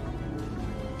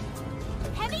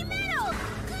 Heavy metal!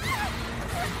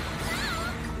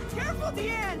 Careful,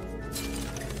 Tian!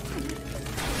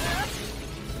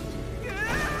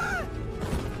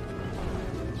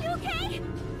 You okay?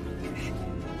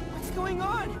 What's going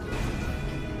on?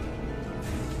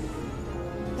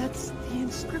 That's the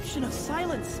inscription of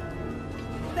silence.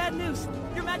 Bad news!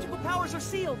 Your magical powers are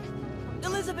sealed!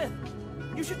 Elizabeth!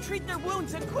 You should treat their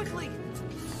wounds, and quickly!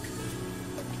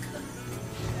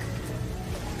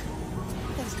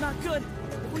 That's not good!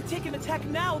 If we take an attack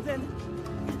now, then...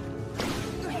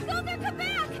 Gopher, come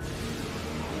back!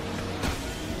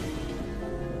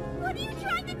 What are you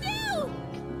trying to do?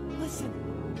 Listen,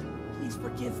 please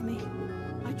forgive me.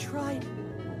 I tried.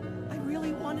 I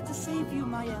really wanted to save you,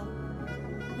 Mael.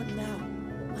 But now,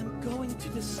 I'm going to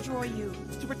destroy you,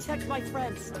 to protect my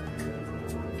friends.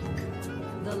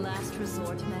 The last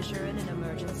resort measure in an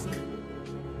emergency.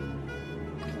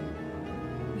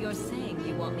 You're saying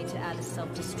you want me to add a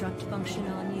self-destruct function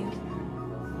on you?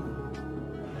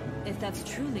 If that's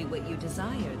truly what you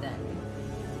desire, then...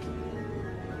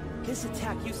 This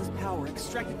attack uses power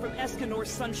extracted from Escanor's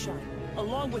sunshine,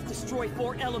 along with Destroy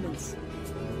 4 elements,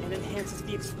 and enhances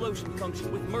the explosion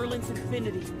function with Merlin's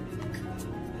infinity.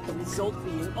 The result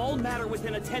being, all matter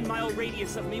within a 10-mile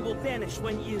radius of me will vanish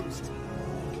when used.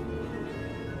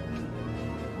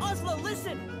 Oslo,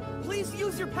 listen! Please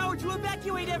use your power to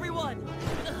evacuate everyone!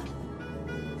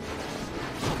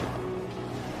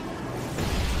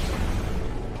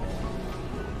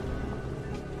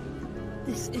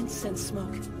 This incense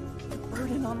smoke, the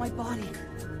burden on my body,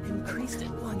 increased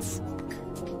at once.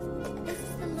 This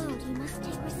is the load you must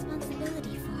take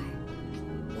responsibility for.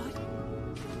 What?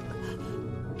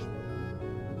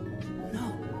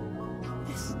 No.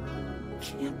 This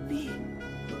can't be.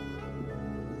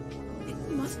 It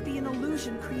must be an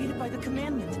illusion created by the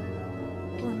commandment.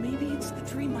 Or maybe it's the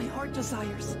dream my heart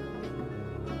desires.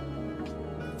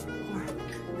 Or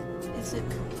is it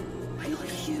really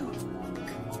you?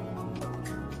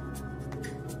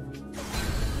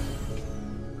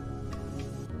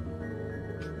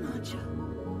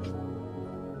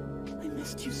 I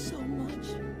missed you so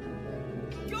much.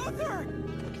 Gother!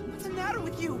 What's the matter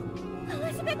with you?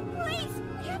 Elizabeth, please!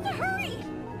 We have to hurry!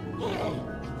 Oh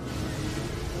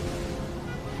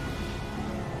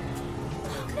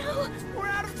no! We're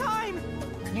out of time!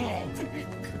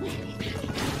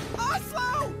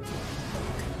 Oslo!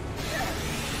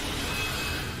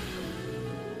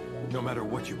 No matter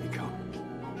what you become,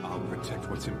 I'll protect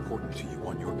what's important to you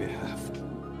on your behalf.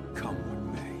 Come what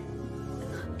may.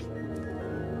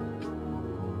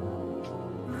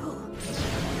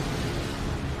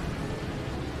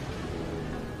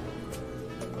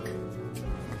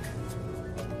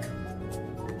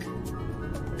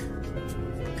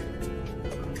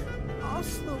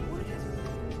 Oslo, what?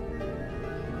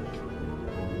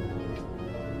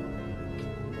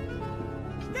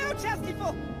 Now,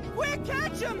 Chestieful! Quick,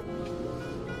 catch him!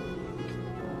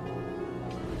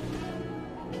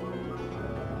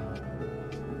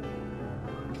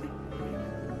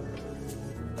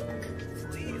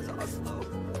 Please, Oslo.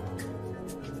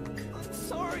 I'm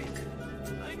sorry.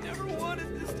 I never wanted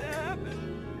this to happen.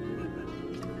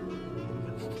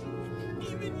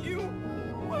 Even you,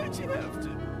 why'd you have to?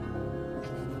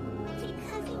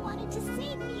 Because he wanted to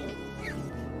save you.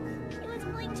 He was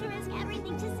willing to risk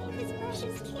everything to save his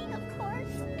precious king, of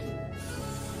course.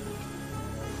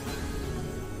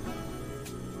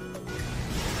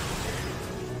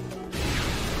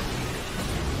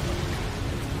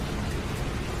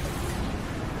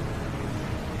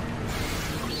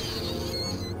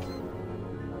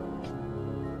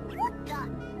 What the?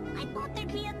 I thought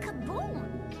there'd be a kaboom.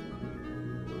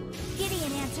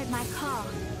 Gideon answered my call,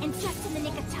 and just in the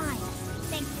nick of time,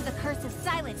 thanks to the curse of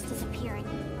silence disappearing.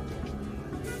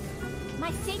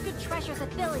 My sacred treasure's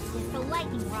ability is the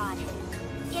lightning rod.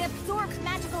 It absorbs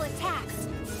magical attacks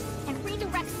and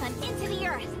redirects them into the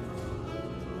earth.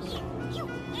 You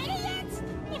idiots!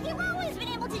 If you've always been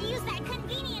able to use that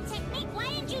convenient technique, why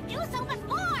didn't you do so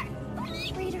before?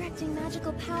 Redirecting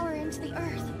magical power into the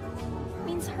Earth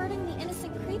means hurting the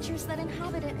innocent creatures that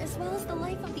inhabit it, as well as the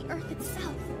life of the Earth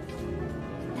itself.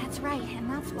 That's right, and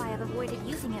that's why I've avoided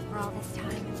using it for all this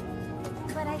time.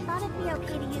 But I thought it'd be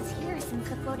okay to use here since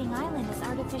the floating island is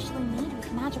artificially made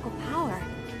with magical power.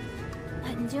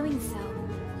 But in doing so,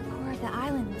 the core of the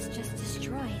island was just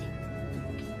destroyed.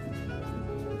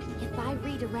 If I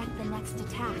redirect the next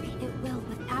attack, it will,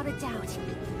 without a doubt.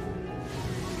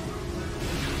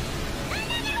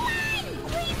 Another one!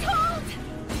 Please hold!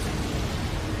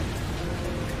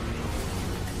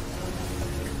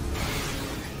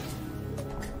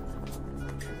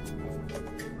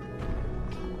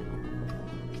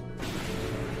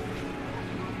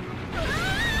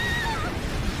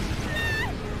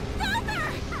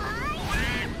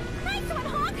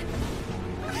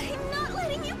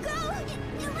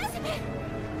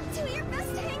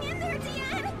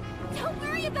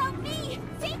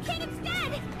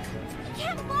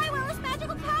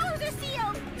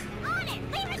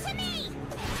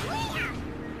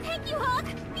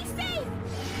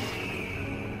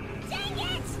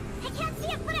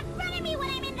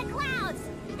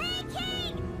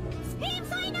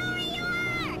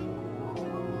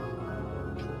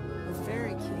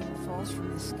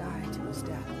 From the sky to his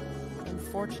death.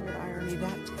 Unfortunate irony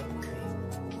that tale would be.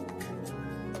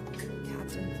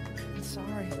 Captain, I'm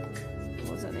sorry.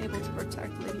 I was unable to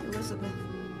protect Lady Elizabeth.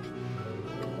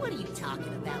 What are you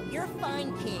talking about? You're a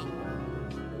fine king.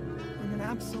 I'm an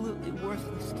absolutely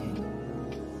worthless king.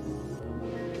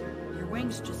 Your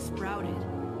wings just sprouted,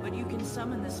 but you can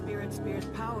summon the Spirit Spear's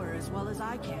power as well as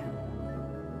I can.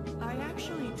 I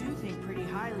actually do think pretty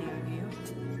highly of you.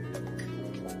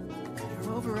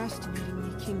 You're overestimating me,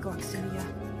 King Gloxinia.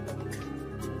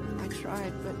 I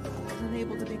tried, but I was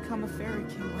unable to become a fairy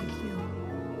king like you.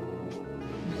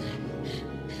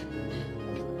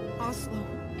 Oslo,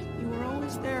 you were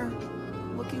always there,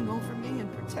 looking over me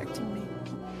and protecting me.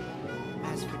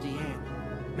 As for Diane,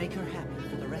 make her happy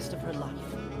for the rest of her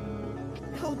life.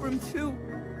 Helbram too,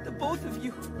 the both of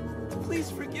you.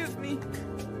 Please forgive me.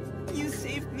 You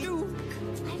saved me.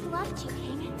 I've loved you,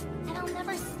 King, and I'll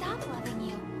never stop loving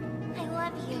you. I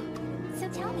love you. So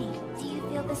tell me, do you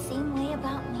feel the same way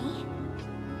about me?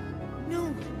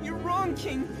 No, you're wrong,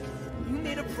 King. You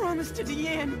made a promise to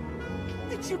Diane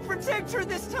that you'd protect her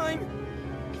this time.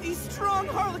 Be strong,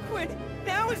 Harlequin.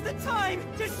 Now is the time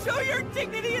to show your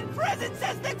dignity and presence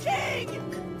as the king!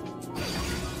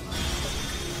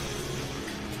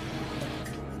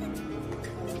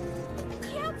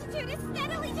 The altitude is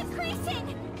steadily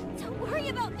decreasing! Don't worry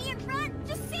about me in front,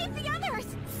 just save the others!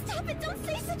 Stop it, don't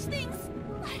say such things!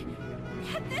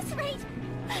 At this rate...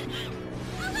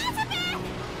 Elizabeth!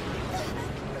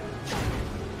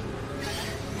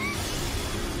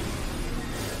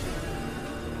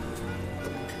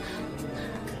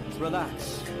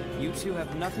 Relax. You two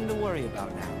have nothing to worry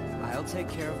about now. I'll take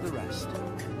care of the rest.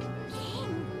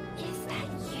 King, is that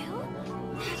you?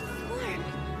 That form?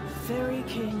 Fairy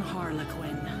King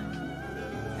Harlequin.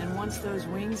 And once those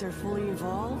wings are fully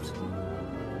evolved,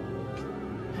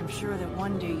 I'm sure that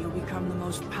one day you'll become the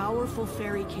most powerful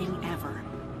Fairy King ever.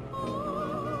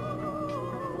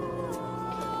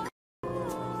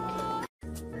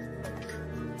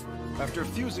 After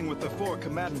fusing with the Four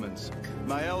Commandments,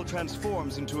 Mael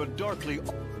transforms into a darkly...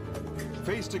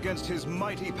 Faced against his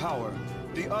mighty power,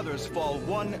 the others fall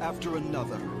one after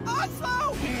another.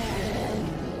 Oslo!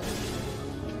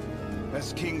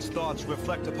 As King's thoughts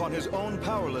reflect upon his own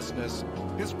powerlessness,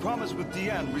 his promise with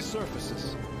Diane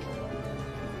resurfaces.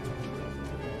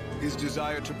 His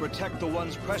desire to protect the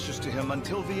ones precious to him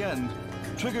until the end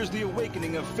triggers the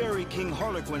awakening of Fairy King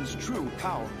Harlequin's true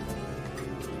power.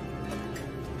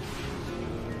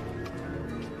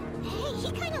 Hey,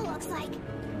 he kind of looks like...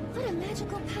 What a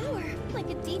magical power! Like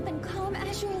a deep and calm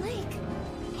azure lake.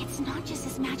 It's not just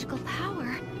his magical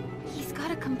power. He's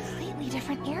got a completely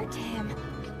different air to him.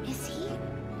 Is he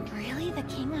really the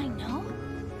king I know?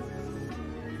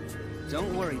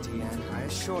 Don't worry, Diane. I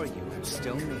assure you, I'm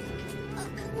still me.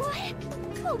 What?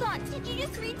 Hold on, did you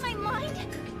just read my mind?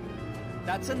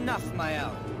 That's enough,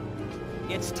 Mael.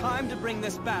 It's time to bring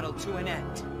this battle to an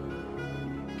end.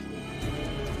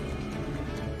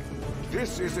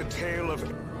 This is a tale of...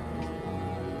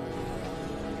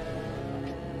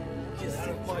 Get out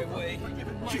of my way. Get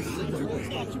out of my way.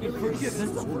 Forgiven.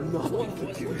 Not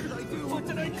forgiven. What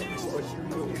did I do?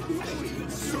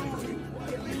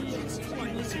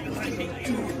 I hate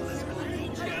you.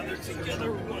 Gather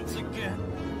together once again.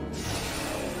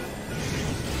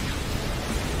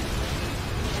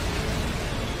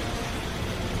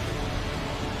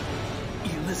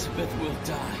 Elizabeth will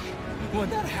die. When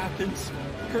that happens,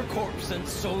 her corpse and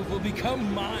soul will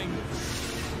become mine.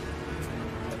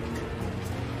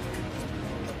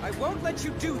 I won't let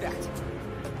you do that!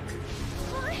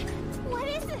 What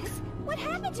is this? What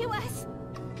happened to us?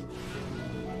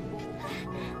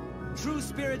 True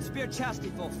Spirit Spear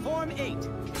Chastiful, Form 8.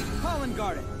 Pollen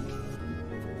Garden.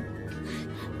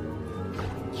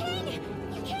 King!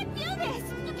 You can't do this!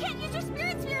 You can't use your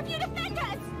Spirit Sphere if you defend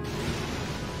us!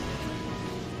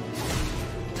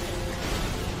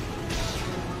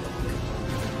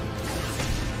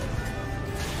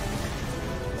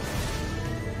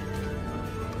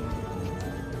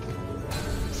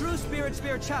 True Spirit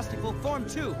Spear Chastiful, Form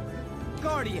 2.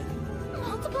 Guardian.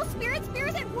 Multiple Spirit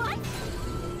Spears at once?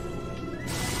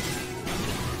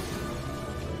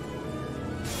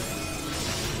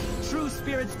 True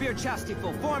Spirit Spear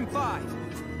Chastiful, Form 5.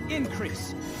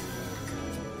 Increase.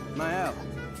 Mael,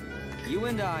 you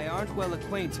and I aren't well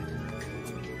acquainted.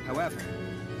 However,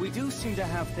 we do seem to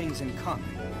have things in common.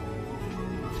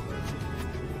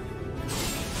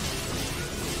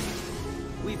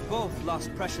 We've both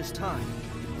lost precious time,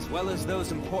 as well as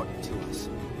those important to us.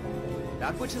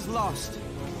 That which is lost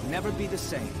will never be the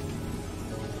same.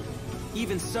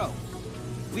 Even so,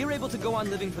 we're able to go on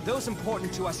living for those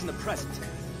important to us in the present.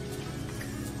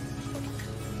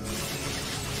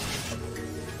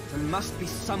 There must be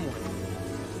someone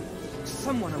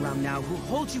around now who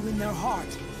holds you in their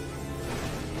heart.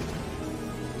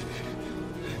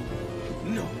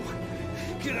 No!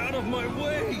 Get out of my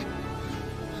way!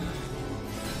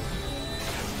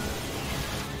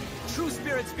 True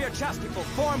Spirit Spear Chastiful,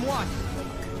 Form 1.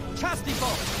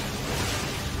 Chastiful!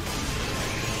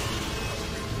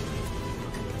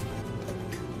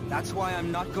 That's why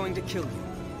I'm not going to kill you.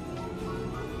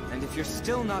 And if you're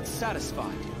still not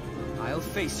satisfied, I'll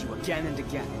face you again and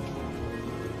again.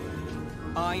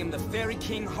 I am the Fairy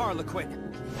King Harlequin.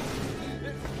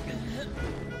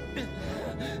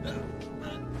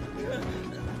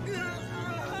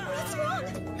 What's wrong?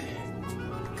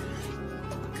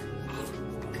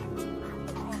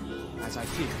 As I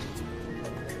feared.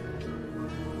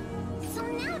 So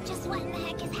now just what in the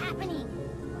heck is happening?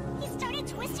 He started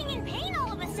twisting in pain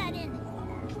all of a sudden.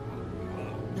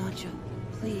 Nadja,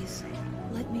 please,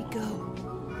 let me go.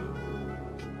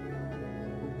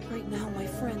 Right now, my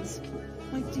friends,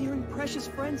 my dear and precious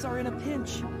friends are in a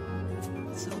pinch.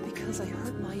 It's all because I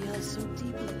hurt Mael so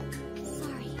deeply.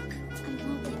 Sorry, I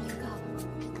won't let you go.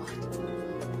 What?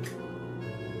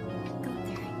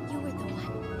 Gunther, you were the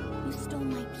one. You stole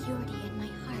my purity and my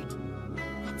heart.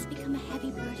 That's become a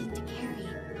heavy burden to carry.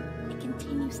 It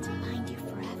continues to bind you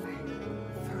forever.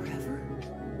 Forever?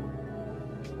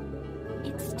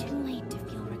 It's too late to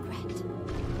feel regret.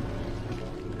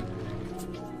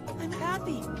 I'm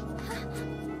happy.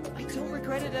 I don't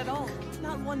regret it at all.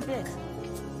 Not one bit.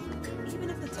 Even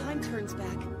if the time turns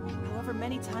back, however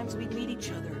many times we meet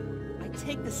each other, I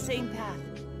take the same path.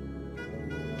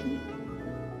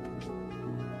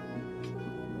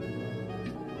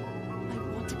 I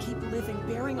want to keep living,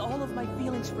 bearing all of my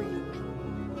feelings for you.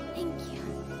 Thank you,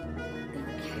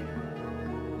 Gunther.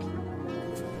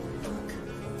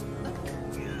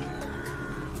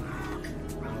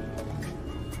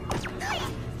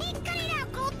 He cut it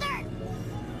out, Gunther!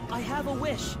 I have a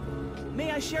wish.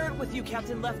 May I share it with you,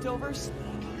 Captain Leftovers?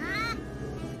 Huh?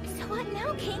 So what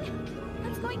now, King?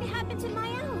 What's going to happen to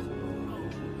Mael?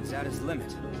 He's at his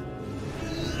limit.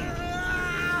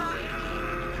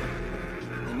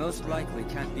 He most likely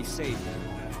can't be saved.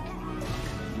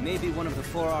 He may be one of the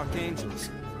 4 Archangels.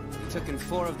 He took in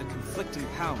 4 of the conflicting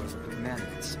powers of the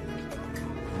Commandments.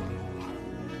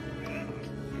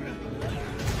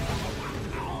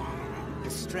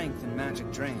 His strength and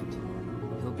magic drained,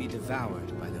 he'll be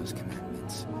devoured by those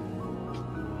commandments.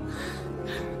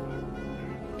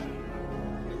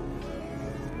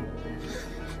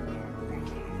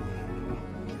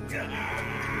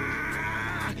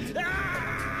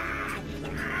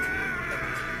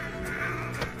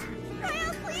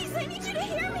 Mael, please, I need you to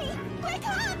hear me! Wake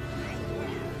up!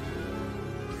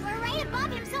 We're right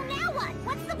above him, so now what?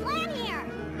 What's the plan here?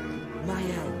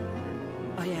 Mael,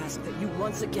 I ask that you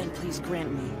once again please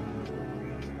grant me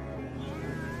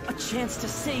a chance to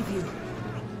save you.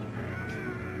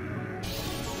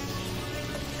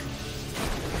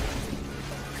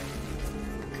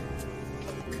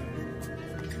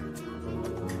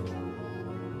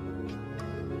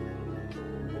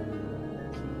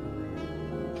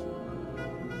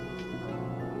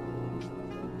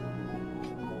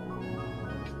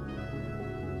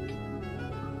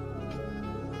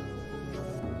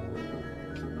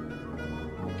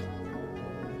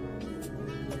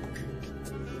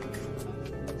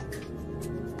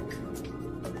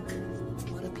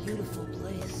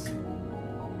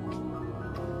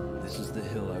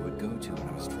 hill I would go to when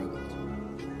I was troubled.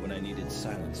 When I needed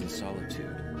silence and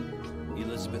solitude,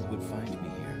 Elizabeth would find me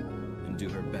here and do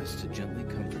her best to gently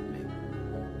comfort me.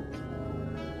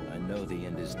 I know the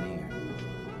end is near.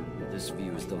 This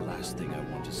view is the last thing I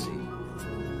want to see.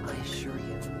 I assure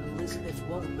you, Elizabeth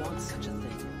won't want such a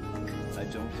thing. I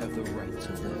don't have the right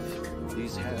to live.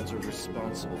 These hands are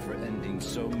responsible for ending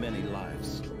so many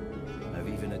lives. I've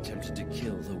even attempted to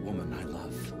kill the woman I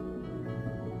love.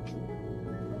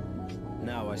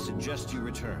 Now I suggest you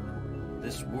return.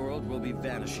 This world will be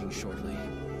vanishing shortly.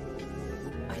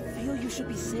 I feel you should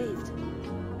be saved.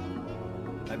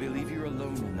 I believe you're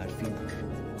alone in that feeling.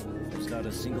 There's not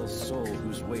a single soul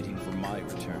who's waiting for my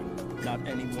return. Not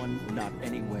anyone, not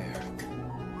anywhere.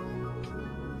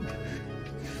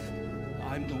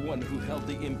 I'm the one who held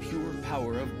the impure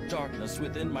power of darkness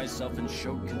within myself and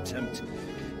showed contempt,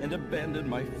 and abandoned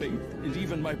my faith and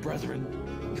even my brethren.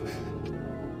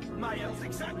 Mael's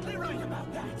exactly right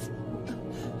about that!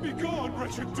 Begone,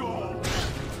 wretched doll!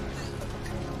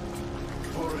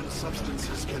 Foreign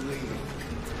substances can leave.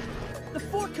 The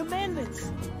 4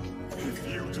 commandments! If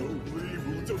you don't leave,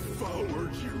 we'll devour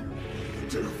you!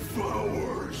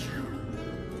 Devour you!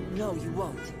 No, you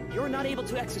won't. You're not able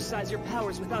to exercise your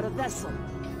powers without a vessel.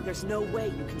 There's no way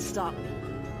you can stop me.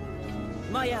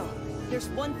 Mael, there's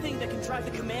one thing that can drive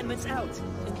the commandments out,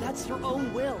 and that's your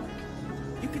own will.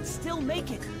 You can still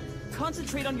make it.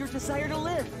 Concentrate on your desire to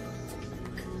live.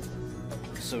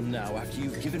 So now, after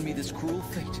you've given me this cruel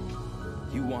fate,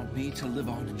 you want me to live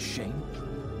on in shame?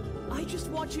 I just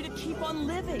want you to keep on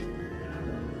living.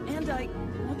 And I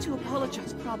want to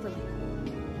apologize properly.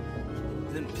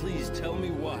 Then please tell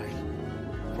me why.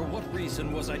 For what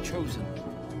reason was I chosen?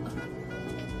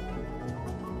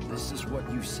 This is what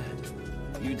you said.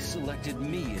 You'd selected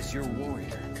me as your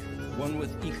warrior, one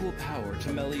with equal power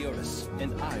to Meliodas,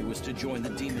 and I was to join the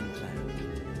Demon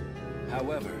Clan.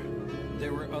 However,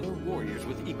 there were other warriors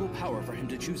with equal power for him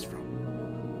to choose from.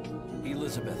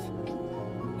 Elizabeth,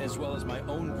 as well as my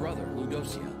own brother,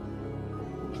 Ludosia.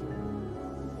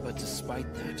 But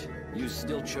despite that, you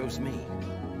still chose me.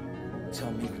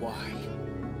 Tell me why.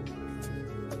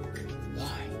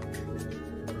 Why?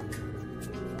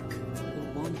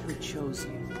 The one who chose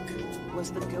you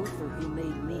was the Gother who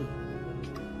made me.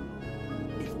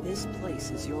 If this place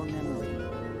is your memory,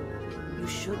 you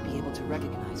should be able to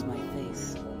recognize my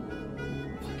face.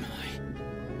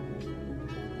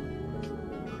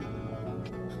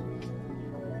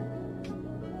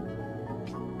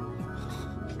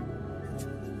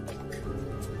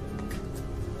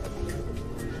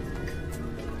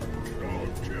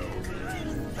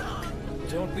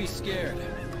 Don't be scared.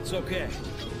 It's okay.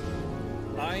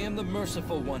 I am the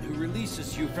merciful one who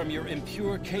releases you from your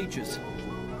impure cages.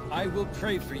 I will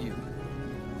pray for you.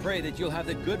 Pray that you'll have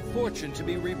the good fortune to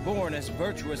be reborn as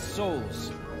virtuous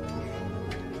souls.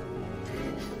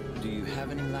 Do you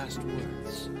have any last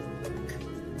words?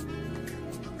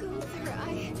 Gother,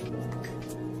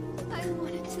 I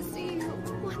wanted to see you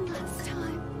one last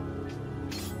time.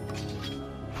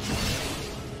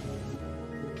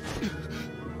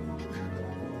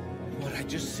 What I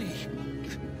just see?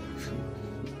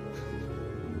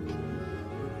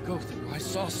 Gother, I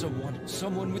saw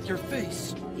someone with your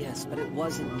face. Yes, but it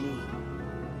wasn't me.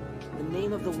 The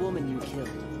name of the woman you killed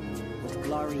was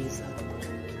Glariza.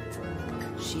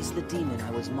 She's the demon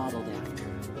I was modeled after.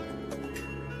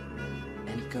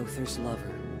 And Gother's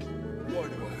lover. Why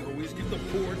do I always get the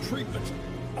poor treatment?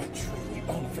 A truly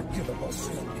unforgivable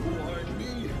sin. Why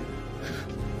me?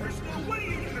 There's no way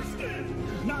you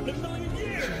understand! Not in a million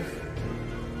years!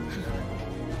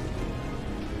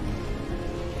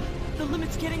 The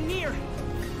limit's getting near!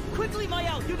 Quickly,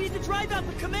 Mael! You need to drive out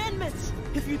the commandments!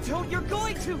 If you don't, you're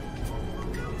going to!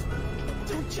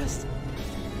 Don't just...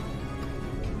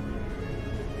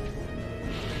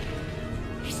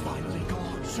 He's finally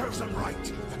gone. Serves him right.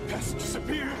 The pest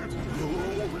disappeared.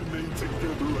 You'll all remain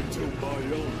together until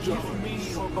Mael dies. Give me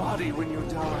your body when you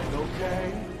die,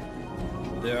 okay?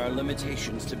 There are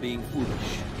limitations to being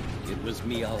foolish. It was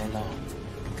me all along.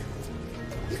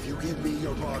 If you give me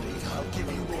your body, I'll give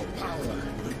you more power.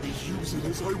 Let me use it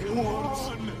as I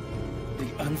want.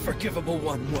 The unforgivable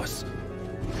one was...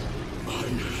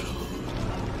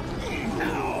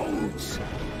 Out!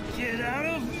 Get out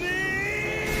of me!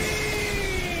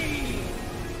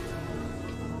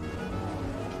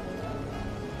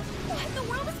 What in the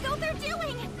world is Gother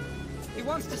doing? He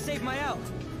wants to save Mael.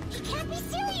 He can't be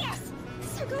serious!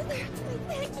 Sir Gother, I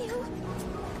beg you.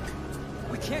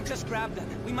 We can't just grab them.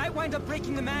 We might wind up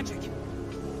breaking the magic.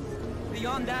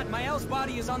 Beyond that, Mael's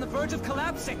body is on the verge of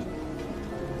collapsing.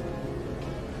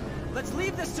 Let's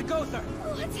leave this to Gother.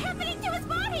 What's happening to his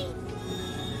body?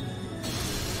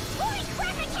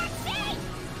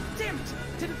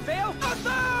 didn't fail?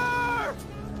 Arthur!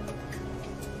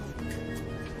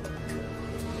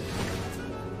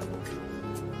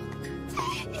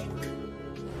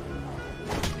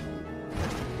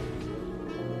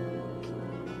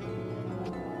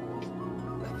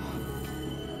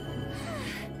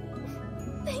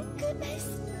 Thank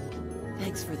goodness.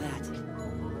 Thanks for that.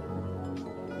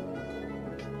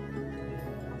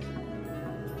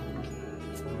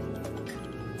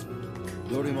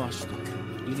 Dorimashita,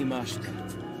 Inimashita,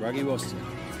 Ragiwosi,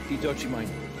 Hitochimain,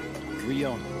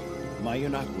 Rion,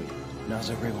 Mayunakwi,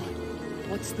 Nazarewan.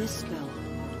 What's this spell?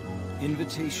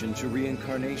 Invitation to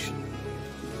reincarnation.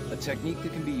 A technique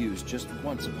that can be used just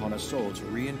once upon a soul to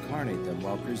reincarnate them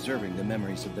while preserving the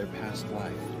memories of their past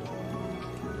life.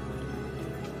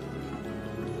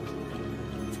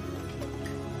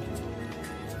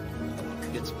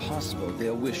 It's possible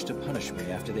they'll wish to punish me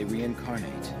after they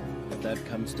reincarnate. If that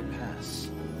comes to pass,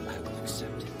 I will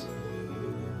accept it.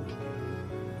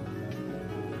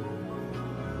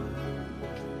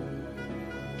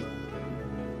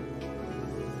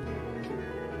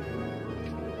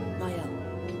 Mael,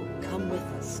 come with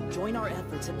us. Join our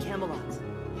efforts at Camelot.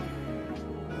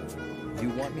 You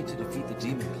want me to defeat the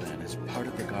Demon Clan as part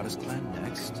of the Goddess Clan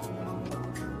next?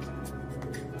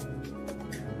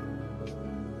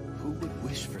 Who would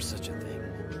wish for such a thing?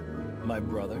 My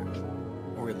brother?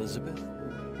 Or Elizabeth?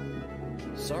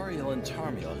 Sariel and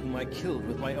Tarmiel, whom I killed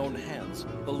with my own hands,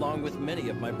 along with many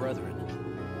of my brethren.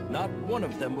 Not one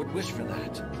of them would wish for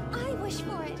that. I wish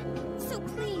for it. So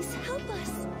please, help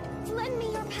us. Lend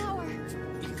me your power.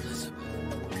 Elizabeth.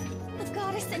 The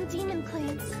Goddess and Demon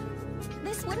clans.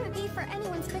 This wouldn't be for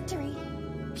anyone's victory.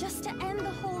 Just to end the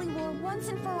Holy War once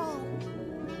and for all.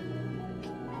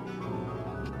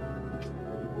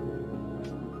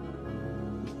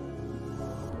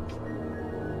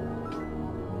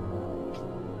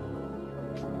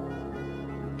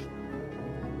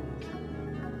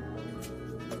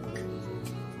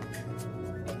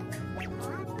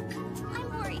 I'm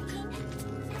worried, King.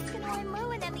 Escanor and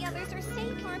Merlin and the others are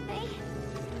safe, aren't they?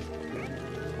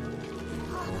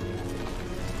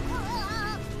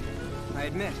 I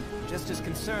admit, just as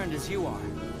concerned as you are.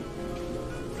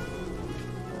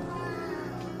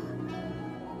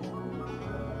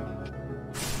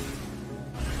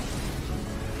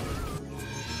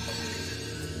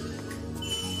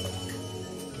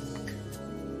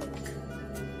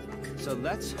 So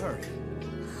let's hurry.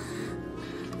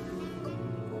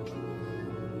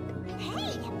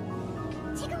 Hey!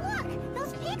 Take a look!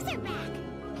 Those pigs are back!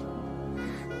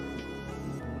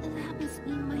 That must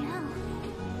be my elf.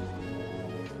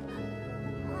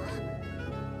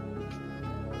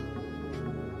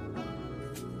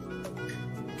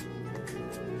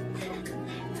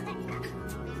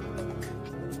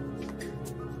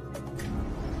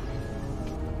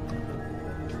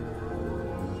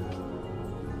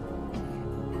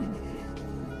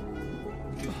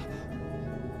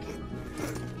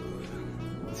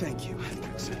 Thank you,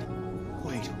 Hendrickson.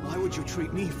 Wait, why would you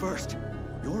treat me first?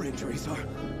 Your injuries are...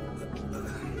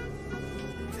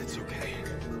 It's okay.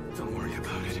 Don't worry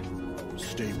about it.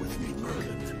 Stay with me,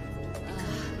 Merlin.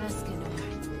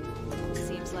 Escanor.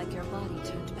 Seems like your body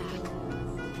turned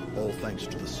back. All thanks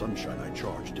to the sunshine I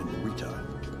charged in Narita.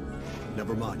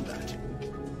 Never mind that.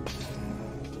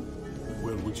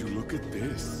 Well, would you look at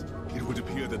this? It would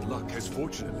appear that luck has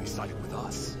fortunately sided with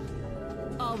us.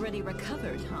 Already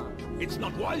recovered, huh? It's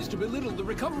not wise to belittle the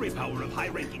recovery power of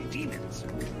high-ranking demons.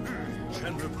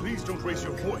 Chandler, please don't raise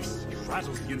your voice. It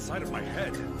rattles the inside of my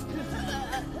head.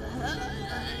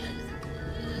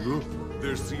 Look,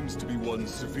 there seems to be one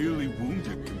severely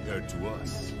wounded compared to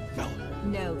us.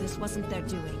 No, this wasn't their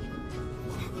doing.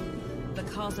 The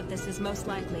cause of this is most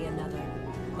likely another.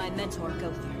 My mentor,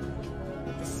 Gother.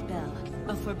 The spell.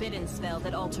 A forbidden spell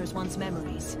that alters one's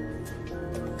memories.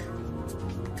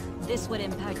 This would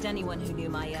impact anyone who knew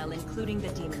Mael, including the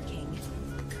Demon King.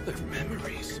 Their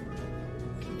memories?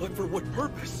 But for what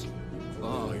purpose?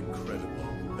 Ah,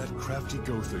 incredible. That crafty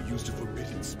Gother used a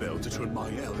forbidden spell to turn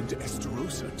Mael into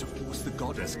Estarossa to force the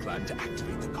Goddess Clan to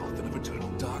activate the Cauldron of Eternal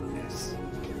Darkness.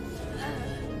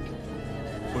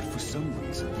 But for some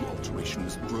reason, the alteration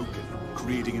was broken,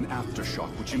 creating an aftershock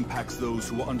which impacts those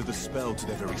who are under the spell to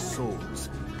their very souls.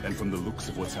 And from the looks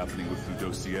of what's happening with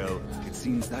Ludociel, it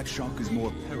seems that shock is more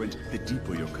apparent the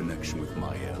deeper your connection with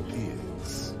Mael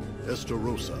is.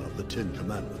 Estarossa of the Ten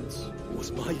Commandments.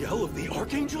 Was Mael of the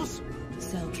Archangels?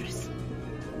 Zeldris.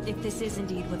 If this is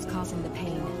indeed what's causing the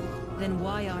pain, then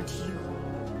why aren't you?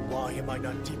 Why am I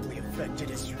not deeply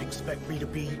affected as you'd expect me to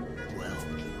be? Well,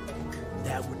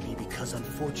 that would be because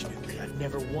unfortunately I've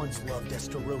never once loved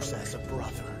Estarossa as a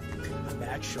brother. I'm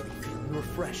actually feeling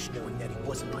refreshed knowing that he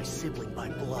wasn't my sibling by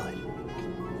blood.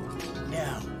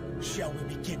 Now, shall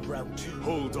we begin round 2?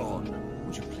 Hold on.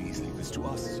 Would you please leave this to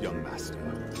us, young master?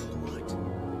 What?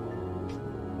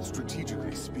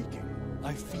 Strategically speaking,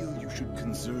 I feel you should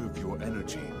conserve your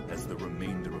energy, as the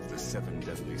remainder of the 7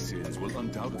 deadly sins will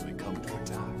undoubtedly come to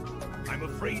attack. I'm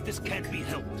afraid this can't be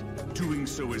helped. Doing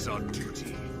so is our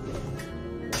duty.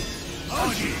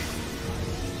 Aji!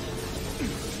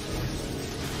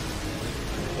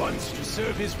 Once to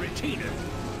serve his retainer,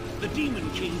 the Demon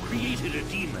King created a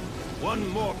demon, one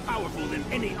more powerful than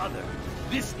any other.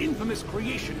 This infamous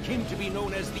creation came to be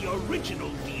known as the original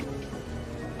demon.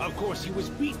 Of course, he was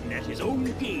beaten at his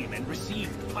own game and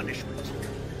received punishment.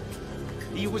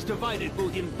 He was divided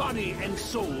both in body and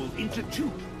soul into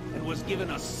 2, and was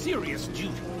given a serious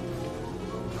duty.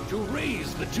 To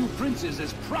raise the 2 princes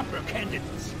as proper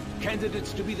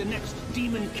candidates to be the next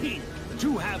Demon King. The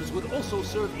 2 halves would also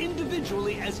serve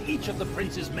individually as each of the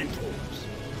prince's mentors.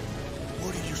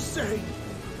 What do you say?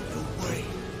 No way.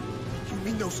 You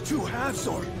mean those 2 halves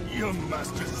are... Young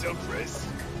Master Zelfres,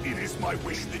 it is my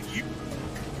wish that you...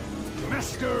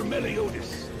 Master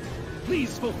Meliodas,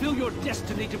 please fulfill your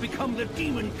destiny to become the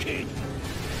Demon King.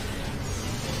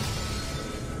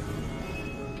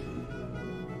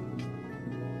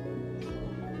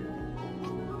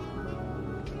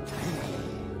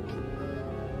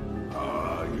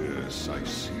 Ah, yes, I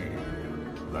see.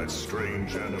 That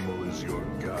strange animal is your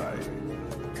guide.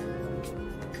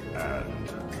 And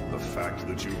the fact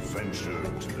that you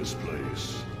ventured to this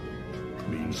place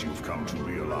means you've come to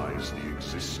realize the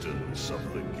existence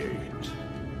of the gate.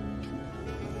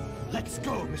 Let's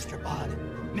go, Mr. Bod.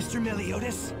 Mr.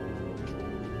 Meliodas.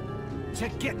 To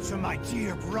get to my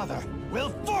dear brother, we'll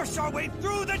force our way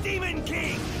through the Demon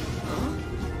King!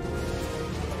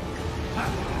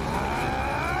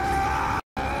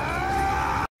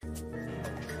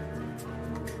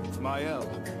 Mael,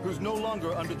 who's no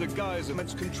longer under the guise of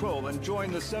its control, and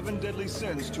joined the 7 deadly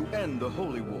sins to end the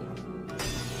Holy War.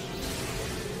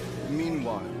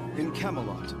 Meanwhile, in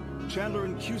Camelot, Chandler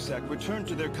and Cusack return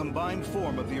to their combined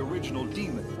form of the original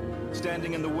demon,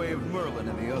 standing in the way of Merlin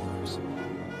and the others.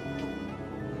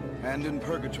 And in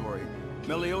Purgatory,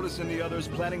 Meliodas and the others,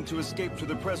 planning to escape to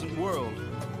the present world,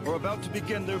 are about to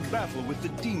begin their battle with the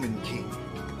Demon King.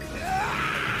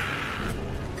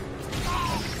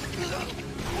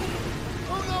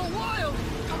 Oh no, Wild!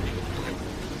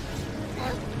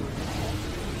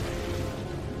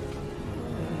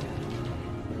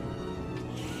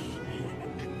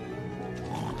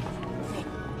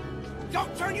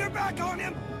 Don't turn your back on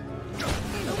him!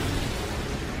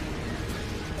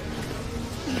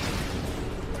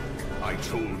 I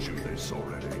told you this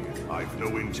already. I've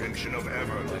no intention of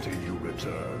ever letting you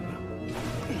return.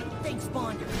 Thanks,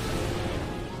 Bond.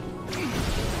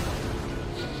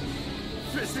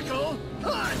 Physical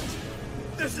hunt!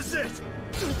 This is it!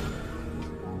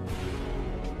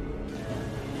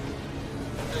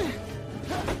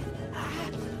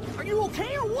 Are you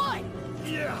okay or what?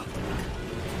 Yeah!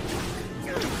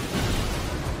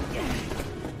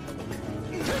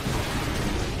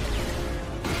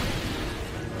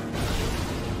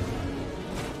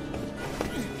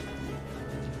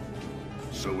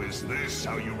 So is this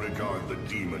how you regard the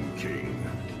Demon King?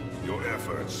 Your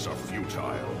efforts are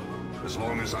futile. As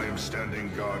long as I am standing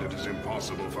guard, it is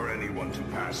impossible for anyone to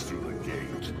pass through the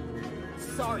gate.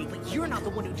 Sorry, but you're not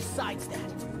the one who decides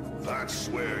that. That's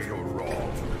where you're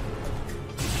wrong.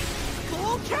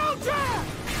 Full counter!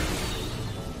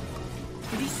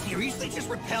 Did he seriously just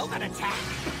repel that attack?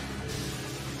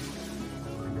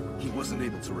 He wasn't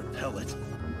able to repel it.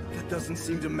 That doesn't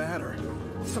seem to matter.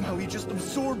 Somehow he just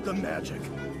absorbed the magic.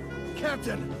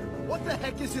 Captain, what the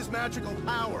heck is his magical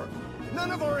power?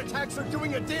 None of our attacks are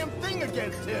doing a damn thing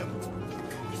against him!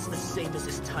 It's the same as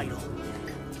his title,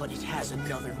 but it has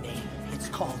another name. It's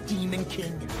called Demon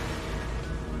King.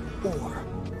 Or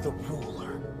the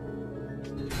Ruler.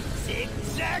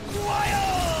 Zigzag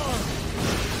Wild!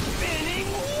 Spinning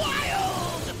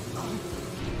Wild!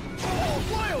 Oh,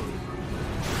 Wild!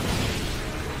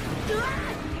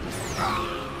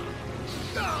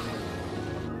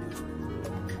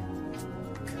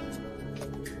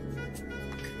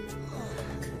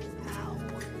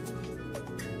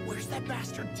 Where's that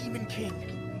bastard Demon King?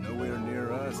 Nowhere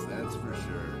near us, that's for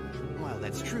sure. Well,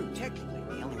 that's true, technically.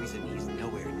 The only reason he's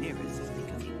nowhere near us is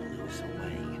because he blew us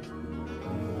away.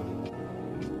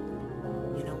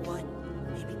 You know what?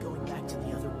 Maybe going back to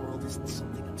the other world isn't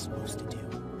something I'm supposed to do.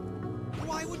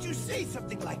 Why would you say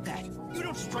something like that? You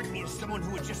don't strike me as someone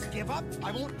who would just give up.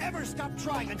 I won't ever stop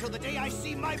trying until the day I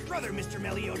see my brother, Mr.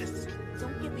 Meliodas.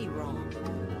 Don't get me wrong.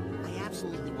 I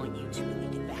absolutely want you two to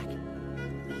make it back.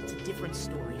 different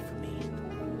story for me.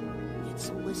 It's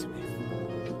Elizabeth.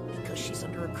 Because she's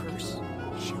under a curse,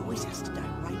 she always has to die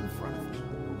right in front of me.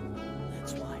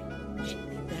 That's why she'd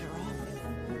be better off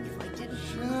if I didn't.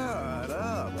 Shut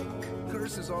up!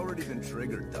 Curse has already been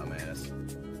triggered, dumbass.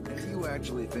 And you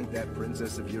actually think that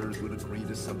princess of yours would agree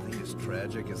to something as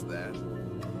tragic as that?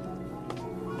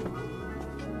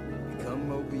 Become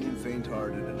mopey and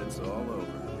faint-hearted and it's all over.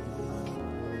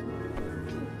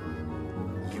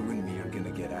 You and me are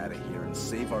gonna get out of here and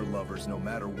save our lovers no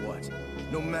matter what.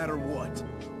 No matter what.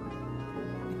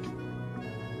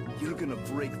 You're gonna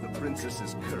break the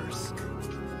princess's curse.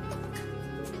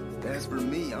 As for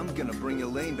me, I'm gonna bring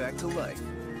Elaine back to life.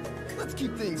 Let's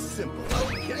keep things simple,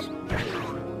 okay?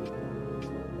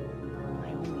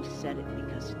 I only said it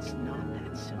because it's not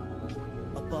that simple.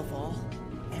 Above all,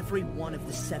 every one of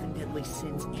the 7 deadly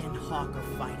sins and Hawk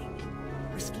are fighting,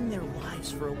 risking their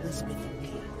lives for Elizabeth and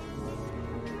me.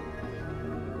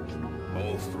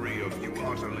 All 3 of you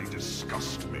utterly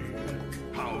disgust me.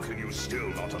 How can you still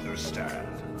not understand?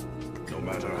 No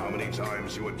matter how many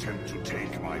times you attempt to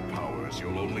take my powers,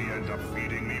 you'll only end up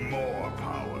feeding me more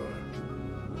power.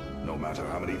 No matter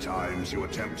how many times you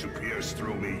attempt to pierce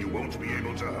through me, you won't be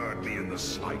able to hurt me in the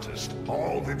slightest.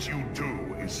 All that you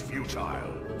do is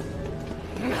futile.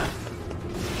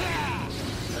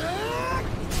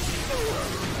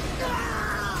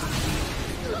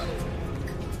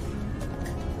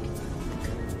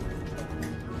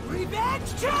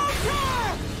 Revenge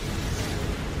Joker!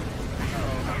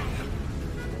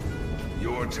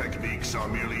 Your techniques are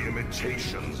merely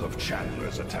imitations of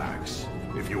Chandler's attacks.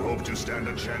 If you hope to stand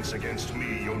a chance against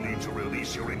me, you'll need to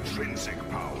release your intrinsic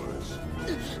powers.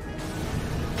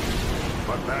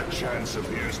 But that chance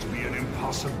appears to be an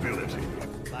impossibility.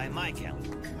 By my count,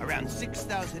 around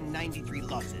 6,093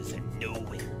 losses and no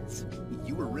wins.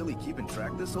 You were really keeping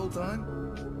track this whole time?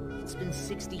 It's been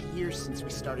 60 years since we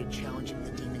started challenging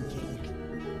the Demon King.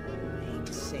 I hate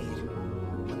to say it,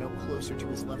 we're no closer to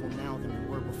his level now than we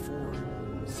were before.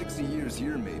 60 years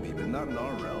here maybe, but not in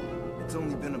our realm. It's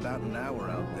only been about an hour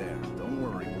out there. Don't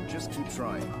worry, we'll just keep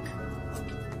trying.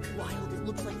 Wild, it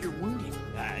looks like you're wounded.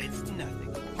 It's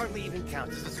nothing. Hardly even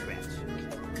counts as a scratch.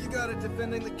 You got it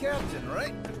defending the captain,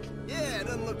 right? Yeah, it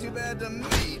doesn't look too bad to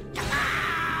me.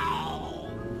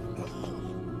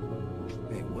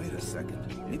 Hey, wait a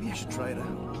second. Maybe you should try it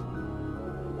out.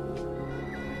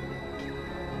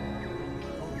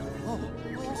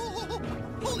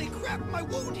 Holy crap, my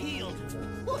wound healed!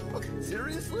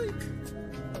 Seriously?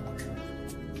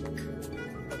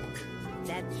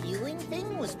 That healing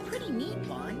thing was pretty neat,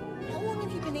 Vaughn. How long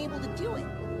have you been able to do it?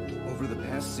 Over the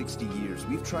past 60 years,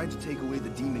 we've tried to take away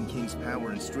the Demon King's power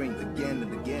and strength again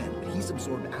and again, but he's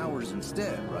absorbed ours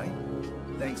instead, right?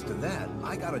 Thanks to that,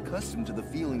 I got accustomed to the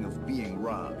feeling of being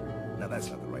robbed. Now that's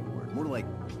not the right word, more like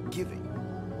giving.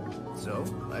 So,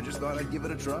 I just thought I'd give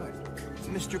it a try.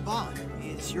 Mr. Bond,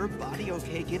 is your body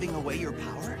okay giving away your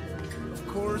power? Of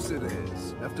course it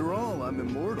is. After all, I'm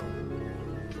immortal.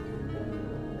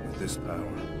 With this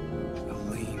power,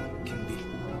 Elaine can be...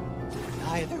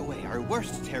 Either way, our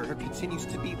worst terror continues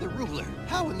to be the ruler.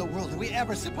 How in the world are we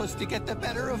ever supposed to get the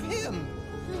better of him?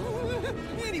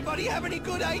 Anybody have any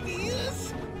good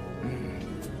ideas?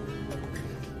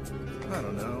 I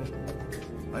don't know.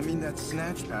 I mean, that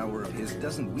snatch power of his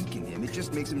doesn't weaken him, it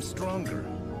just makes him stronger.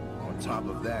 On top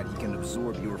of that, he can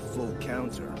absorb your full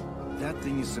counter. That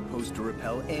thing is supposed to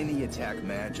repel any attack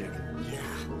magic. Yeah,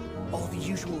 all the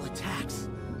usual attacks.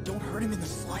 Don't hurt him in the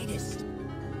slightest.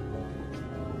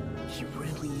 He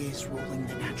really is ruling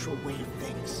the natural way of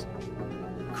things.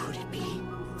 Could it be?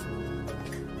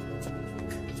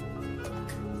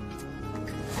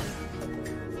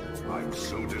 I'm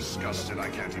so disgusted I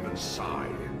can't even sigh.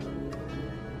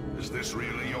 Is this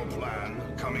really your plan?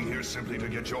 Coming here simply to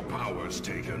get your powers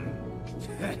taken?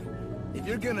 If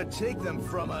you're gonna take them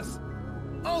from us,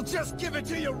 I'll just give it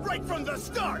to you right from the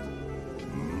start!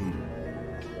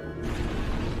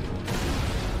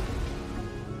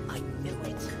 I knew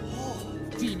it.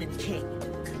 Demon King.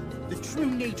 The true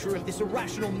nature of this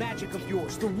irrational magic of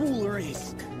yours, the ruler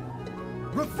is...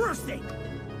 reversing!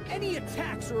 Any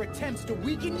attacks or attempts to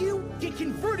weaken you get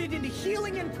converted into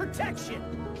healing and protection!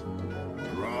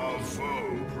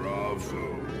 Bravo,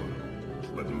 bravo.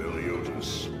 But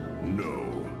Meliodas,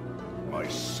 no. My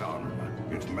son,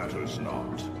 it matters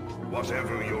not.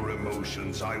 Whatever your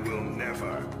emotions, I will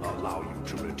never allow you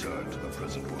to return to the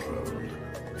present world.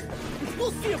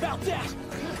 We'll see about that!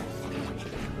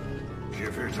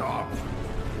 Give it up.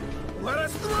 Let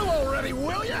us through already,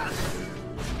 will ya?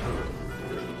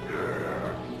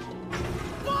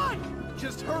 Fine!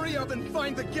 Just hurry up and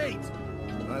find the gate!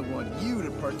 I want you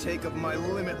to partake of my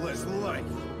limitless life.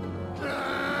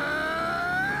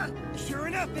 Sure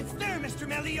enough, it's there, Mr.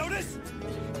 Meliodas!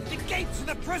 The gate to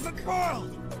the present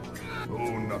world!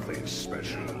 Oh, nothing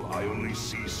special. I only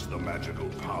ceased the magical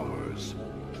powers.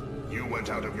 You went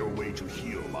out of your way to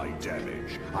heal my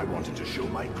damage. I wanted to show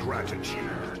my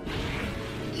gratitude.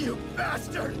 You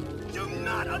bastard! Do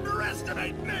not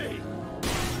underestimate me!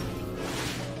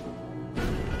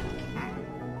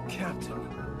 Captain,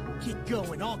 get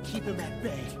going. I'll keep him at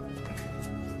bay.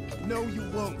 No, you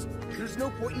won't. There's no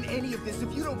point in any of this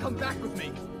if you don't come back with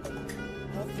me.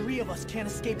 All three of us can't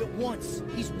escape at once.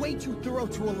 He's way too thorough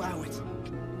to allow it.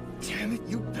 Damn it,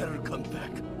 you better come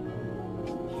back.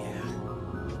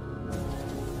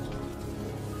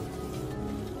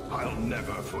 I'll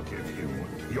never forgive you.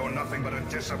 You're nothing but a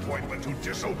disappointment who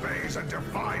disobeys and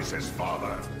defies his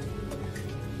father.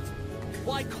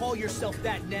 Why call yourself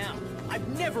that now? I've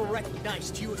never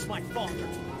recognized you as my father.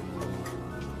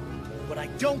 What I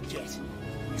don't get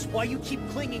is why you keep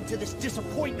clinging to this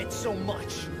disappointment so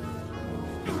much.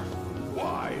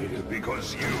 Why?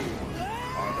 Because you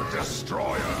are the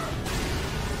Destroyer.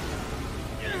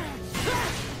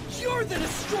 You're the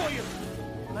Destroyer!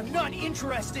 I'm not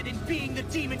interested in being the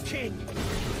Demon King.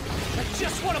 I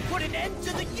just want to put an end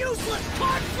to the useless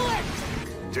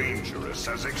conflict! Dangerous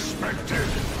as expected.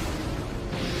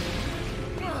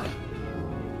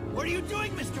 What are you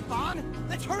doing, Mr. Bond?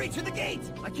 Let's hurry to the gate!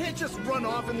 I can't just run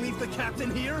off and leave the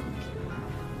captain here.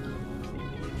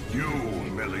 You,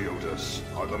 Meliodas,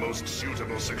 are the most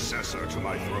suitable successor to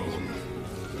my throne.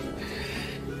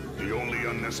 The only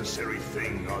unnecessary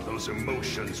thing are those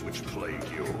emotions which plague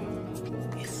you.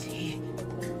 Is he?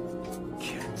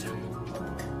 Captain.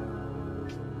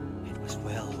 It was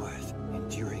well worth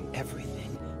enduring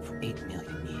everything for 8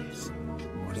 million years.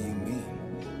 What do you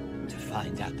mean? To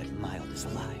find out that Mild is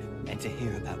alive, and to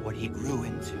hear about what he grew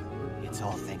into. It's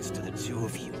all thanks to the two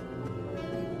of you.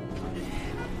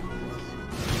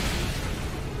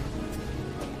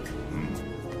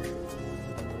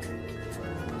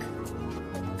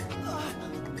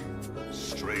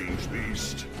 Strange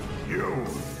beast. You!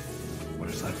 What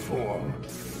is that form?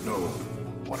 No.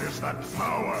 What is that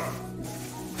power?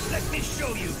 Let me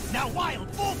show you! Now Wild,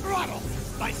 full throttle!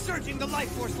 By surging the life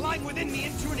force lying within me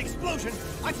into an explosion,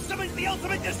 I've summoned the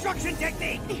ultimate destruction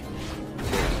technique!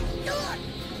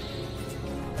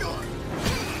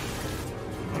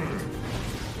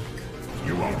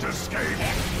 You won't escape!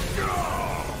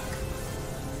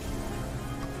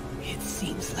 It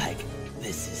seems like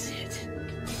this is it.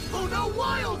 Oh no,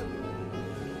 Wild!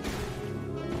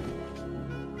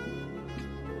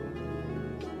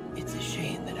 It's a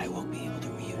shame that I won't be able to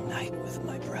reunite with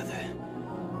my brother.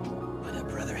 But a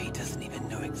brother he doesn't even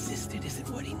know existed isn't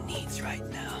what he needs right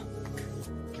now.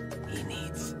 He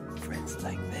needs friends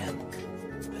like them,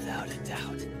 without a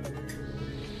doubt.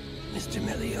 Mr.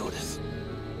 Meliodas,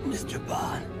 Mr.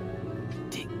 Bond,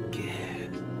 take care.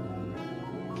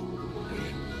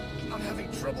 I'm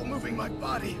having trouble moving my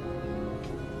body.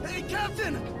 Hey,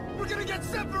 Captain! We're gonna get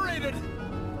separated!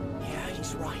 Yeah,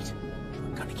 he's right.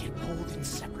 We're gonna get pulled in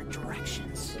separate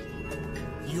directions.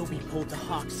 You'll be pulled to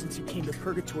Hawk since you came to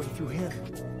Purgatory through him.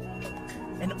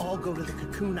 And I'll go to the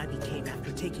cocoon I became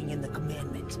after taking in the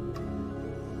commandment.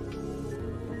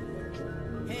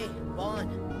 Hey,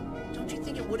 Bond. Don't you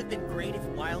think it would have been great if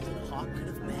Wild and Hawk could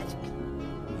have met?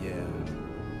 Yeah.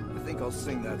 I think I'll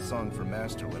sing that song for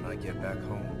Master when I get back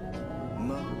home.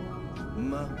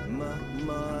 Mildo.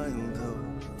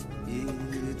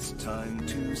 It's time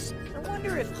to... I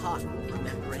wonder if Hawk will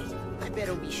remember it. I bet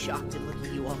he'll be shocked to look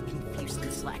at you all confused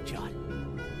and slack-jawed.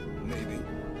 Maybe.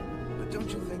 But don't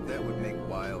you think that would make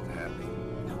Wild happy?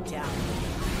 No doubt.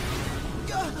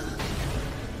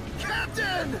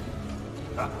 Captain!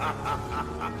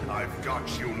 I've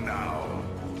got you now.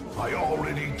 I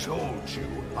already told you,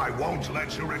 I won't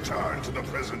let you return to the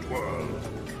present world.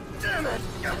 Damn it!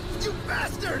 You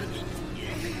bastard!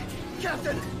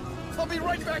 Captain, I'll be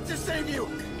right back to save you!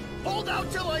 Hold out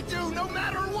till I do, no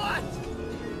matter what!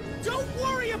 Don't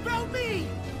worry about me!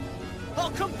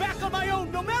 I'll come back on my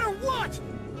own, no matter what!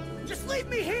 Just leave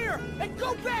me here, and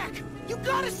go back! You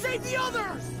gotta save the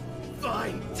others!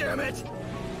 Fine, damn it!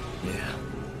 Yeah,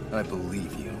 I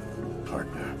believe you,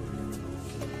 partner.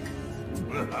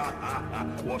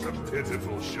 What a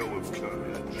pitiful show of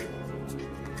courage.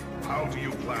 How do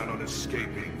you plan on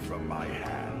escaping from my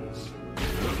hands?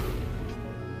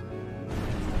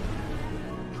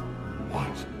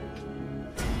 What?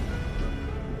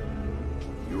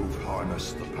 You've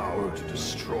harnessed the power to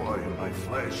destroy my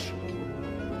flesh.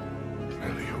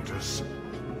 Meliodas.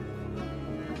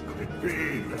 Could it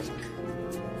be that...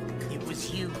 It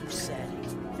was you who said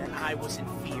that I was in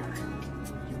fear.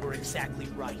 You were exactly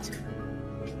right.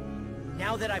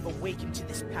 Now that I've awakened to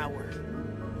this power,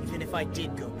 even if I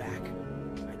did go back,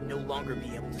 I'd no longer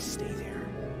be able to stay there.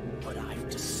 But I've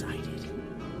decided.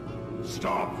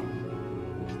 Stop!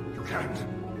 You can't.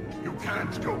 You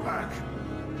can't go back.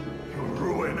 You'll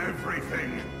ruin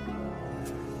everything.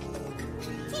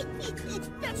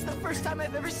 That's the first time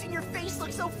I've ever seen your face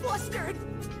look so flustered!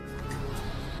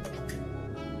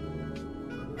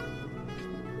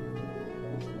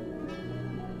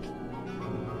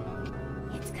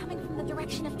 It's coming from the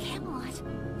direction of Camelot.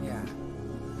 Yeah.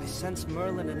 I sense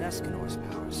Merlin and Escanor's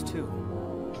powers, too.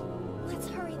 Let's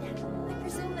hurry then. I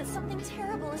presume that something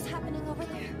terrible is happening over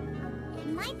there. It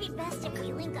might be best if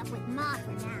we link up with Ma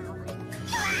for now.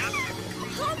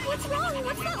 Hawk, what's wrong?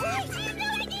 What's that light? I have no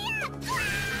idea!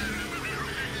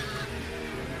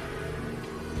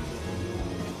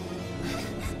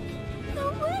 No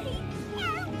way! No,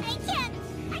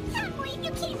 I can't believe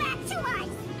you came back to us!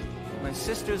 My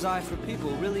sister's eye for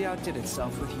people really outdid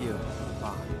itself with you,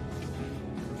 Ma.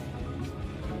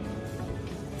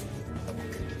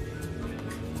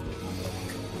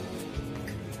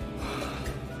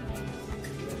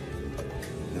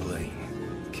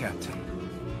 Captain,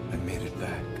 I made it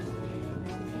back.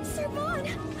 Sir Vaughn,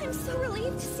 I'm so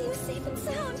relieved to see you safe and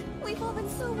sound. We've all been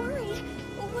so worried.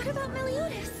 What about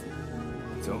Meliodas?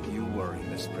 Don't you worry,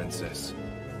 Miss Princess.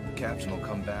 The Captain will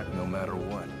come back no matter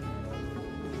what.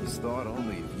 He's thought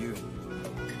only of you.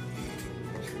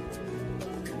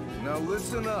 Now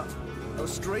listen up. Go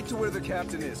straight to where the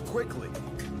Captain is, quickly.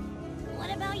 What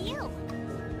about you?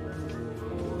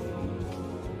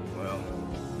 Well,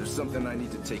 there's something I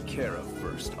need to take care of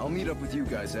first. I'll meet up with you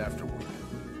guys afterward.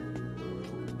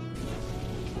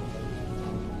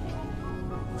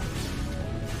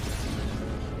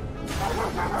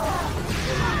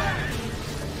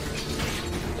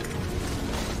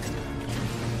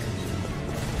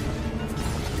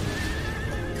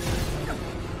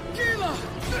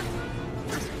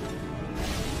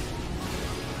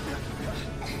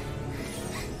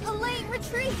 Elaine,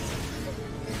 retreat!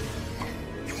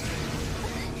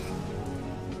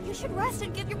 You should rest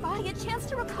and give your body a chance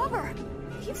to recover.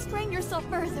 You strain yourself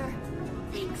further.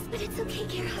 Thanks, but it's okay,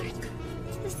 Gerhardt.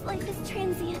 This life is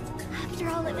transient. After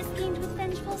all, it was gained with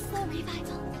vengeful soul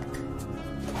revival.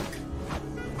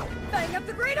 Bang up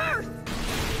the great earth!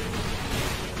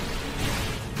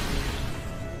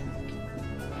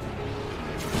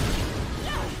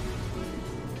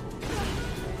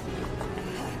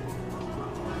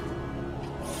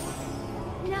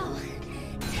 No!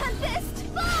 Tempest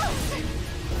falls!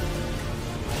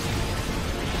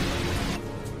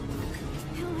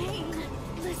 Elaine,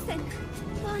 listen.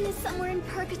 Vaughn is somewhere in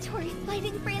Purgatory,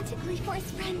 fighting frantically for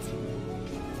his friend.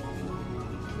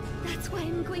 That's why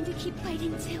I'm going to keep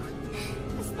fighting too,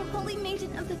 as the Holy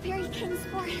Maiden of the Fairy King's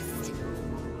Forest.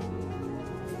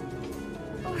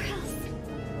 Or else,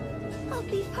 I'll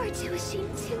be far too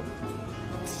ashamed to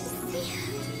see.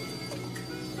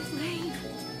 Elaine.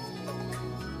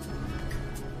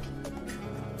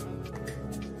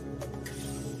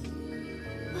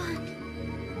 Vaughn,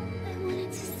 I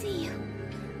wanted to see you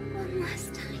one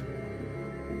last time.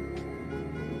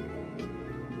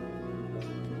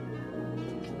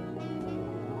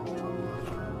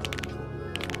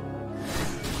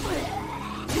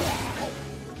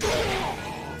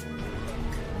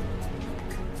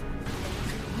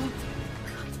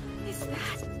 Is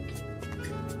that...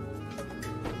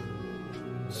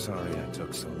 Sorry I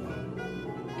took so long.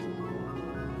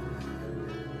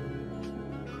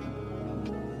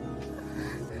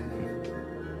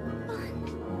 Vaughn,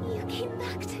 you came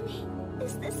back to me.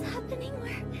 Is this happening or...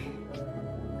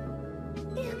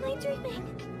 Am I dreaming?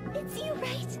 It's you,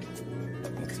 right?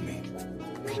 It's me.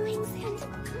 My wings and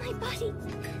my body,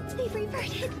 they've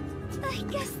reverted. I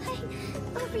guess I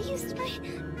overused my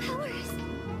powers.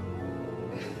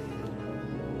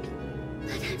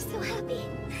 But I'm so happy.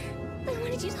 I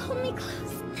wanted you to hold me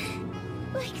close.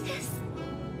 Like this.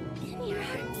 In your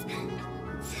arms.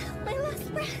 Till my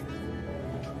last breath.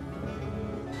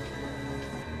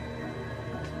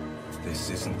 This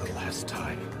isn't the last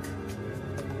time.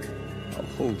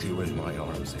 I'll hold you in my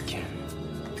arms again.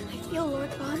 I feel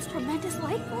Lord Vaughn's tremendous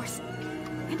life force,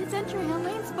 and it's entering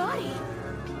Elaine's body.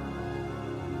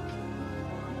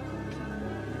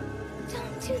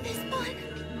 Don't do this, Vaughn.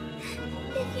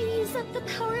 If you use up the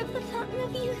power of the Fountain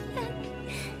of Youth, then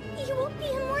you won't be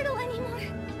immortal anymore.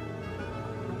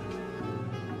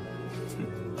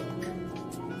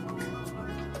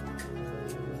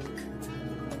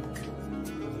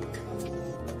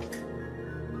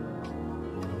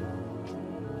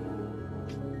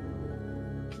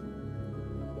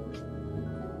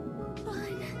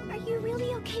 Vaughn, are you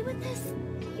really okay with this?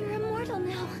 You're immortal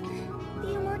now.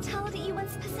 immortality you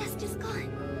once possessed is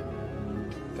gone.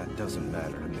 That doesn't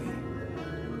matter to me.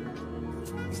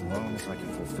 As long as I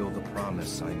can fulfill the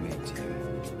promise I made to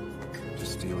you. To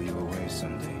steal you away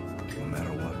someday, no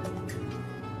matter what.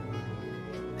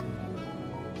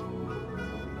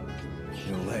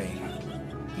 Elaine,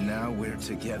 now we're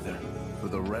together for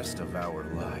the rest of our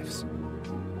lives.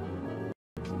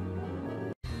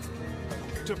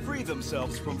 To free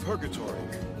themselves from purgatory,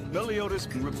 Meliodas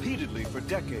repeatedly for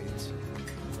decades.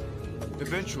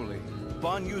 Eventually,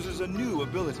 Ban uses a new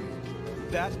ability.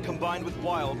 That, combined with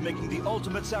Wild making the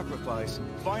ultimate sacrifice,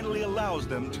 finally allows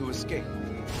them to escape.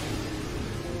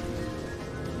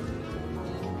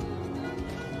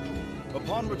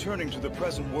 Upon returning to the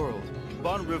present world,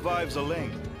 Ban revives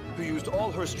Elaine, who used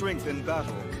all her strength in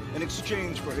battle in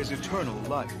exchange for his eternal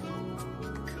life.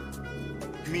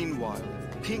 Meanwhile,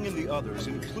 King and the others,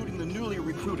 including the newly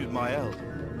recruited Mael,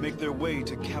 make their way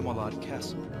to Camelot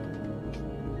Castle.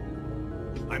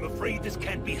 I'm afraid this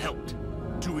can't be helped.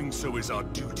 Doing so is our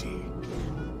duty.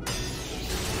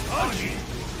 Archie!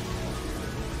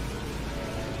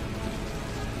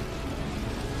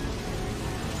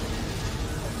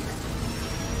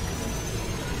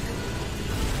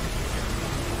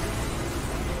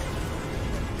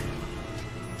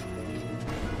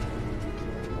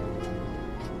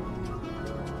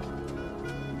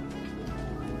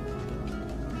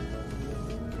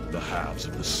 The halves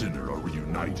of the sinner are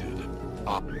reunited.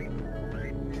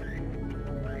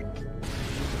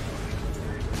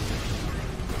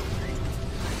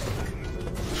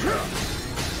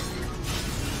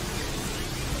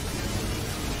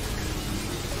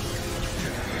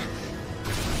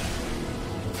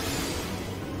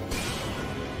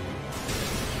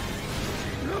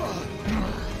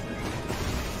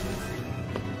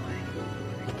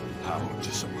 How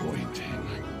disappointing.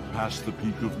 Past the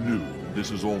peak of noon,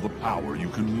 this is all the power you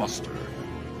can muster.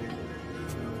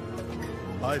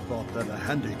 I thought that a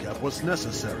handicap was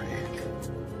necessary.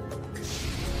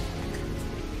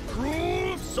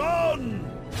 Cruel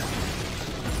sun!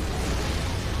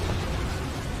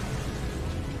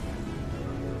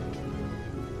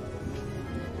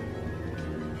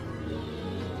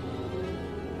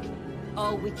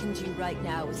 All we can do right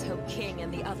now is hope King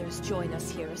and the others join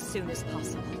us here as soon as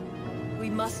possible. We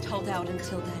must hold out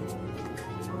until then.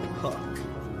 Huh.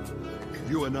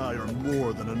 You and I are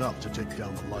more than enough to take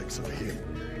down the likes of him.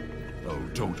 Oh,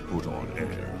 don't put on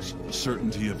airs. The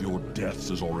certainty of your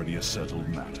deaths is already a settled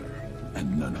matter,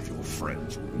 and none of your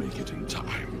friends will make it in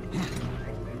time.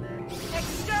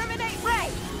 Exterminate Ray!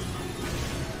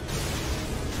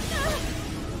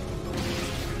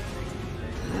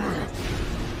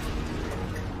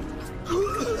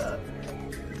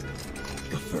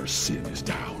 The first sin is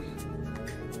down.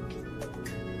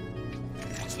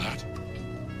 What's that?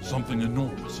 Something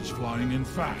enormous is flying in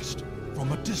fast,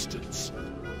 from a distance.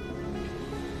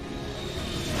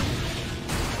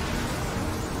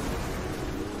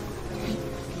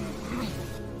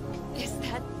 Is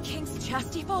that King's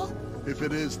chastity ball? If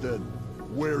it is, then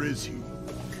where is he?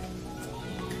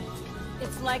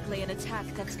 It's likely an attack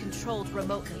that's controlled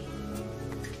remotely.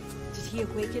 Did he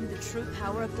awaken the true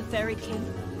power of the Fairy King?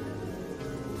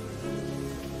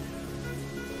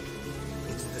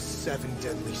 It's the 7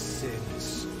 deadly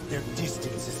sins. Their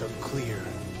distance is unclear,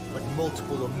 but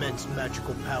multiple immense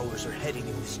magical powers are heading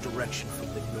in this direction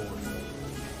from the north.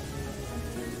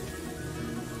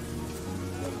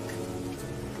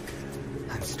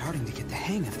 I'm starting to get the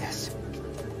hang of this.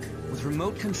 With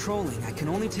remote controlling, I can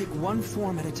only take one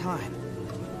form at a time.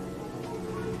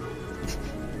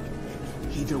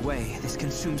 Either way, this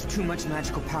consumes too much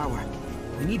magical power.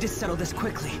 We need to settle this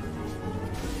quickly.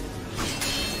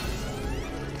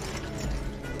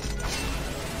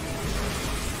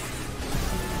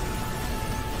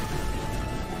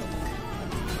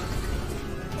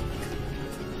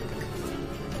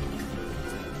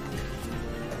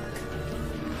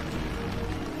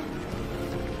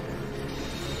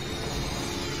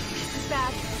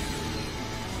 Bad.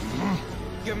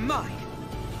 You're mine!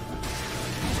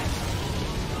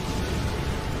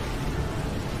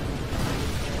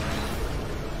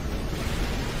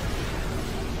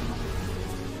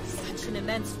 Such an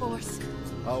immense force.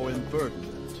 How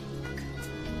impertinent.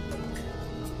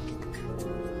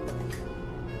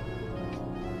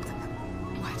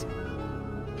 What?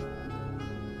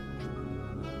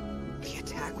 The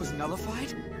attack was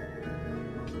nullified?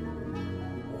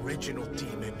 Original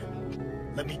demon.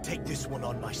 Let me take this one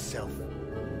on myself.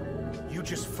 You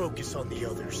just focus on the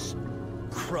others.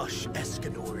 Crush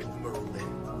Escanor and Merlin.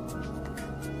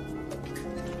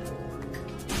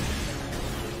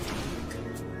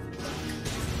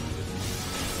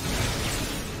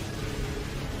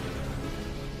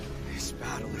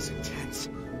 battle is intense.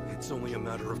 It's only a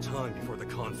matter of time before the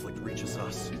conflict reaches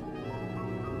us.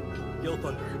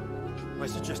 Gilthunder, I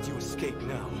suggest you escape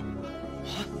now.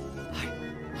 Huh?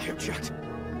 I object.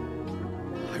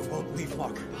 I won't leave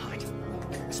Margaret behind,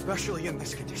 especially in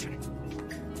this condition.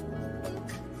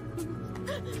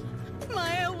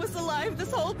 Mael was alive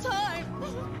this whole time.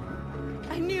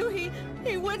 I knew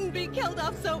he wouldn't be killed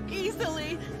off so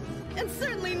easily, and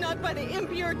certainly not by the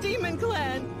impure demon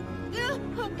clan.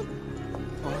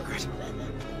 Margaret.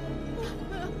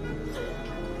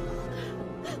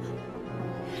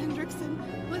 Hendrickson,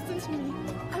 listen to me.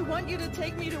 I want you to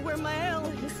take me to where Mael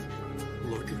is.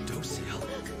 Lord Udosiel.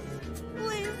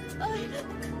 Please,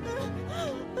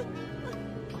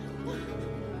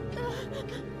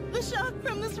 the shock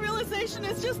from this realization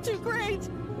is just too great.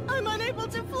 I'm unable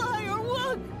to fly or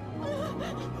walk.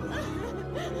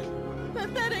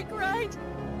 Pathetic, right?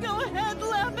 Go ahead,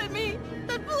 laugh at me.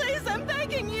 But please, I'm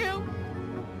begging you.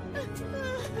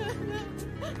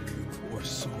 Poor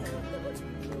soul.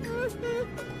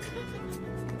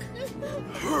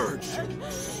 Purge!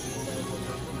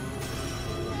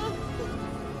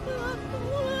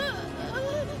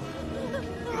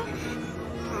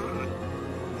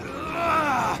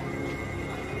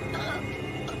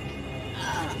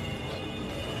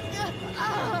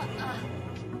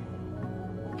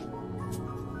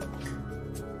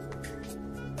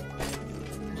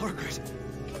 Margaret!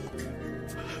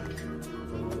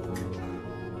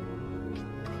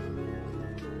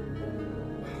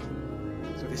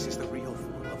 So this is the real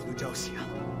form of Ludosiel,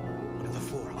 one of the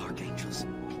 4 archangels.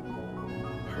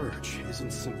 Purge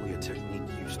isn't simply a technique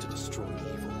used to destroy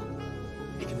evil.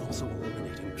 It can also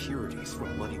eliminate impurities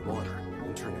from muddy water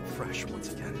and turn it fresh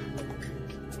once again.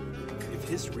 If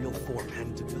his real form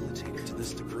hadn't debilitated to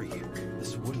this degree,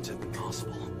 this wouldn't have been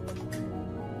possible.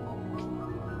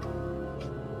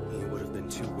 He would have been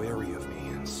too wary of me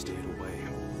and stayed away.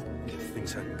 If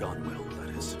things hadn't gone well, that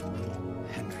is.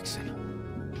 Hendrickson,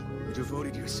 you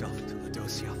devoted yourself to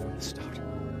Ludosiel from the start.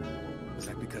 Was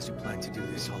that because you planned to do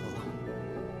this all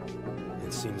alone?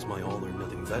 It seems my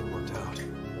all-or-nothing bet worked out.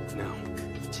 Now,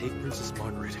 take Princess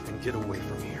Margaret and get away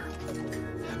from here.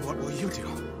 And what will you do?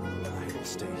 I will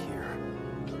stay here.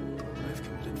 I've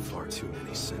committed far too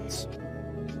many sins.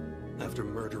 After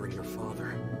murdering your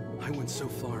father, I went so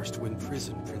far as to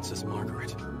imprison Princess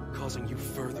Margaret, causing you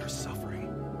further suffering.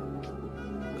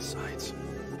 Besides,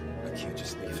 I can't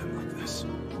just leave him like this.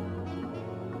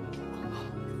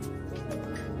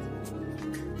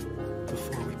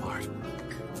 Before we part,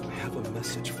 I have a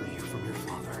message for you from your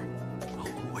father.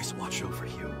 I'll always watch over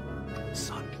you,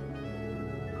 son.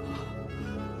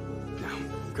 Now,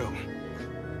 go.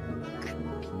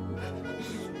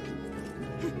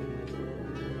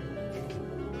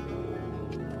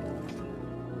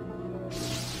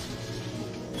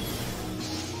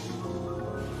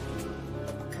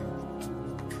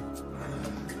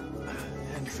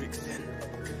 Hendrickson.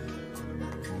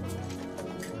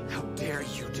 How dare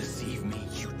you deceive me,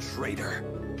 you traitor!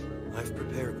 I've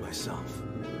prepared myself.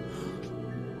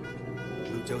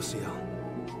 Ludosiel,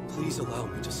 please allow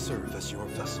me to serve as your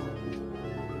vessel,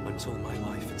 until my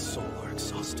life and soul are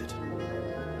exhausted.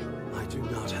 I do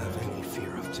not have any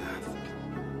fear of death.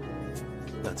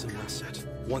 That's an asset,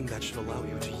 one that should allow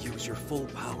you to use your full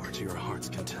power to your heart's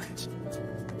content.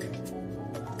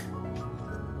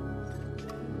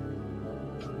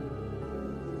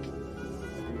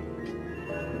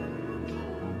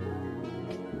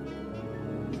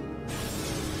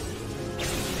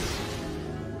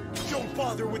 Don't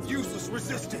bother with useless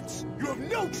resistance! You have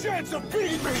no chance of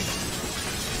beating me!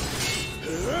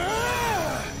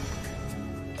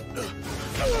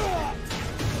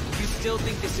 You still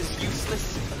think this is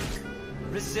useless?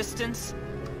 Resistance?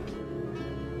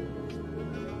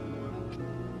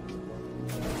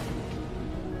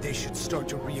 They should start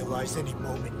to realize any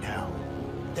moment now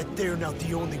that they're not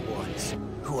the only ones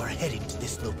who are heading to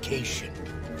this location.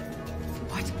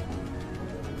 What?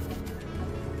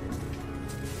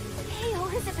 Hey,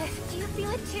 Elizabeth, do you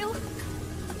feel it too?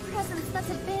 A presence that's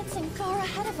advancing far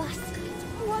ahead of us.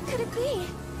 What could it be?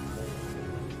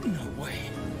 No way.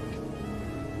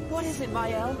 What is it,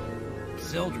 Mael?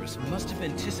 Zeldris must have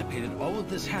anticipated all of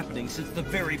this happening since the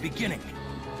very beginning.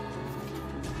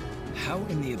 How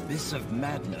in the abyss of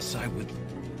madness I would...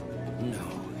 No,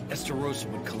 Esterosa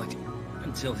would collect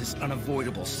until his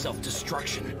unavoidable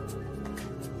self-destruction.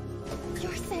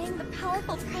 You're saying the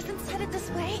powerful presence headed this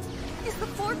way is the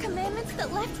 4 commandments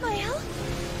that left Mael?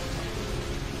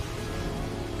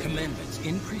 Commandments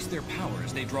increase their power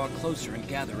as they draw closer and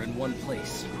gather in one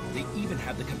place. They even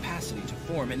have the capacity to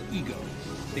form an ego.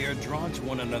 They are drawn to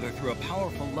one another through a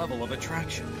powerful level of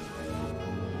attraction.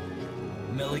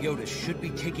 Meliodas should be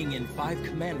taking in 5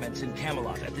 commandments in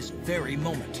Camelot at this very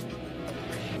moment.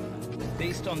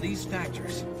 Based on these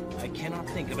factors, I cannot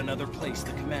think of another place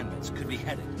the commandments could be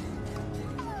headed.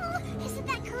 Oh, isn't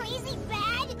that crazy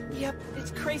bad? Yep,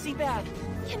 it's crazy bad.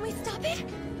 Can we stop it?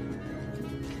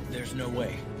 There's no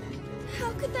way.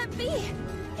 How could that be?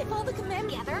 If all the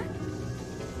commandments together?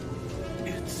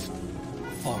 It's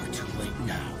far too late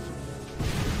now.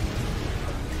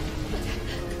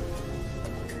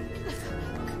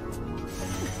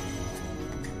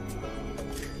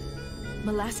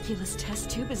 Melascula's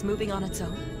test tube is moving on its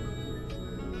own?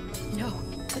 No,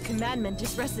 the commandment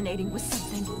is resonating with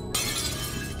something.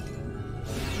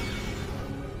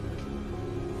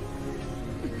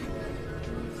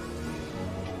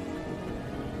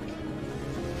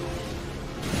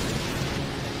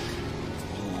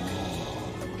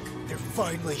 They're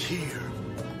finally here.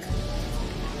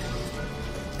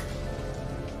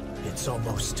 It's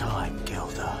almost time,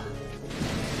 Gilda.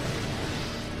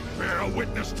 Bear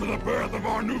witness to the birth of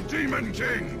our new Demon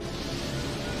King!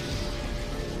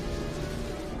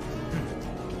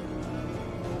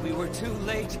 We were too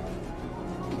late.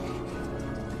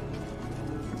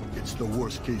 It's the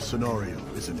worst case scenario,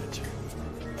 isn't it?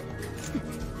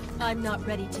 I'm not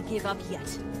ready to give up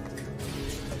yet.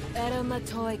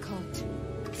 Eramatoi kont,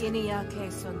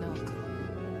 iniake sonok.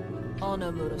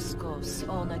 Ona muroskos,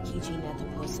 ona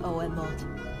kijinetopos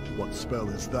oemod. What spell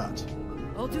is that?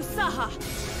 Odusaha!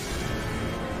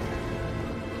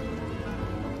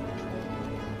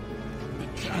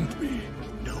 It can't be.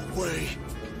 No way.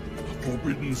 The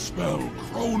forbidden spell,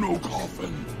 Chrono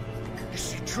Coffin.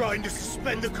 Is she trying to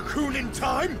suspend the cocoon in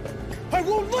time? I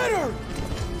won't let her!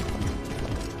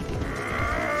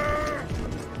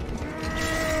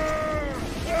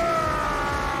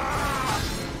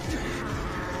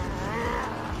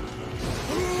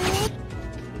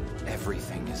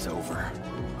 Everything is over.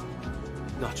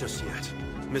 Not just yet.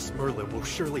 Miss Merlin will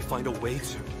surely find a way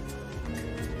to.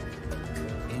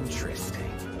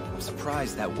 Interesting. I'm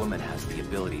surprised that woman has the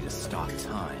ability to stop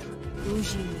time.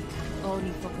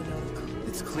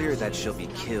 It's clear that she'll be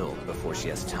killed before she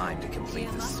has time to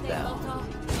complete the spell.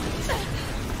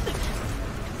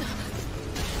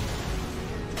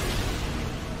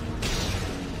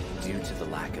 Due to the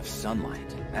lack of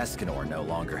sunlight, Escanor no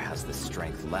longer has the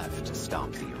strength left to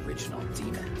stop the original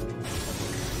demon.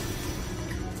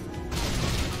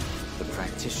 The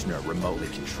practitioner remotely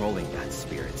controlling that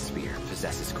spirit sphere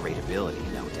possesses great ability,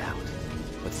 no doubt.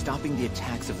 But stopping the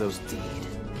attacks of those deed.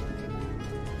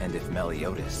 And if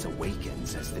Meliodas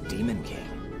awakens as the Demon King,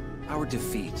 our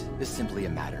defeat is simply a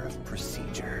matter of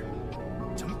procedure.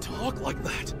 Don't talk like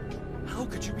that! How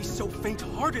could you be so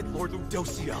faint-hearted, Lord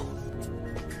Ludociel?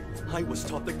 I was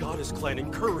taught the Goddess Clan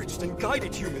encouraged and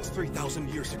guided humans 3,000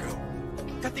 years ago.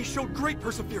 That they showed great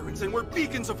perseverance and were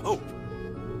beacons of hope.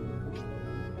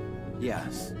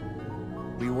 Yes.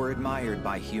 We were admired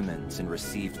by humans and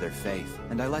received their faith,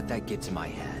 and I let that get to my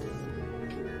head.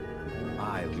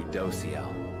 I,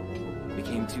 Ludociel,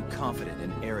 became too confident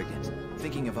and arrogant,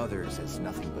 thinking of others as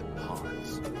nothing but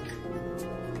pawns.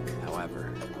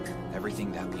 However,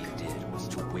 everything that we did was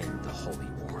to win the Holy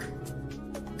War.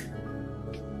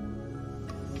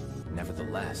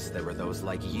 Nevertheless, there were those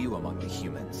like you among the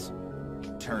humans.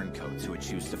 Turncoats who would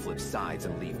choose to flip sides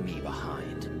and leave me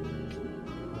behind.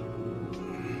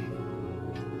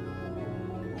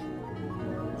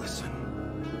 Listen,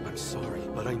 I'm sorry,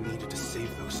 but I needed to save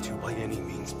those two by any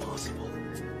means possible.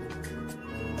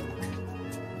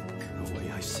 The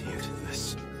way I see it,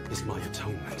 this is my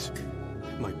atonement.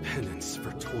 My penance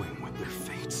for toying with their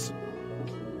fates.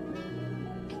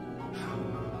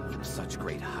 From such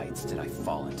great heights did I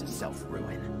fall into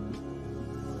self-ruin.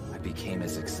 I became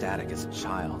as ecstatic as a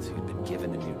child who'd been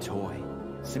given a new toy,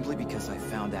 simply because I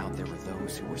found out there were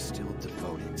those who were still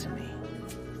devoted to me.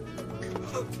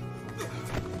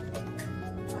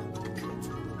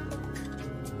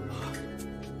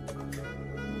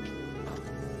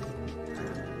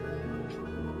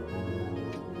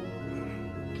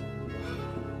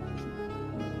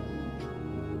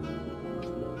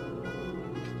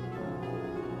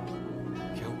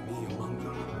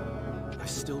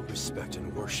 Respect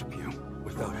and worship you,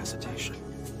 without hesitation.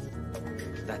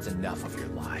 That's enough of your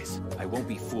lies. I won't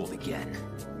be fooled again.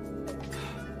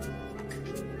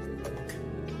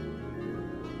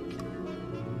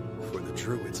 For the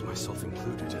druids, myself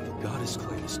included, and the Goddess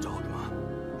Clan's dogma,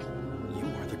 you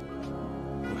are the...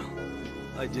 Well,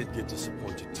 I did get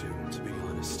disappointed too, to be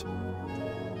honest.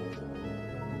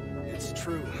 It's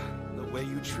true. The way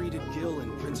you treated Gil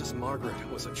and Princess Margaret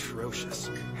was atrocious,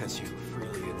 as you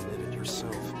freely admitted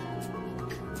yourself.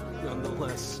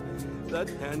 Nonetheless,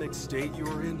 That panicked state you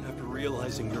were in after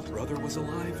realizing your brother was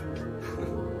alive?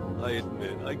 I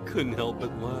admit, I couldn't help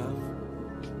but laugh.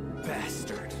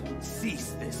 Bastard!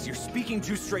 Cease this! You're speaking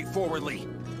too straightforwardly!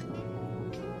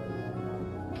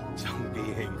 Don't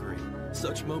be angry.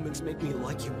 Such moments make me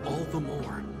like you all the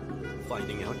more.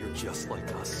 Finding out you're just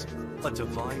like us. A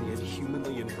divine yet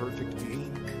humanly imperfect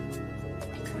being.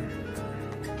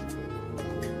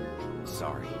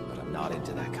 Sorry, but I'm not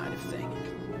into that kind of thing.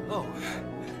 Oh,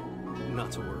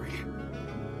 not to worry.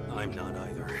 I'm not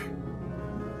either.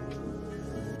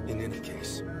 In any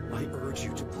case, I urge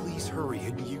you to please hurry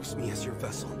and use me as your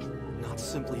vessel. Not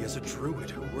simply as a druid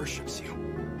who worships you,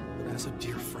 but as a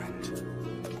dear friend.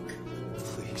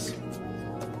 Please.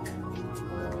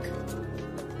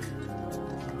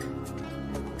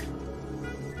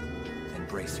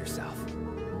 Embrace yourself.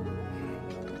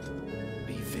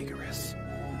 Be vigorous.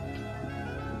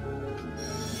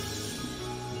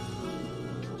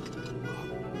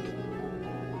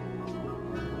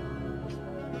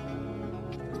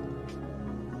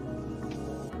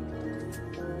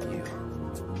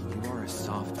 You are a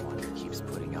soft one who keeps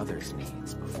putting others'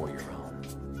 needs before your own.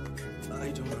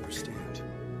 I don't understand.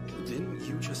 Didn't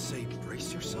you just say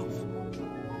brace yourself?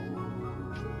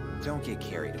 Don't get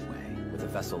carried away. With a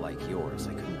vessel like yours,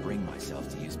 I couldn't bring myself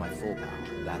to use my full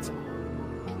power, that's all.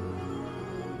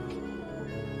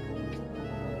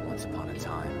 Once upon a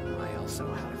time, I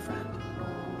also had a friend.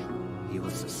 He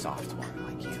was a soft one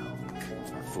like you.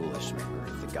 A foolish member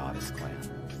of the Goddess clan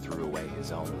who threw away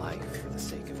his own life for the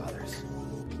sake of others.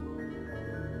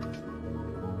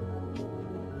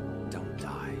 Don't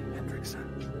die, Hendrickson.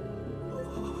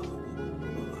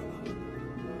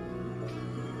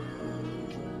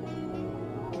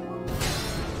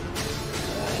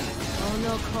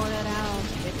 Ono kolerao,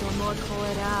 eto mod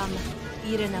koleram,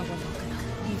 irena wonokana,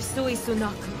 ivsui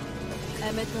sunaku,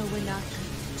 emeto winaku,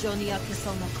 jonia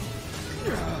kisonoko.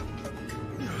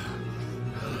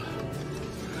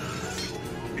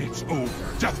 It's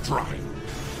over. Death drive.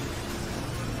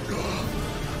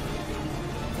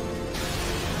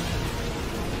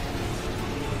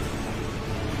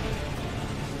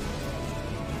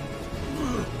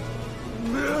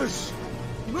 Miss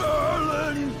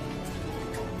Merlin!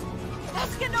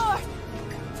 Escanor!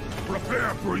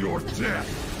 Prepare for your death.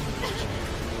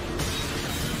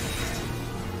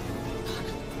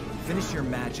 Finish your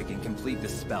magic and complete the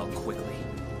spell quickly.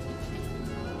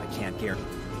 I can't guarantee.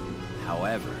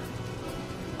 However,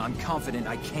 I'm confident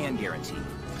I can guarantee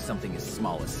something as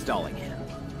small as stalling him.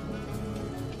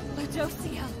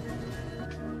 Ladosia!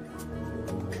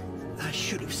 I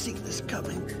should have seen this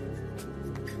coming.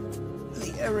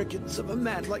 The arrogance of a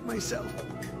man like myself,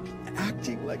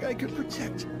 acting like I could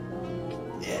protect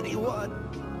anyone.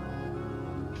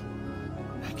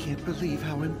 I can't believe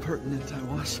how impertinent I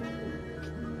was.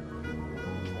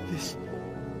 This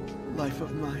life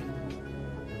of mine,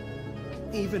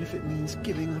 even if it means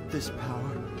giving up this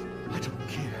power, I don't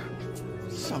care.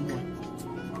 Someone,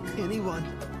 anyone,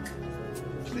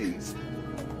 please,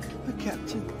 the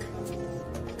captain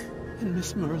and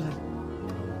Miss Merlin,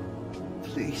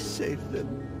 please save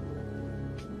them.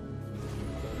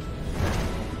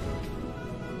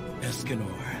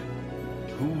 Escanor,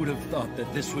 who would have thought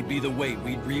that this would be the way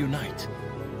we'd reunite?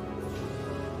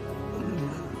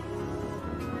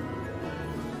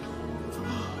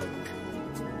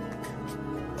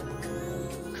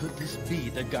 Could this be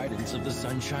the guidance of the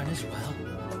sunshine as well?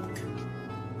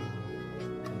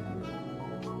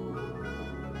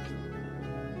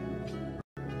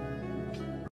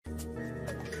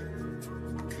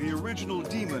 The original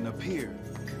demon appeared.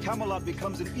 Camelot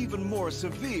becomes an even more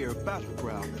severe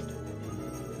battleground.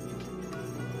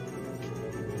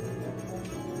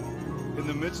 In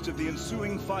the midst of the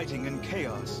ensuing fighting and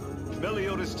chaos,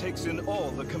 Meliodas takes in all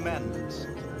the commandments.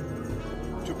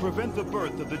 To prevent the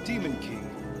birth of the Demon King,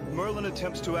 Merlin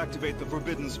attempts to activate the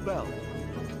forbidden spell.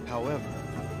 However,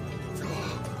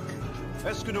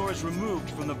 Escanor is removed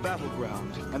from the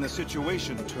battleground, and the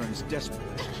situation turns desperate.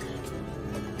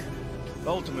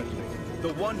 Ultimately,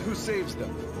 the one who saves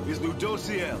them is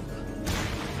Ludociel.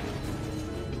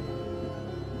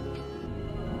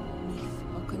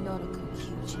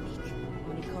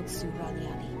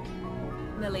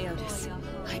 Meliodas,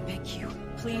 I beg you,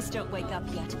 please don't wake up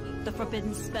yet. The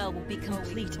forbidden spell will be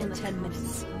complete in 10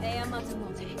 minutes.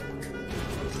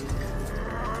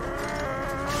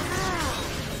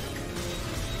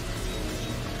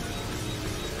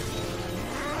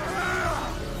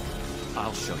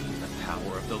 I'll show you the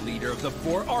power of the leader of the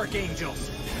 4 Archangels!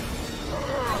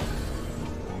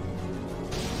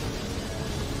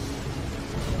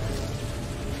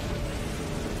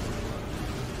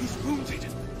 He's wounded.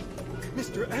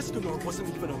 Mr. Escanor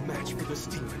wasn't even a match for this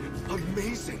demon.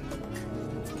 Amazing!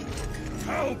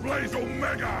 Hellblaze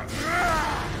Omega!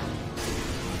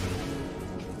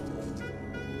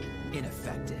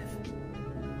 Ineffective.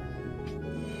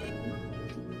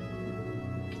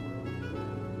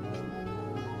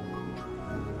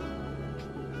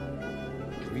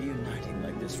 Reuniting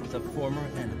like this with a former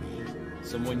enemy,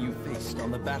 someone you faced on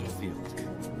the battlefield,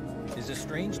 is a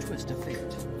strange twist of fate,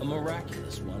 a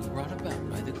miraculous one brought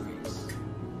about by the grace.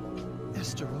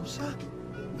 Esterosa?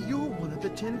 You're one of the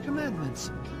 10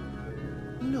 Commandments.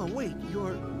 No, wait,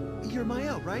 you're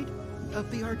Mael, right?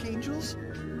 Of the Archangels?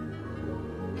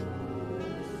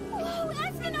 Whoa,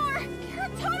 Escanor! You're a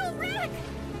total wreck!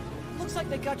 Looks like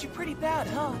they got you pretty bad,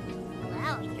 huh?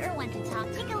 Well, you're one to talk.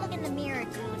 Take a look in the mirror,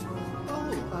 dude.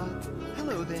 Oh,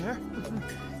 hello there.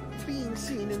 Being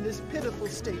seen in this pitiful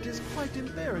state is quite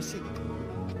embarrassing.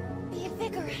 Be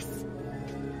vigorous.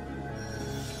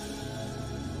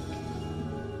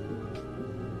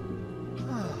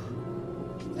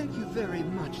 Thank you very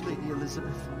much, Lady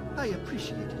Elizabeth. I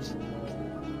appreciate it.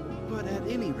 But at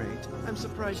any rate, I'm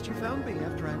surprised you found me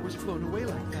after I was flown away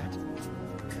like that.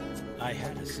 I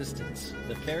had assistance.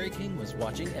 The Fairy King was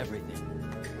watching everything.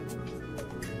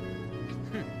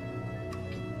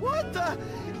 What the?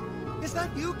 Is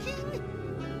that you, King?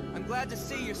 I'm glad to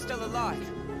see you're still alive.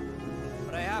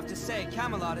 But I have to say,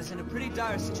 Camelot is in a pretty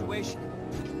dire situation.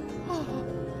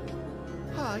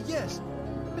 Yes.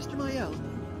 Mr. Mael,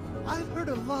 I've heard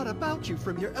a lot about you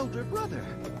from your elder brother.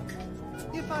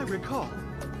 If I recall,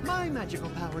 my magical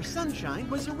power, Sunshine,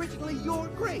 was originally your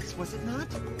grace, was it not?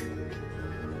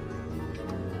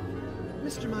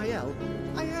 Mr. Mael,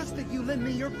 I ask that you lend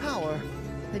me your power.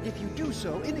 And if you do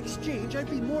so, in exchange, I'd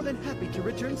be more than happy to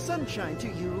return Sunshine to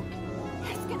you.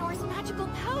 Escanor's magical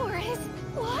power is...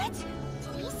 What?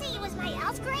 Did he say it was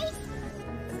Mael's grace?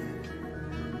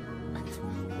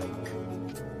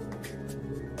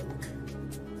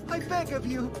 I beg of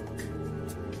you.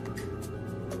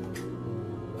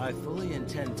 I fully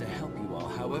intend to help you all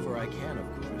however I can,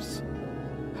 of course.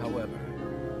 However,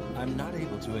 I'm not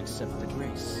able to accept the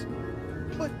grace.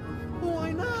 But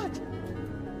why not?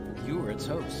 You were its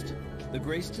host. The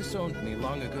grace disowned me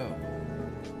long ago.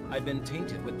 I'd been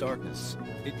tainted with darkness.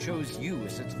 It chose you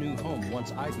as its new home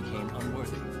once I became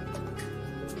unworthy.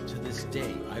 To this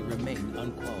day, I remain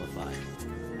unqualified.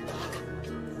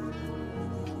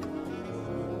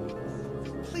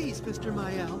 Please, Mr.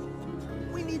 Mael.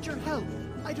 We need your help.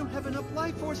 I don't have enough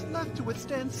life force left to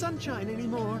withstand Sunshine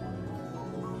anymore.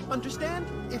 Understand?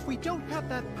 If we don't have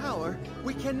that power,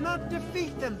 we cannot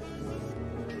defeat them.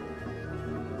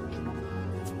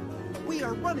 We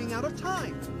are running out of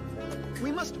time.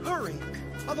 We must hurry.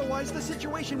 Otherwise, the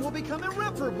situation will become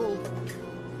irreparable.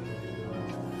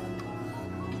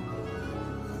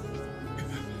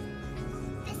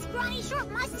 This scrawny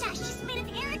short mustache just made an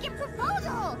arrogant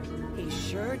proposal! He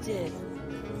sure did.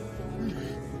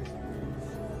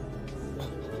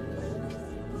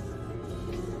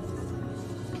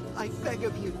 I beg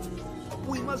of you,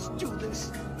 we must do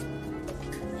this.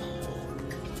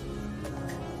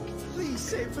 Please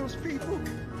save those people.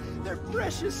 They're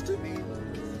precious to me.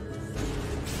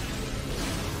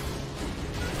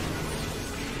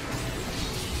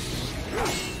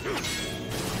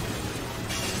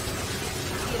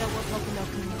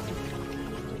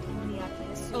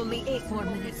 Only 8 more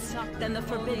minutes, then the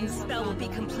forbidden spell will be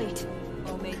complete.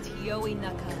 Ome Tioi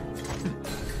Naka.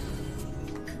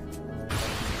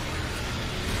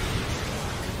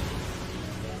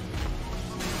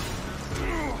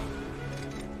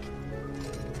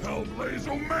 Hellblaze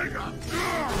Omega!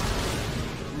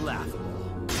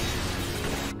 Laughable.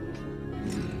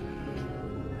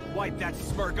 Wipe that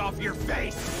smirk off your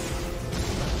face!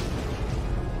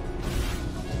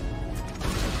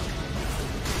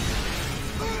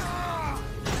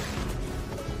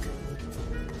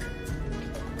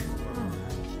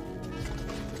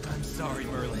 I'm sorry,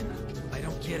 Merlin. I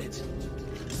don't get it.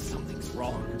 Something's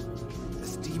wrong.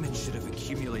 This demon should have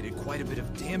accumulated quite a bit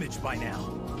of damage by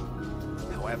now.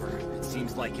 However, it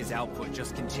seems like his output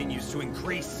just continues to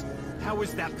increase. How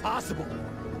is that possible?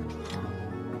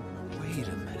 Wait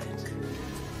a minute.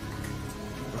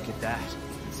 Look at that.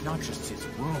 It's not just his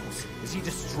wounds. Is he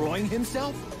destroying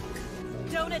himself?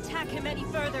 Don't attack him any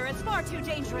further. It's far too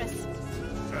dangerous.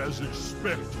 As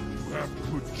expected, you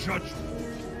have good judgment.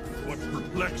 What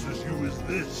perplexes you is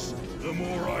this. The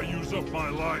more I use up my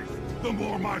life, the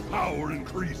more my power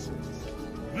increases.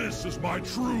 This is my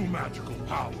true magical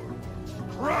power.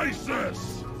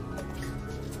 Crisis!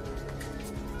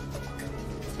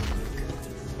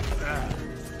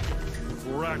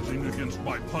 For acting against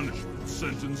my punishment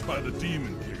sentenced by the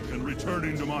Demon King, and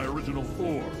returning to my original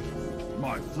form.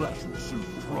 My flesh will soon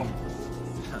crumble.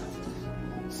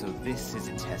 So this is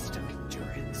a test of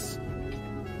endurance.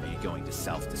 Are you going to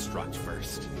self-destruct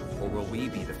first? Or will we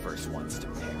be the first ones to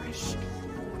perish?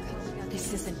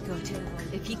 This isn't good.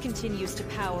 If he continues to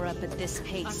power up at this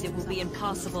pace, it will be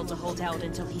impossible to hold out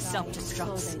until he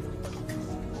self-destructs.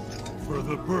 For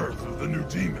the birth of the new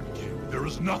Demon King, there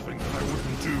is nothing that I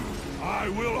wouldn't do. I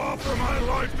will offer my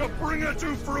life to bring it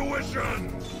to fruition!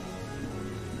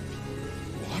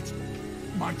 What?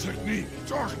 My technique,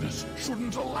 darkness,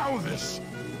 shouldn't allow this.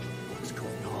 What's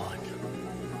going on?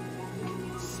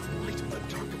 Sunlight in the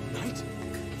dark of night?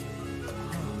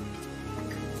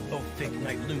 O fake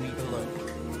night looming below,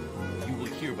 you will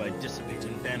hereby dissipate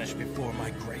and vanish before my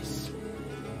grace.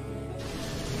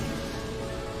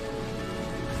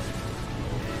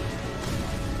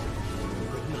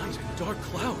 The night and dark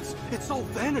clouds, it's all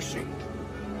vanishing!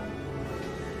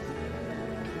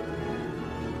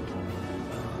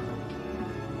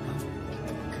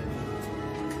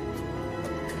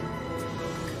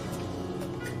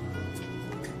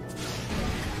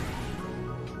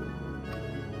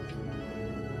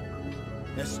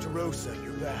 Esterosa,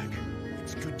 you're back.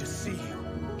 It's good to see you.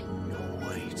 No,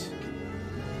 wait.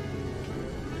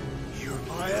 You're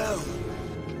Mael!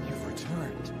 You've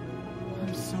returned.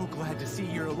 I'm so glad to see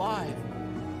you're alive.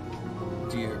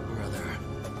 Dear brother.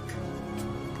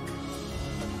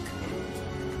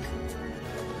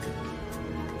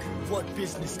 What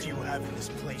business do you have in this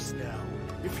place now?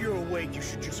 If you're awake, you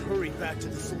should just hurry back to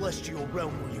the Celestial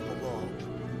Realm where you belong.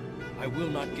 I will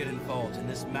not get involved in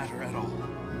this matter at all.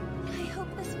 I hope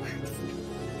this works.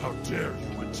 How dare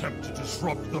you attempt to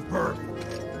disrupt the birth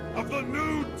of the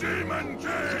new Demon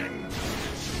King!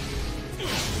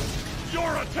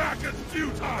 Your attack is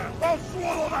futile! I'll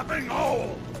swallow that thing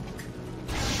whole!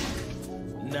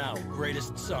 Now,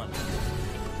 greatest son.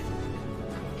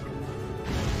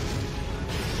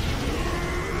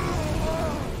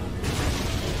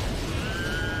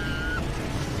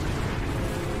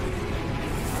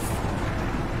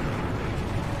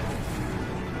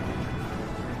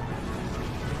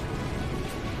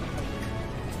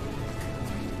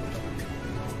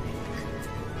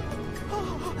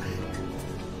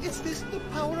 Is this the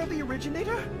power of the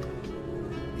originator?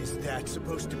 Is that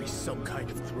supposed to be some kind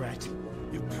of threat?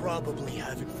 You probably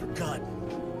haven't forgotten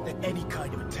that any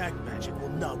kind of attack magic will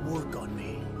not work on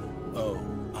me. Oh,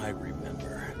 I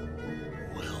remember.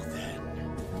 Well then...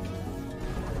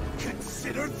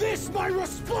 consider this my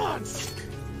response!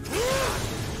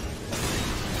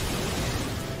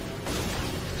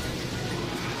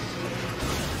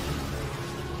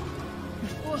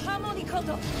 Harmony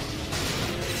Koto!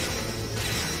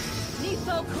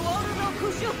 Nitho Kuoru no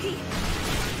Kushuki!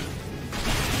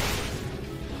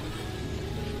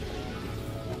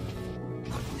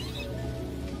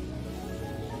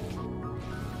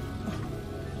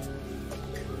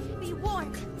 Be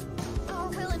warned. Our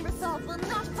will and resolve will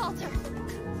not falter.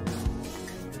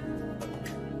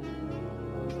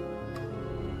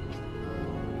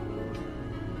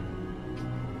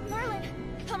 Merlin,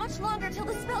 how much longer till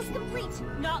the spell's complete?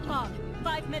 Not long.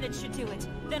 5 minutes should do it.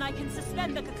 Then I can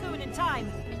suspend the cocoon in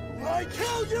time. I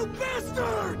kill you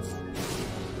bastards!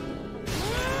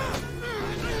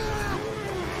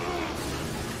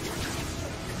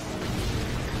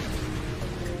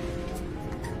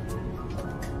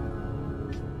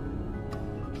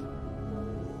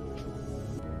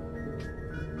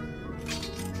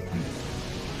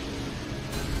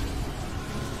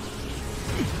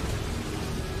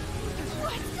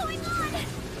 What's going on?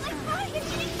 My body is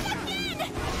getting sucked in!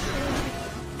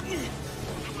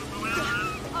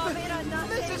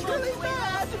 This is really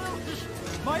bad!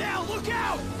 Mael, look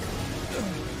out!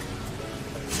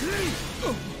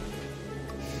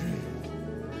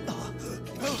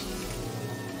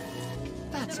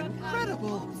 That's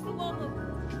incredible!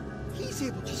 He's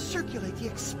able to circulate the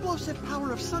explosive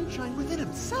power of sunshine within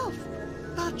himself,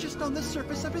 not just on the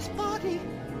surface of his body.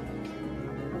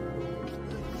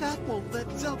 That won't let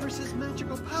Zelvers's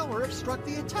magical power obstruct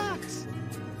the attacks.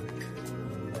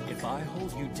 If I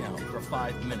hold you down for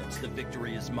 5 minutes, the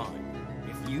victory is mine.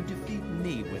 If you defeat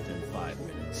me within 5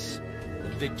 minutes, the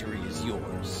victory is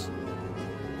yours.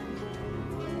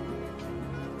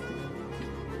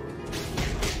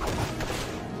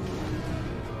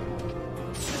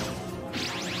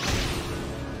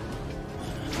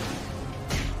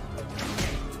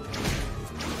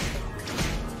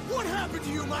 What happened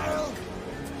to you, Mael?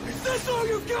 Is this all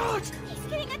you've got? He's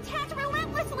getting attacked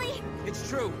relentlessly! It's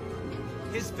true.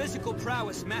 His physical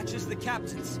prowess matches the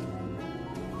captain's.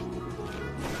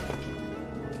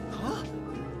 Huh?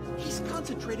 He's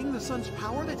concentrating the sun's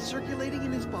power that's circulating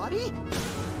in his body?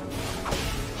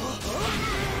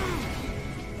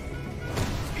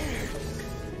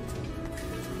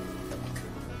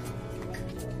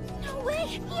 No way!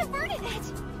 He averted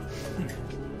it!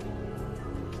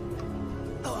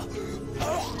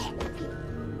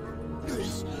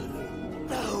 This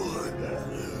power.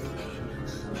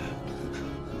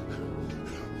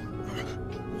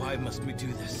 Why must we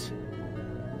do this?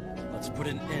 Let's put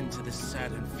an end to this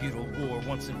sad and futile war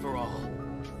once and for all.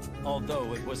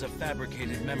 Although it was a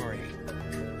fabricated memory,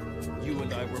 you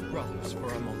and I were brothers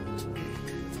for a moment.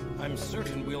 I'm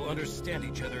certain we'll understand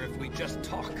each other if we just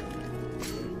talk.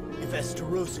 If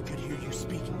Esterosa could hear you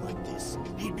speaking like this,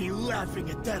 he'd be laughing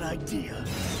at that idea.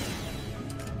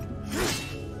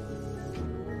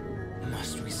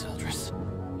 Must we, Seldris?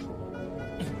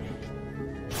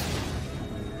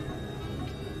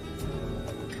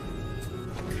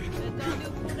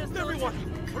 Everyone,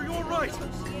 are you all right?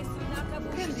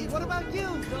 Hindi, what about you?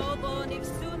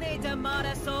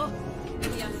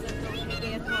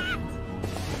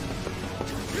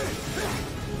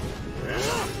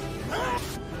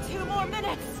 2 more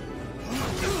minutes!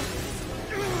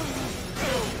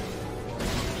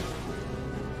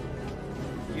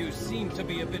 You seem to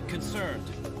be a bit concerned.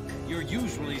 You're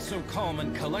usually so calm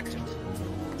and collected.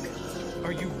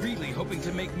 Are you really hoping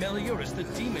to make Meliodas the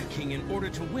Demon King in order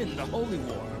to win the Holy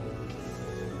War?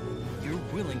 You're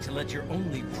willing to let your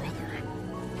only brother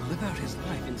live out his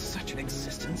life in such an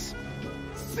existence?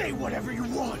 Say whatever you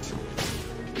want!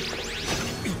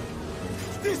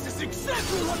 This is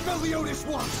exactly what Meliodas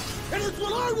wants! And it's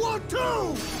what I want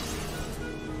too!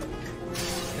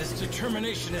 His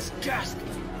determination is ghastly.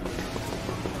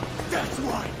 That's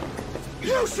right!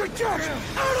 You should get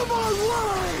out of my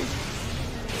way!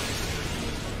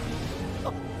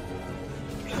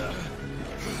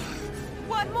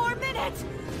 1 more minute!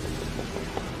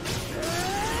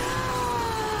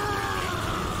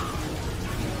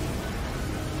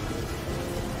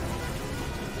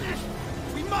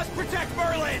 We must protect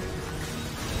Merlin!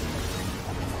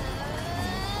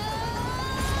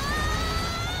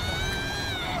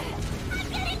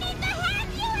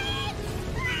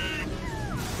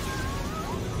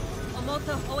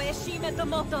 Omoto oeshime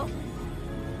tomoto.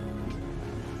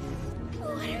 What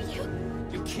are you?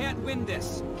 You can't win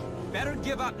this. Better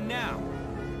give up now.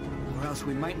 Or else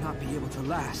we might not be able to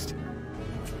last.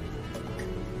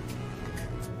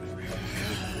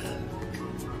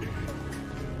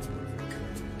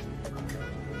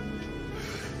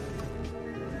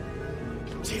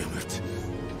 Damn it!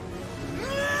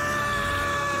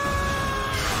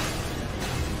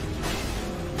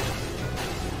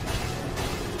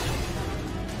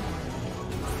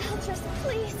 Seldris,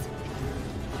 please.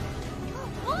 Oh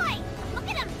boy! Look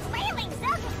at him flailing!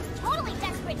 Seldris is totally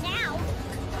desperate now!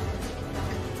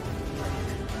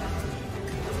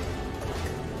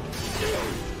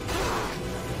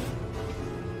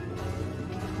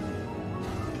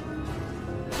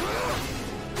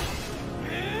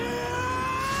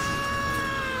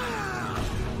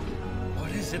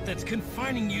 What is it that's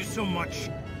confining you so much?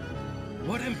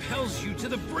 What impels you to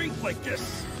the brink like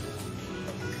this?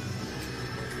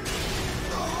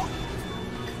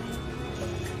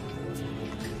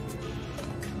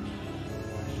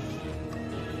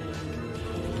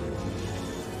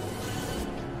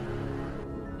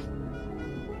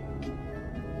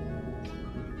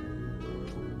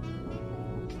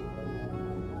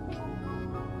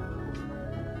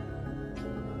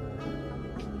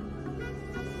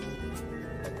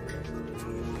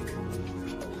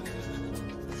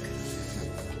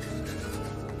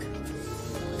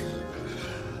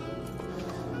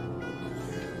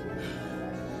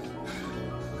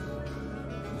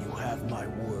 You have my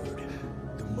word.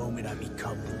 The moment I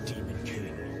become the Demon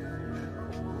King,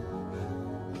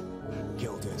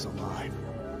 Gilda is alive.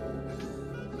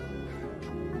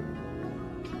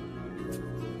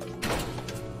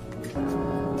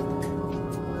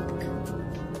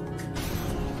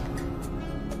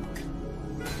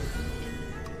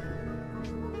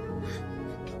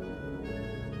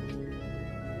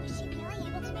 Was she really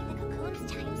able to make the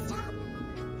cocoon's time stop?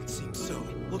 It seems so.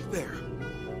 Look there.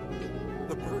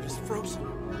 The bird is frozen.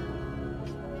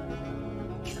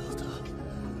 Gilda,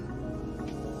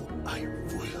 I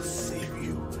will save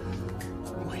you.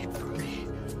 Wait for me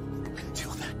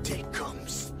until that day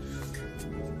comes.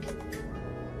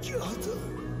 Gilda.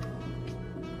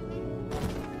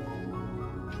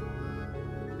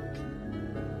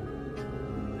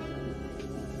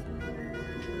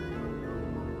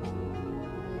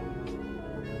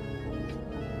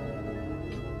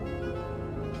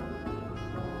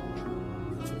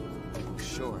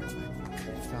 Sure, but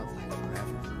it felt like forever.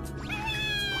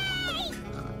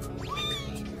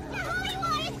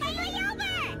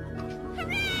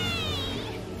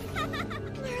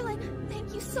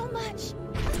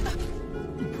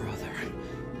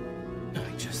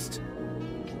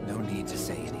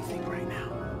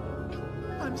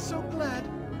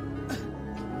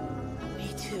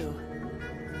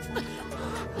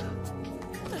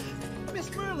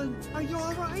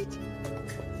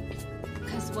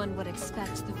 As one would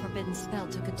expect, the forbidden spell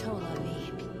took a toll on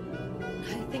me.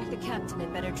 I think the captain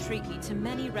had better treat me to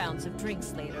many rounds of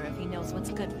drinks later if he knows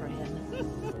what's good for him.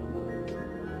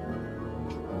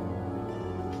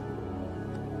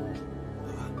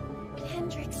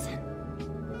 Hendrickson,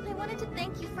 I wanted to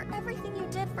thank you for everything you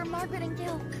did for Margaret and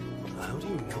Gil. How do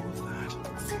you know of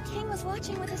that? Sir King was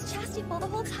watching with his chastity bowl the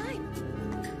whole time.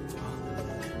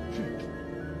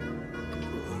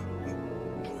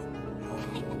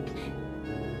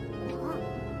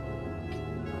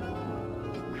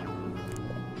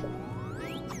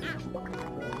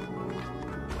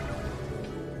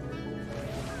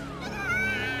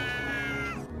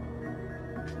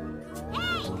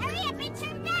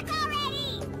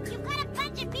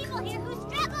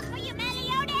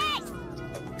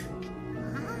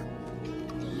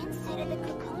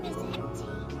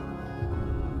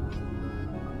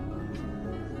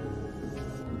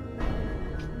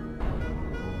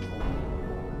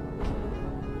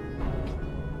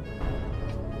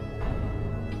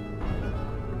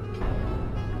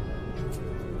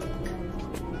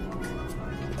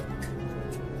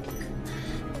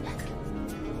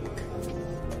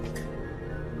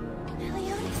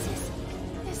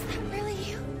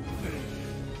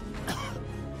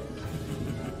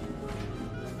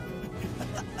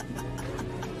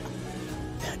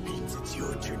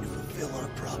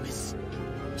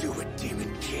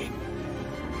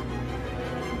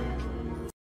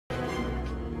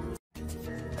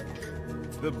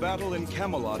 The battle in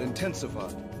Camelot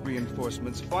intensified.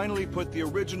 Reinforcements finally put the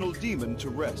original demon to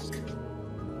rest.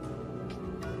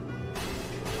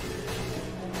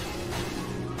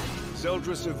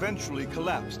 Zeldris eventually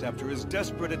collapsed after his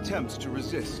desperate attempts to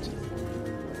resist.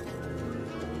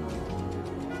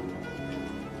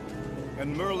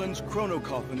 And Merlin's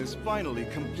chronocoffin is finally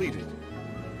completed.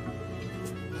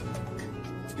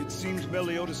 It seemed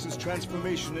Meliodas'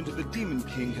 transformation into the Demon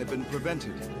King had been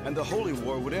prevented, and the Holy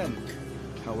War would end.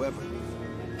 However...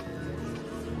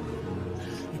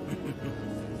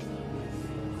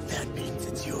 That means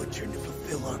it's your turn to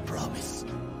fulfill our promise.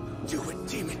 Do it,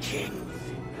 Demon King.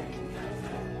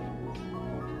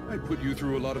 I put you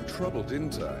through a lot of trouble,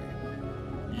 didn't I?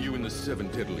 You and the 7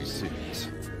 deadly sins.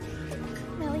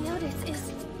 Meliodas,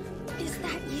 is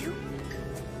that you?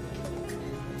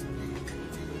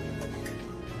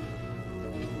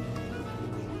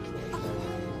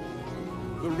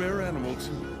 The rare animal,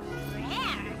 too.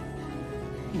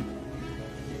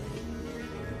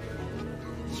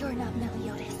 You're not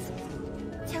Meliodas.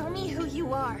 Tell me who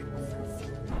you are.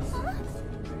 Huh?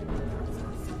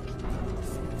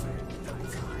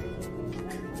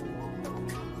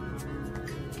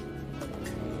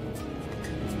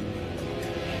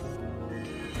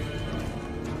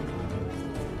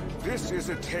 This is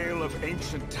a tale of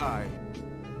ancient time.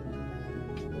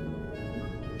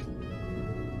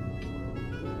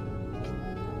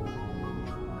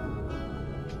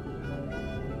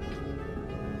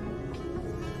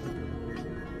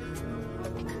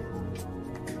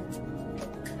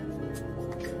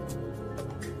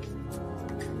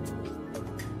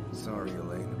 Sorry,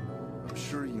 Elaine. I'm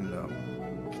sure you know.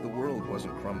 If the world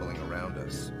wasn't crumbling around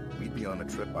us, we'd be on a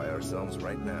trip by ourselves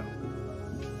right now.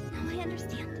 Now I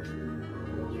understand.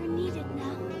 You're needed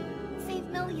now. Save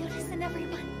Meliodas and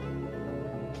everyone.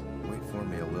 Wait for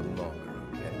me a little longer,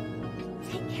 okay?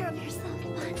 Take care of yourself,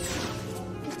 bud.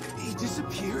 He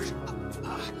disappeared?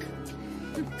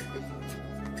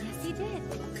 Yes, he did.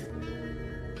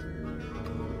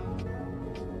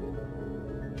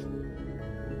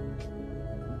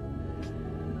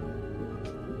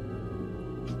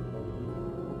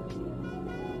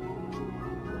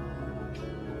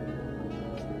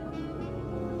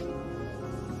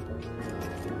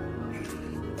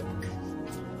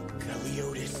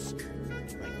 Meliodas,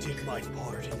 I did my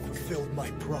part and fulfilled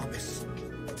my promise.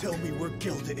 Tell me where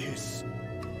Gilda is.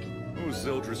 Oh,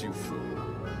 Zeldris, you fool.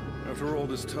 After all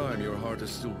this time, your heart is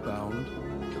still bound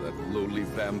to that lowly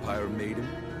vampire maiden?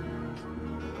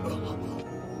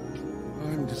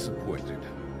 I'm disappointed.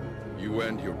 You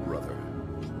and your brother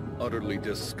utterly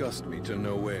disgust me to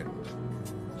no end.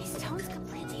 His tone's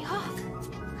completely off.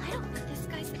 I don't think this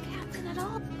guy's the captain at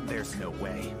all. There's no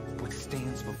way. What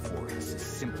stands before us is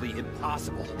simply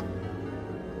impossible.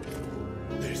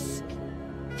 This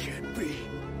can't be.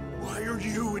 Why are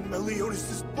you in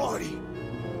Meliodas' body?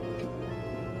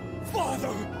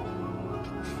 Father!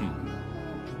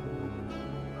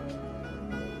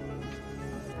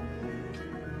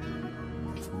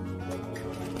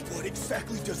 What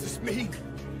exactly does this mean?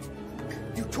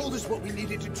 You told us what we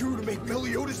needed to do to make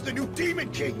Meliodas the new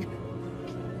Demon King!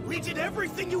 We did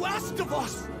everything you asked of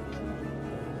us!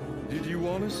 Did you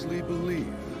honestly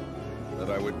believe That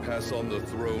I would pass on the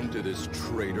throne to this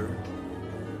traitor?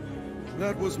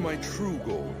 That was my true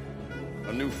goal.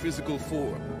 A new physical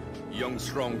form, young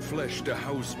strong flesh to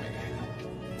house me.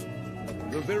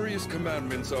 The various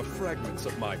commandments are fragments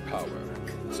of my power,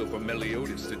 so for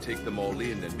Meliodas to take them all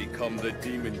in and become the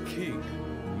Demon King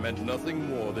meant nothing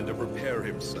more than to prepare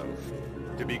himself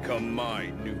to become my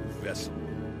new vessel.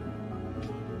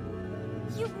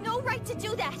 You've no right to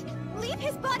do that! Leave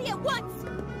his body at once!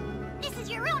 This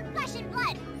is your own flesh and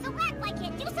blood, so act like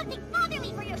it! Do something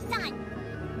fatherly for your son!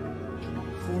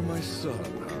 For my son,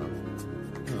 huh?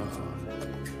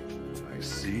 Ah, I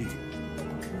see.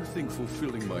 You think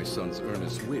fulfilling my son's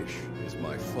earnest wish is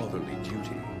my fatherly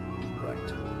duty,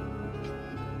 right?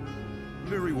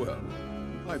 Very well.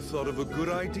 I've thought of a good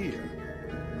idea.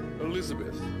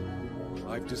 Elizabeth,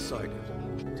 I've decided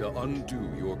to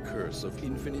undo your curse of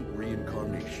infinite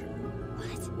reincarnation.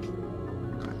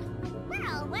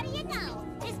 Well, what do you know?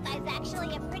 This guy's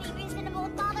actually a pretty reasonable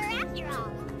father after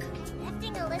all.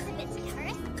 Lifting Elizabeth's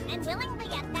curse and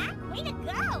willingly at that? Way to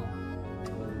go!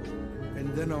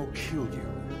 And then I'll kill you,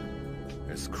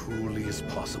 as cruelly as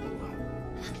possible.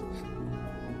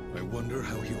 I wonder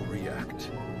how he'll react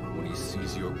when he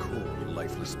sees your cold,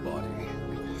 lifeless body.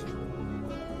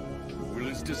 Will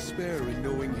his despair in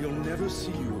knowing he'll never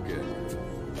see you again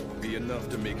be enough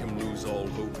to make him lose all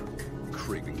hope,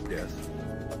 craving death?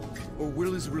 Or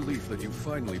will his relief that you've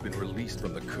finally been released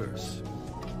from the curse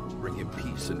bring him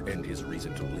peace and end his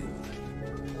reason to live?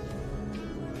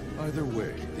 Either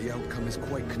way, the outcome is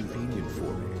quite convenient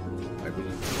for me, I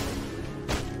believe.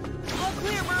 All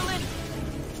clear, Merlin!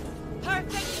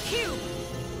 Perfect cue!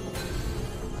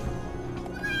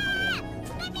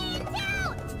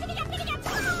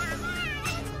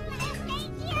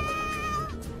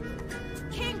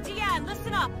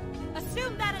 Listen up!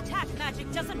 Assume that attack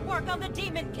magic doesn't work on the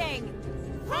Demon King!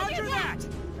 Roger that!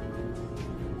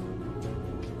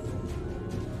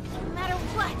 No matter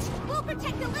what, we'll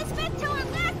protect Elizabeth till her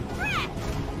last breath!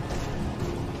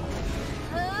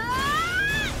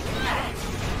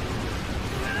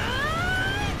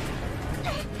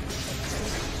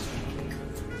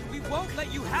 We won't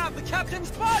let you have the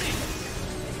captain's body!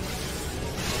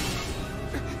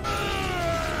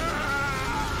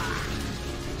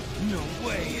 No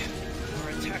way!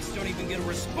 Our attacks don't even get a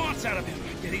response out of him,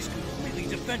 yet he's completely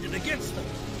defended against them.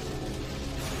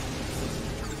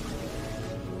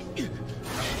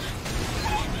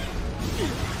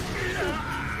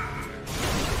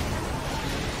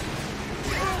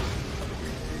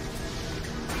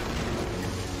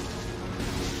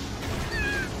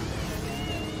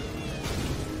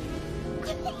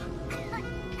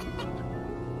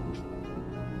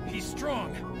 He's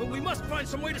strong, but we must find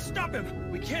some way to stop him.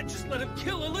 We can't just let him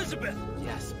kill Elizabeth.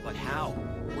 Yes, but how?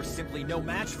 We're simply no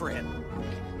match for him.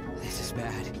 This is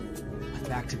bad. With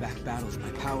back-to-back battles, my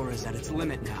power is at its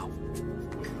limit now.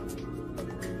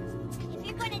 If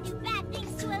you're gonna do bad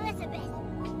things to Elizabeth,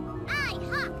 I,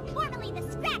 Hawk, formerly the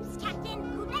Scraps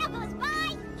Captain, who now goes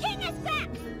by King of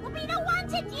Scraps, will be the one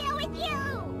to deal with you!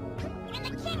 When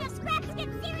the King of Scraps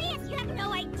gets serious, you have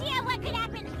no idea what could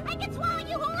happen! I could swallow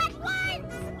you whole at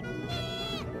once!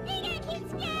 You're gonna keep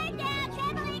scared now,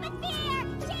 trembling with fear,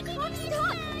 shaking in his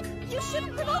boots! You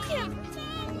shouldn't provoke him!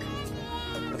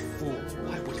 The fool!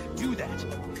 Why would he do that?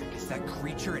 Is that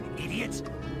creature an idiot?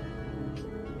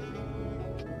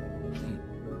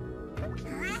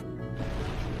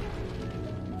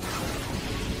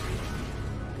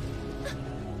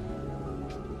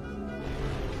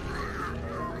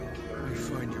 I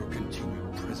find your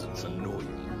continued presence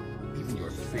annoying. Even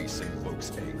your face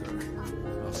invokes anger.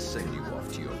 I'll send you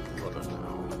off to your brother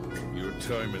now. Your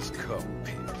time has come,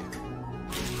 pig.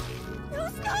 No,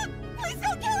 stop! Please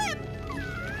don't kill him!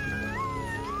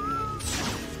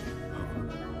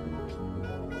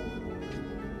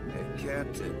 Hey,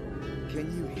 Captain. Can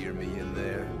you hear me in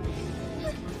there?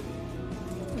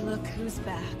 Look who's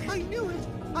back. I knew it!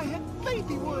 I had faith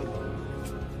he would!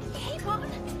 Hey, Bon.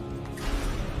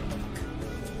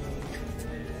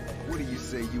 What do you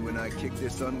say you and I kick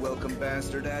this unwelcome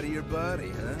bastard out of your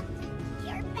body, huh?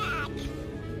 You're back.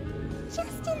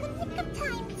 Just in the nick of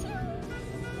time, too.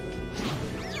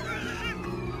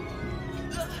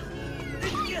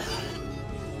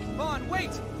 Vaughn,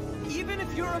 wait! Even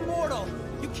if you're immortal,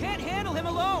 you can't handle him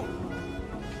alone!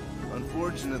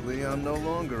 Unfortunately, I'm no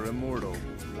longer immortal.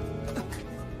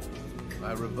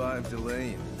 I revived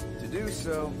Elaine. To do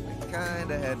so, I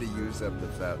kinda had to use up the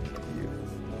Fountain of Youth.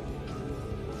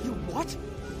 You what?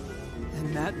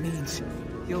 Then that means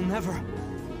you'll never...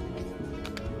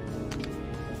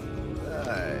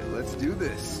 Alright, let's do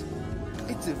this.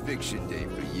 It's eviction day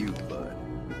for you, bud.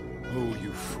 Oh,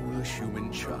 you foolish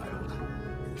human child.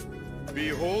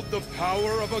 Behold the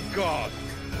power of a god!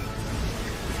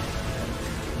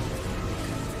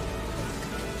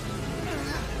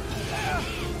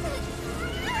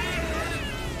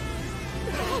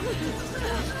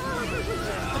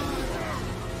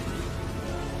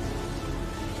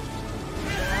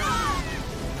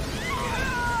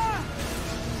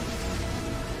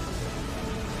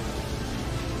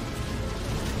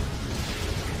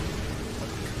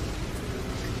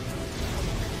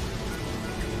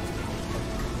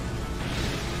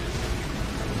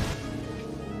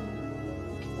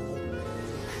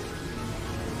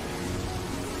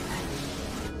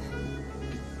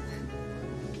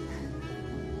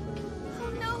 Oh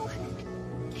no!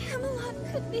 Camelot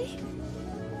could be...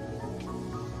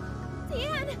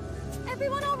 Diane!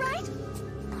 Everyone alright?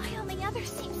 I and the others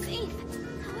seem safe.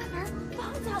 However,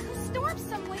 Bond's out in the storm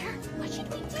somewhere. What should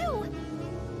we do?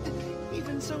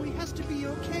 Even so, he has to be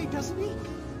okay, doesn't he?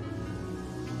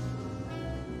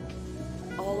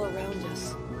 All around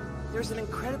us, there's an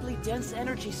incredibly dense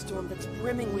energy storm that's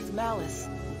brimming with malice.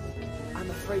 I'm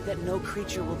afraid that no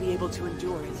creature will be able to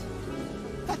endure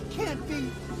it. That can't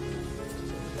be!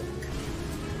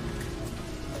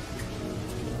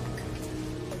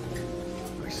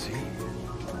 I see.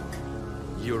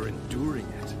 You're enduring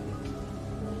it.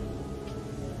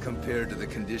 Compared to the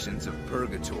conditions of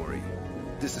purgatory,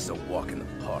 this is a walk in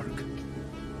the park.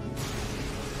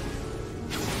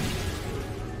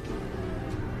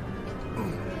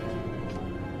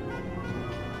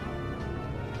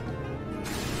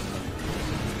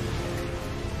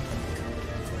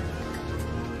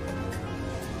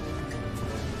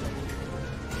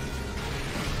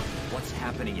 What's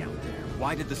happening out there?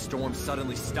 Why did the storm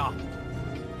suddenly stop?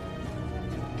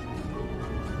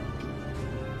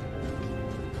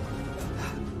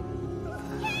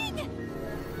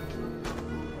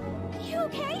 You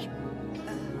okay?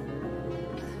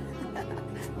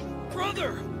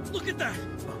 Brother! Look at that!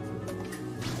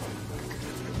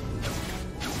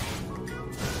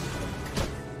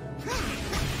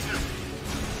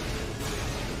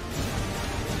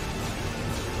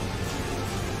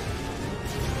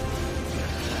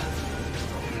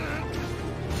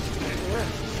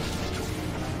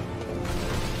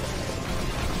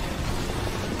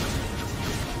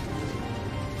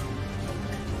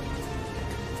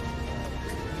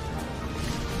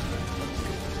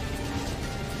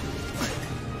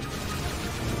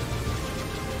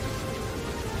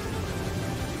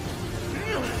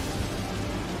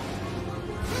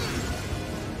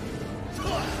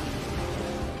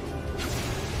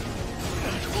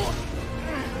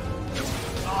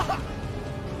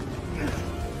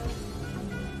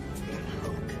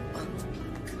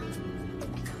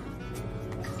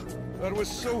 That was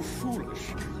so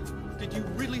foolish. Did you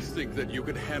really think that you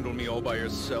could handle me all by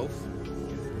yourself?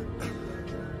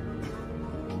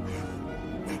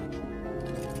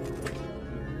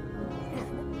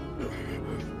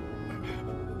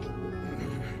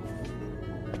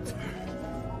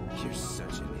 You're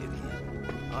such an idiot.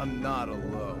 I'm not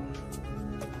alone.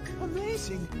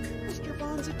 Amazing! Mr.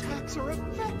 Bond's attacks are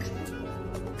effective!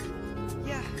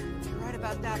 Yeah, you're right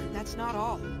about that, but that's not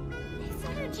all. His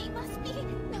energy must be,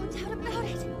 no doubt about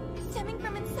it, stemming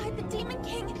from inside the Demon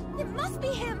King. It must be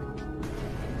him!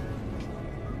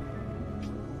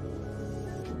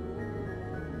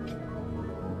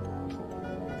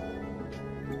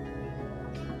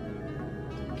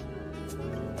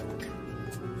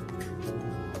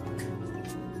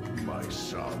 My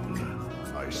son,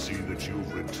 I see that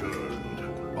you've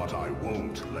returned, but I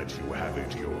won't let you have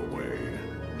it your way.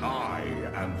 I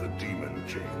am the Demon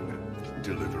King.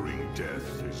 Delivering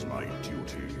death is my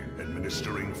duty.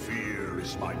 Administering fear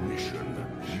is my mission.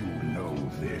 You know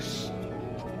this.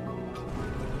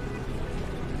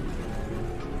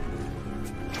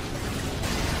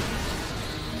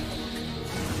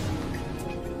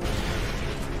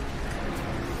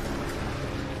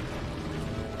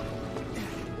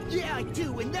 Yeah, I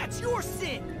do, and that's your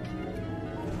sin!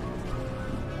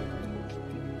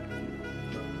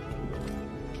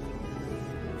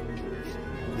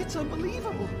 It's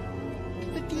unbelievable!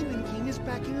 The Demon King is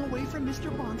backing away from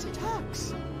Mr. Bond's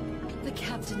attacks! The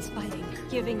captain's fighting,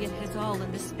 giving it his all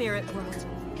in the spirit world.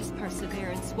 His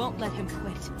perseverance won't let him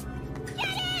quit. Get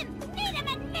him! Meet him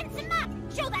and mince him up!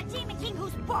 Show that Demon King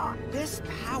who's boss! This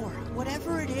power,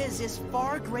 whatever it is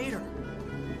far greater.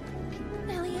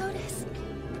 Meliodas.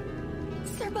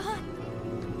 Sir Bond.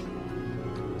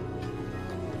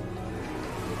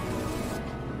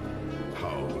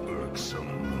 How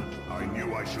irksome. I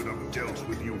knew I should have dealt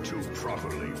with you two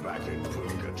properly back in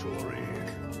Purgatory.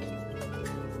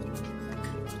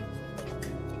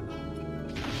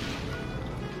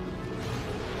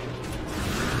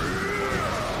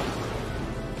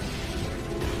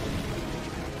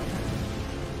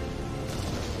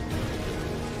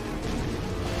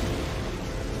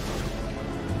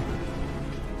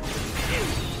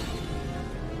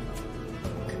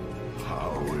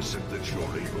 that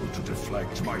you're able to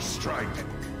deflect my strike.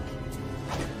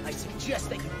 I suggest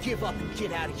that you give up and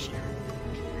get out of here.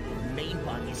 Your main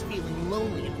body is feeling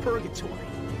lonely in purgatory.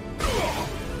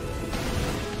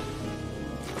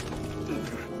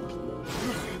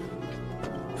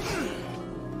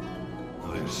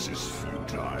 This is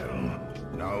futile.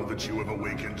 Now that you have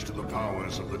awakened to the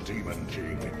powers of the Demon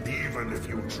King, even if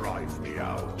you drive me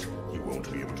out, you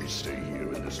won't be able to stay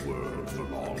here in this world for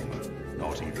long.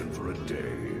 Not even for a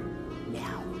day.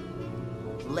 Now,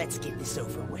 let's get this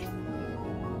over with.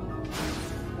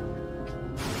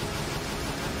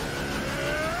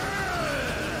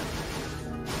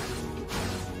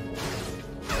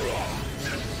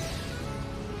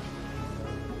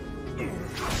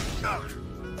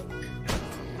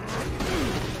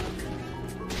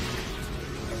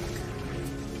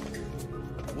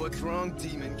 What's wrong,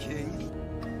 Demon King?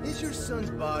 Is your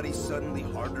son's body suddenly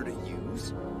harder to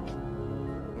use?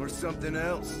 Or something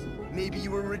else? Maybe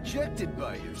you were rejected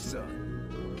by your son.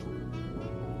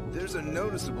 There's a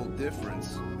noticeable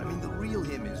difference. I mean, the real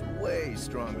him is way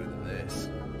stronger than this.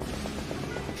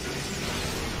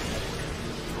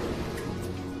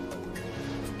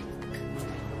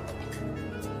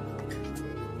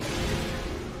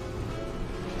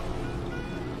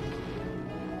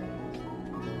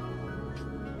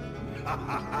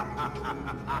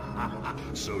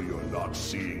 So you're not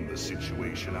seeing the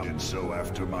situation, and so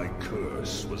after my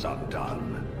curse was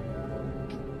undone.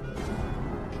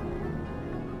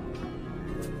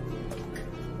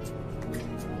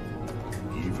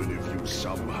 Even if you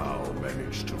somehow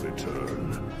manage to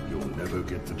return, you'll never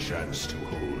get the chance to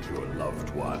hold your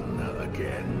loved one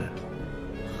again.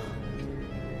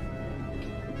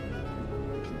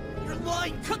 You're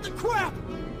lying! Cut the crap!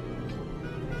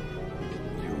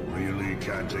 Really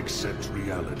can't accept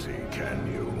reality, can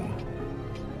you?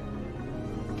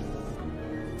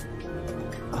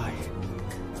 I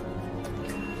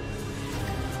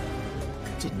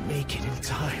didn't make it in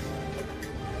time.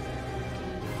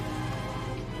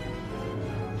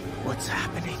 What's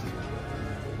happening?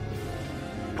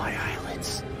 My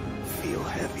eyelids feel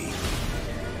heavy.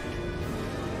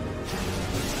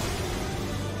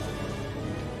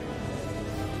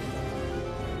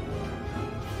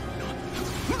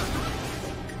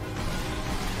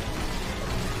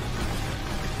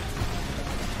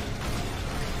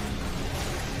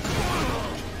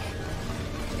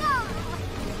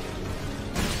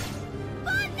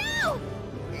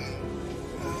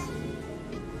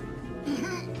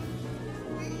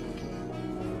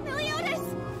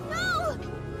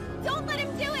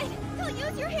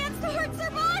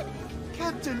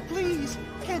 Captain, please!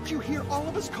 Can't you hear all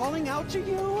of us calling out to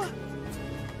you?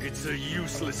 It's a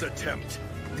useless attempt.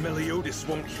 Meliodas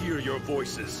won't hear your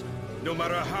voices, no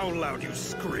matter how loud you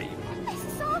scream. This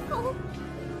is awful!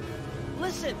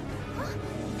 Listen! Huh?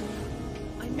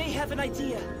 I may have an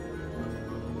idea.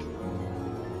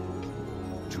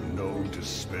 To know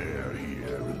despair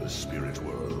here in the spirit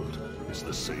world is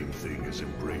the same thing as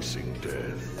embracing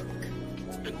death.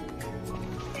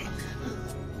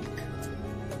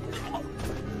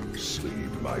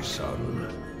 Sleep, my son.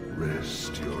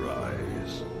 Rest your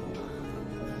eyes.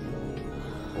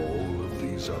 All of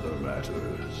these other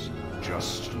matters,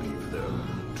 just leave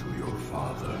them to your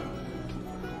father.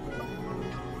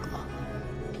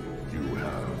 You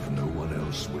have no one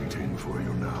else waiting for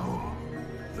you now.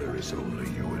 There is only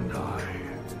you and I.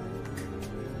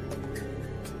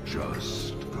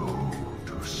 Just go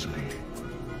to sleep.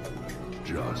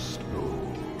 Just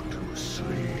go to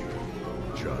sleep.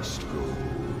 Just go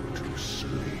to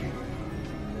sleep.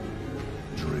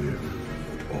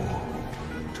 Drift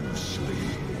off to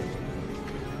sleep.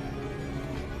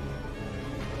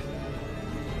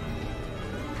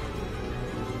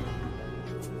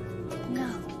 No.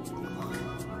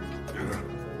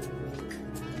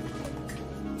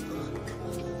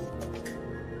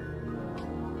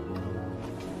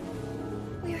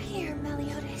 We're here,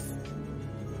 Meliodas.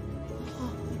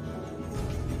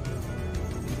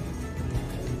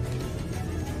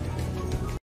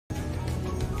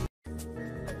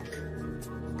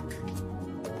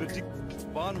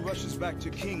 Bond rushes back to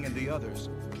King and the others,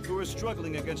 who are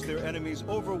struggling against their enemy's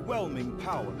overwhelming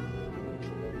power.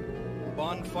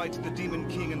 Bond fights the Demon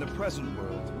King in the present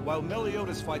world, while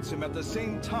Meliodas fights him at the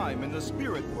same time in the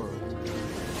spirit world.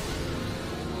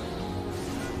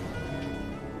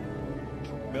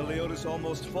 Meliodas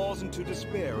almost falls into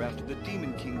despair after the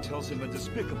Demon King tells him a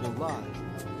despicable lie.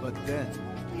 But then...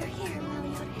 We're here,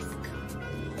 Meliodas.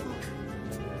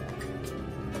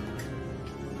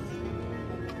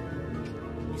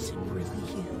 Is it really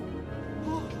you?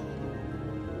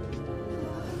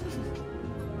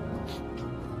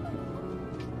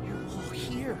 You're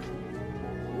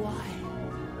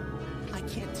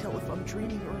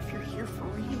dreaming or if you're here for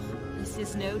real. This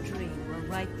is no dream. We're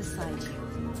right beside you.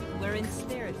 We're in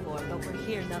spirit form, but we're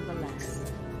here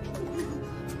nonetheless.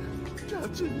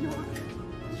 Captain,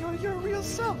 you're your real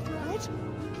self, right?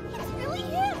 It's really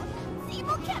you! Same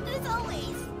old captain as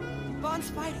always! Bond's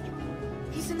fighting.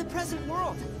 He's in the present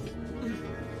world.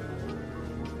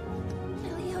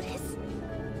 Meliodas,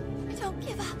 don't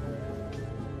give up.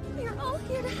 We're all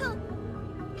here to help.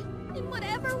 In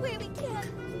whatever way we can.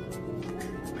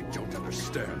 I don't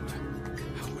understand.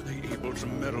 How were they able to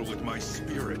meddle with my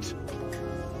spirit?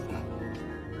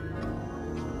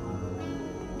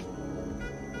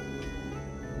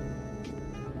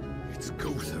 It's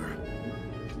Gother.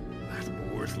 That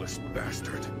worthless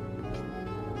bastard.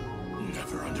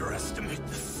 Never underestimate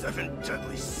the 7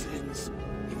 deadly sins.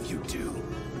 If you do,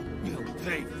 you'll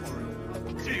pay for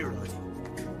it dearly.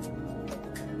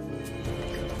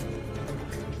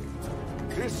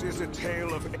 This is a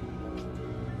tale of...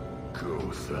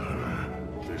 Gother,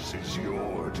 this is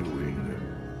your doing.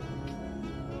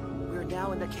 We're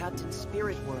now in the Captain's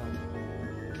spirit world.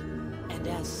 And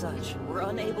as such, we're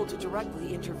unable to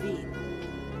directly intervene.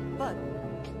 But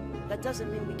that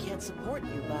doesn't mean we can't support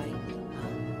you by...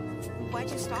 Why'd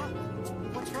you stop?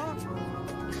 What's wrong?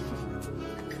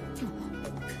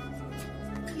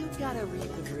 You gotta read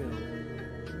the room.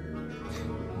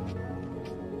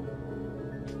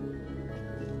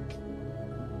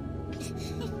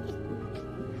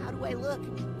 How do I look?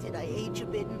 Did I age a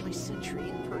bit in my century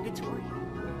in purgatory?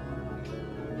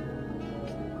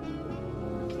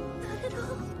 Not at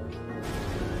all.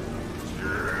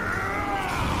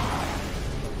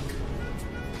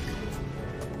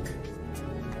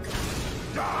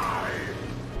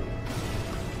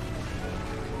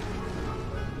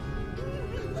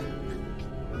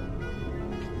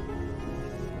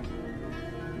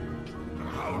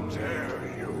 How dare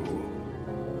you?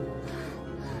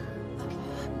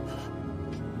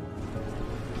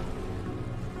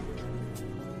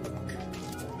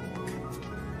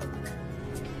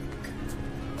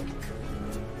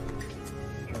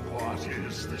 What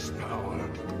is this power?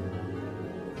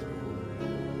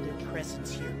 Their presence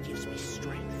here gives me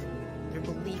strength. Their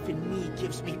belief in me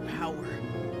gives me power.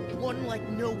 One like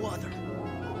no other.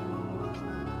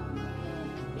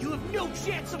 You have no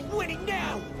chance of winning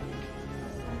now!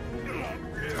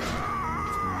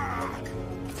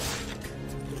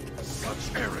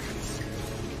 Such arrogance!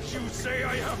 You say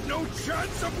I have no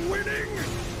chance of winning?!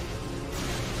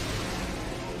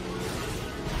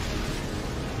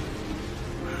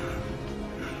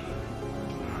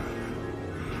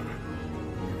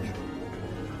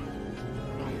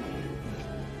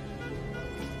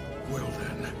 Well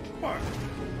then...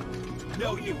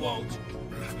 No, you won't!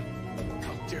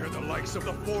 How dare the likes of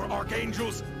the 4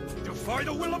 Archangels defy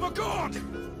the will of a god!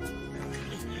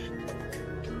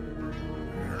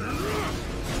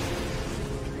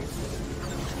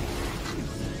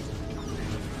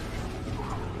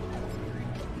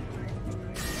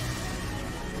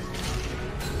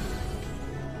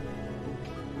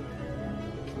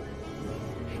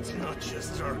 It's not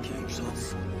just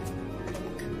Archangels.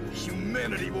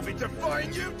 Humanity will be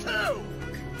defying you too!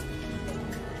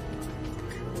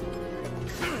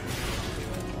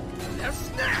 Now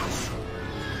snatch!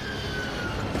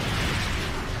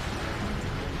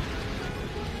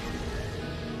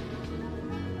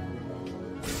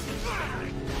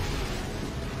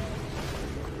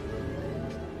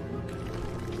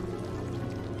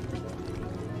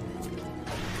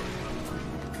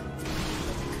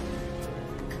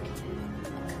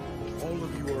 All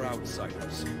of you are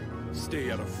outsiders.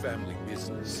 Stay out of family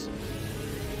business.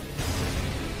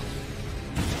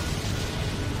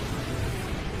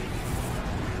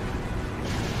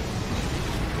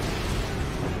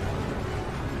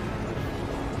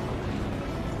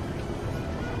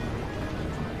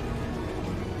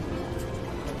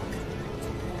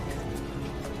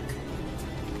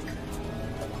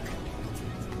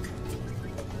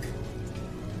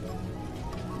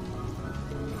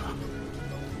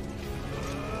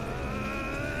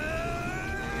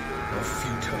 A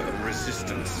futile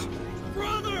resistance.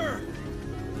 Brother!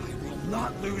 I will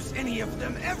not lose any of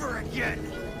them ever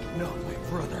again! Not my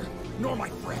brother, nor my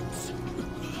friends.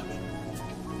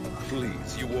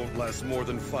 Please, you won't last more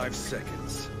than 5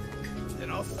 seconds.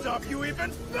 Then I'll stop you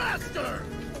even faster!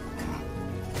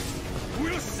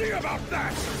 We'll see about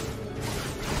that!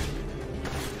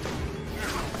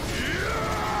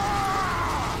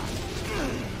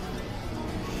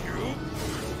 You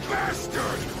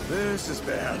bastard! This is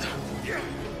bad.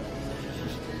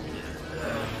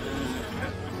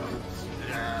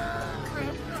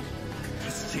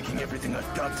 Just taking everything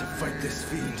I've got to fight this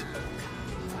fiend.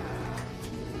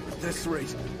 At this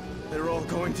rate, they're all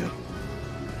going to...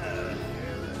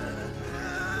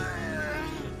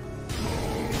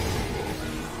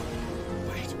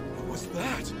 Wait, what was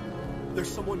that?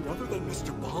 There's someone other than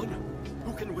Mr. Bond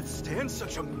who can withstand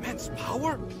such immense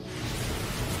power?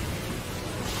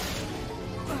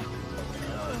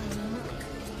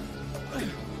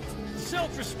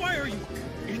 Seltress, why are you...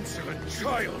 Insolent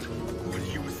child! What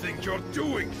do you think you're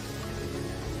doing?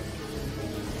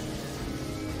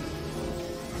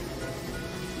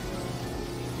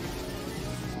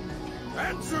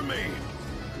 Answer me!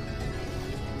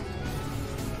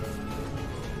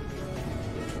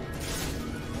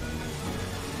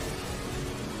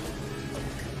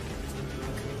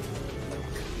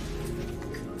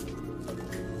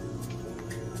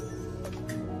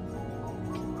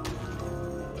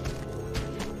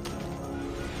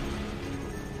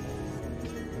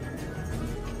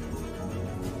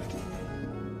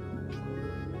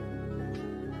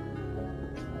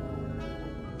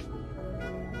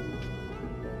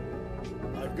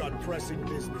 I've got pressing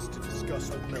business to discuss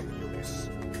with Meliodas.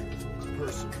 It's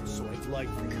personal, so I'd like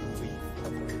for you to leave.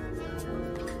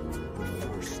 But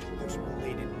first, there's a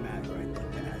related matter I'd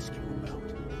like to ask you about.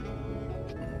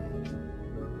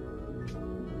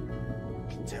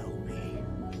 Tell me,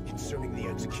 concerning the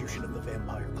execution of the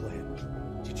vampire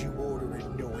clan, did you order it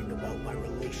knowing about my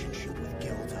relationship with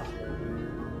Gilda?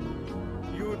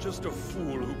 You're just a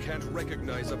fool who can't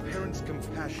recognize a parent's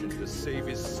compassion to save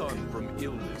his son from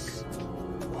illness.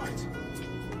 What?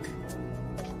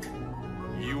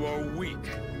 You are weak,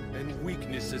 and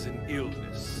weakness is an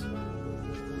illness.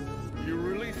 You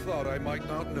really thought I might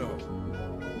not know?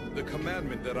 The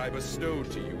commandment that I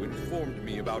bestowed to you informed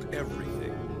me about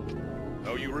everything.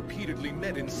 How you repeatedly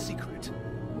met in secret.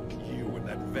 You and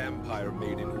that vampire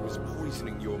maiden who was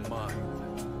poisoning your mind.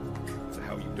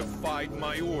 How you defied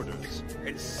my orders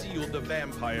and sealed the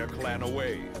vampire clan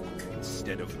away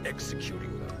instead of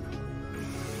executing them.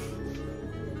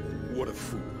 What a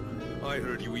fool. I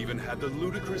heard you even had the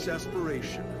ludicrous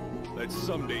aspiration that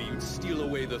someday you'd steal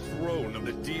away the throne of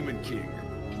the Demon King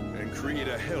and create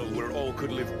a hell where all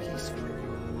could live peacefully.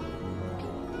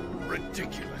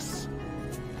 Ridiculous.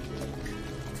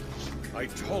 I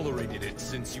tolerated it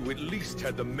since you at least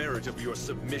had the merit of your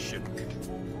submission.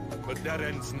 But that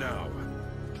ends now.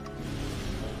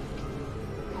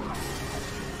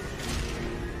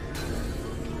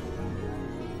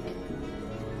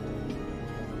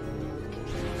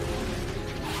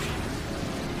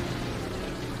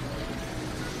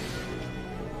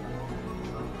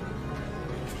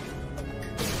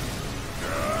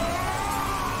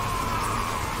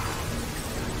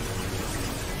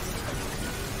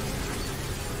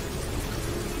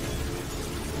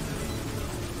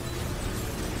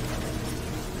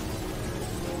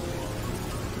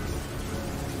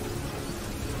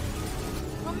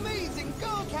 Amazing!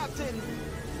 Go, Captain!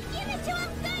 Give it to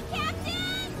him good, Captain!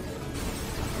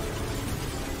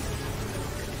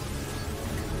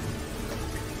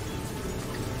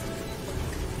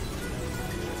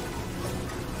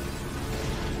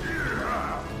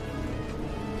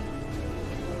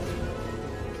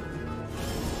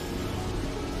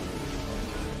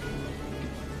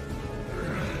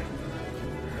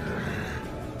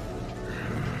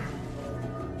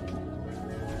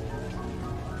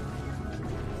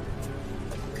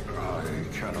 I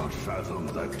cannot fathom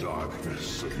that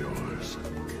darkness of yours.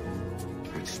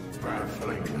 It's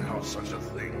baffling how such a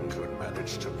thing could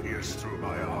manage to pierce through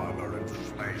my armor and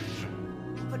flesh.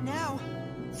 But now,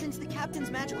 since the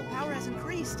Captain's magical power has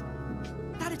increased,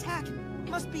 that attack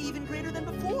must be even greater than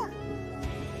before.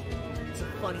 It's a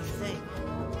funny thing.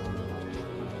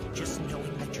 Just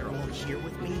knowing that you're all here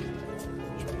with me,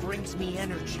 it brings me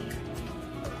energy.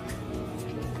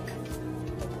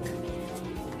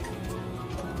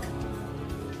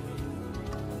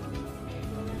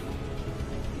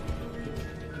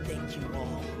 Thank you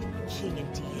all, King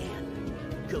and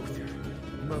Deanne, Gother,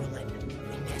 Merlin,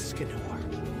 and Escanor,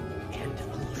 and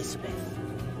Elizabeth.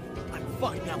 I'm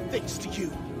fine now thanks to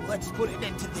you. Let's put an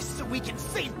end to this so we can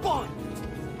save Bond!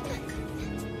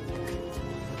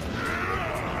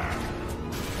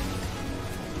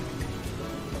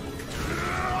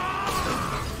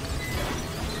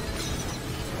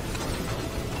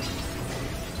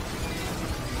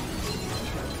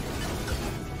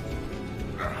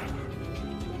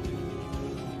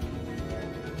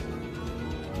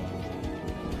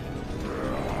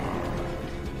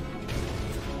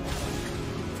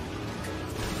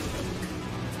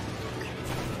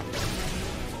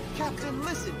 Captain,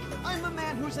 listen! I'm a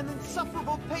man who's in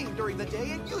insufferable pain during the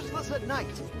day and useless at night.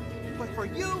 But for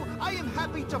you, I am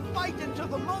happy to fight until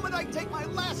the moment I take my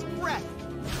last breath!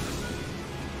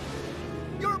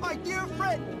 My dear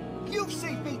friend, you've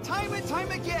saved me time and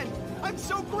time again! I'm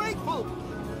so grateful!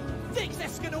 Thanks,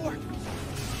 Escanor!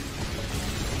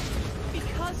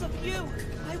 Because of you,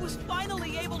 I was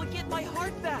finally able to get my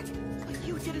heart back! But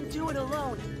you didn't do it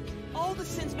alone. All the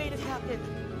sins made it happen.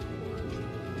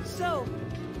 So,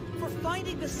 for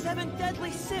finding the 7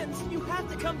 deadly sins, you have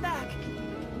to come back.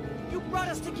 You brought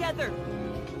us together.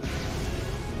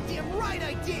 Damn right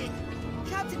I did!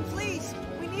 Captain, please!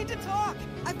 We need to talk!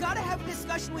 I've got to have a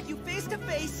discussion with you face to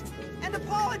face and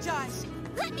apologize!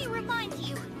 Let me remind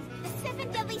you, the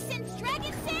 7 deadly sins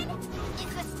Dragon Sin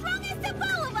is the strongest of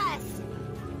all of us!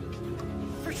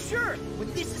 For sure!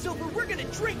 When this is over, we're gonna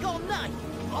drink all night!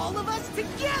 All of us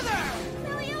together!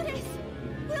 Meliodas!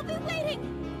 We'll be waiting!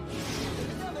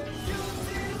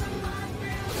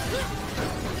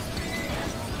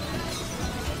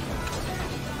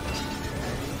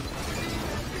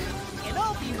 And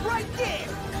I'll be right there!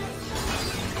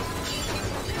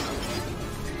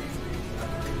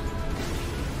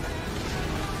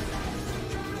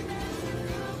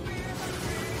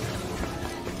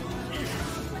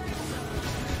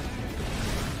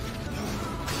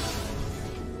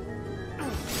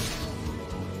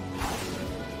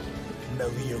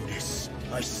 Meliodas,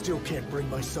 I still can't bring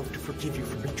myself to forgive you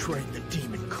for betraying the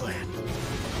Demon Clan.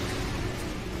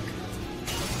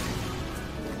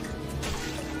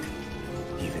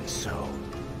 Even so,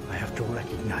 I have to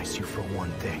recognize you for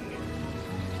one thing.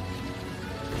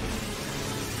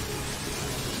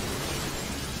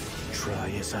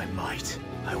 Try as I might,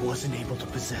 I wasn't able to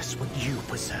possess what you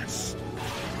possess.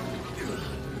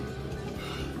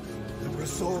 The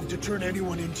resolve to turn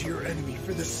anyone into your enemy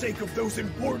for the sake of those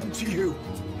important to you.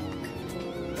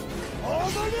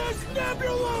 Ominous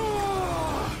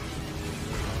Nebula!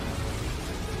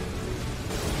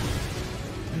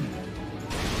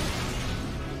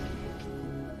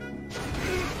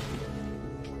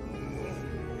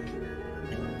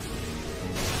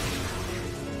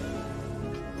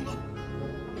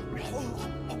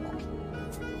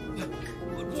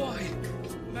 But why?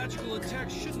 Magical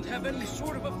attacks shouldn't have any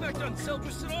sort of effect on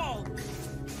Seldris at all!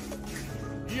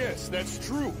 Yes, that's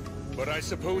true. But I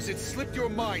suppose it slipped your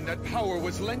mind that power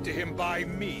was lent to him by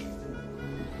me.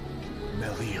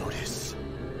 Meliodas,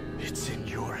 it's in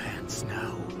your hands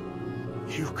now.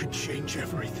 You could change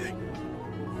everything.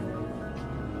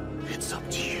 It's up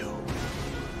to you.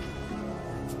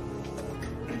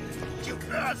 You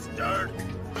bastard!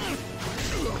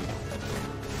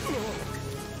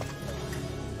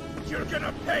 You're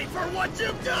gonna pay for what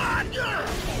you've done!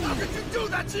 How could you do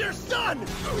that to your son?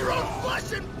 Your own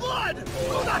flesh and blood!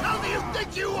 Who the hell do you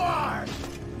think you are?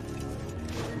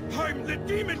 I'm the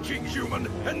Demon King, human,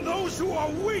 and those who are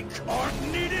weak aren't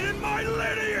needed in my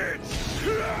lineage!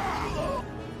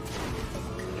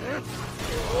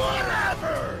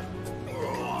 Whatever!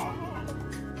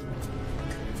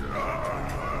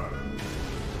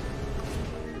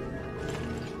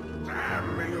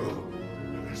 Damn you!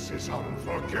 This is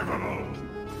unforgivable!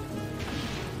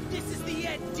 This is the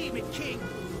end, Demon King!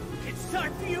 It's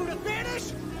time for you to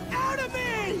vanish out of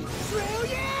me!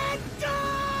 Trillion Dark!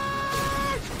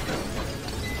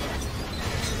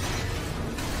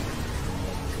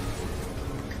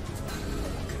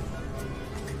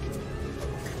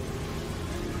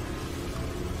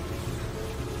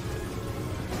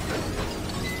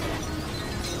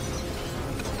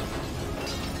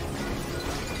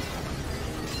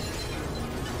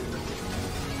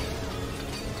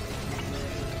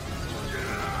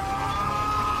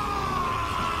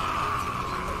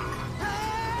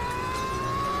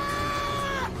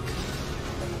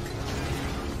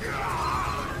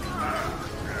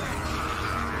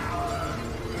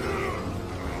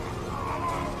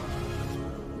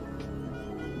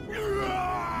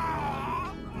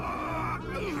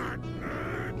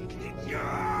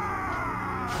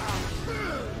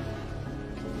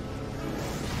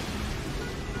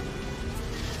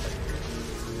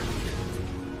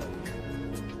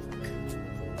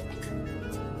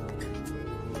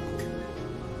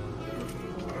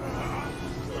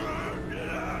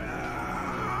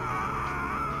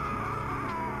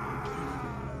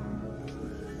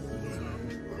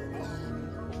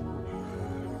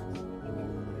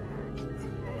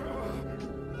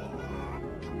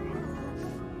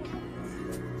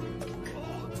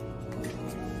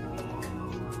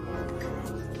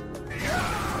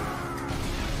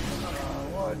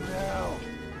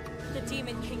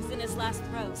 last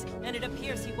throes, and it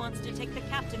appears he wants to take the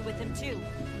captain with him too.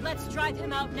 Let's drive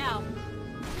him out now.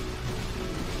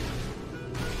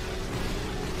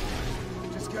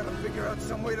 Just gotta figure out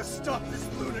some way to stop this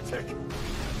lunatic.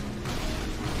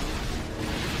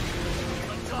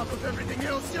 On top of everything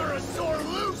else, you're a sore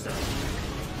loser! Meliodas!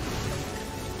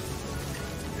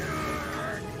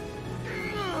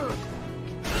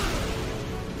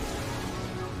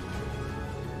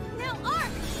 Now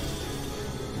arc!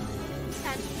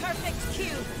 And perfect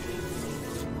cube!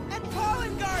 And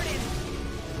pollen garden!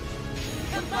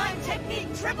 Combined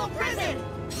technique triple prison!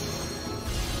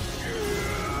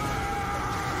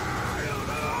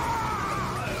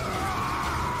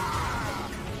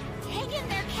 Hang in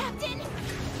there, Captain!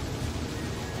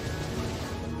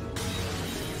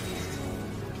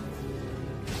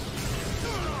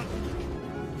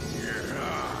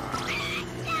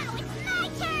 Now it's my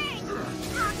turn!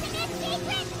 Ultimate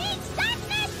secret meets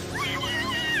darkness!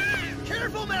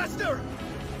 Careful, Master!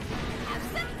 Have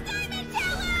some diamond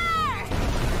tower!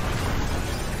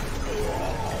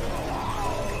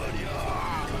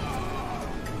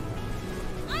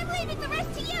 I'm leaving the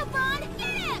rest to you, Braun!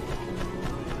 Get him!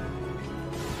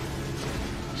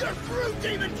 You're through,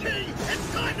 Demon King! It's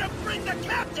time to bring the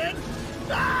Captain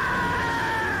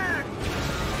back!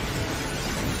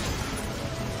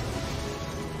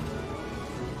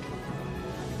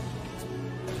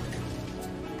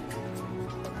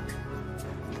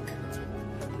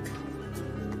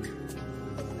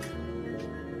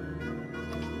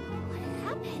 What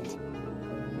happened?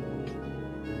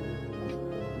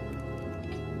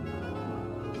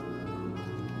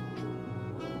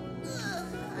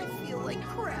 I feel like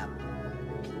crap.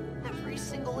 Every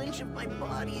single inch of my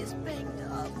body is banged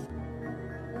up.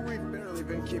 We've barely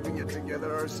been keeping it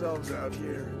together ourselves out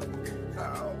here.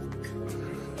 Ow.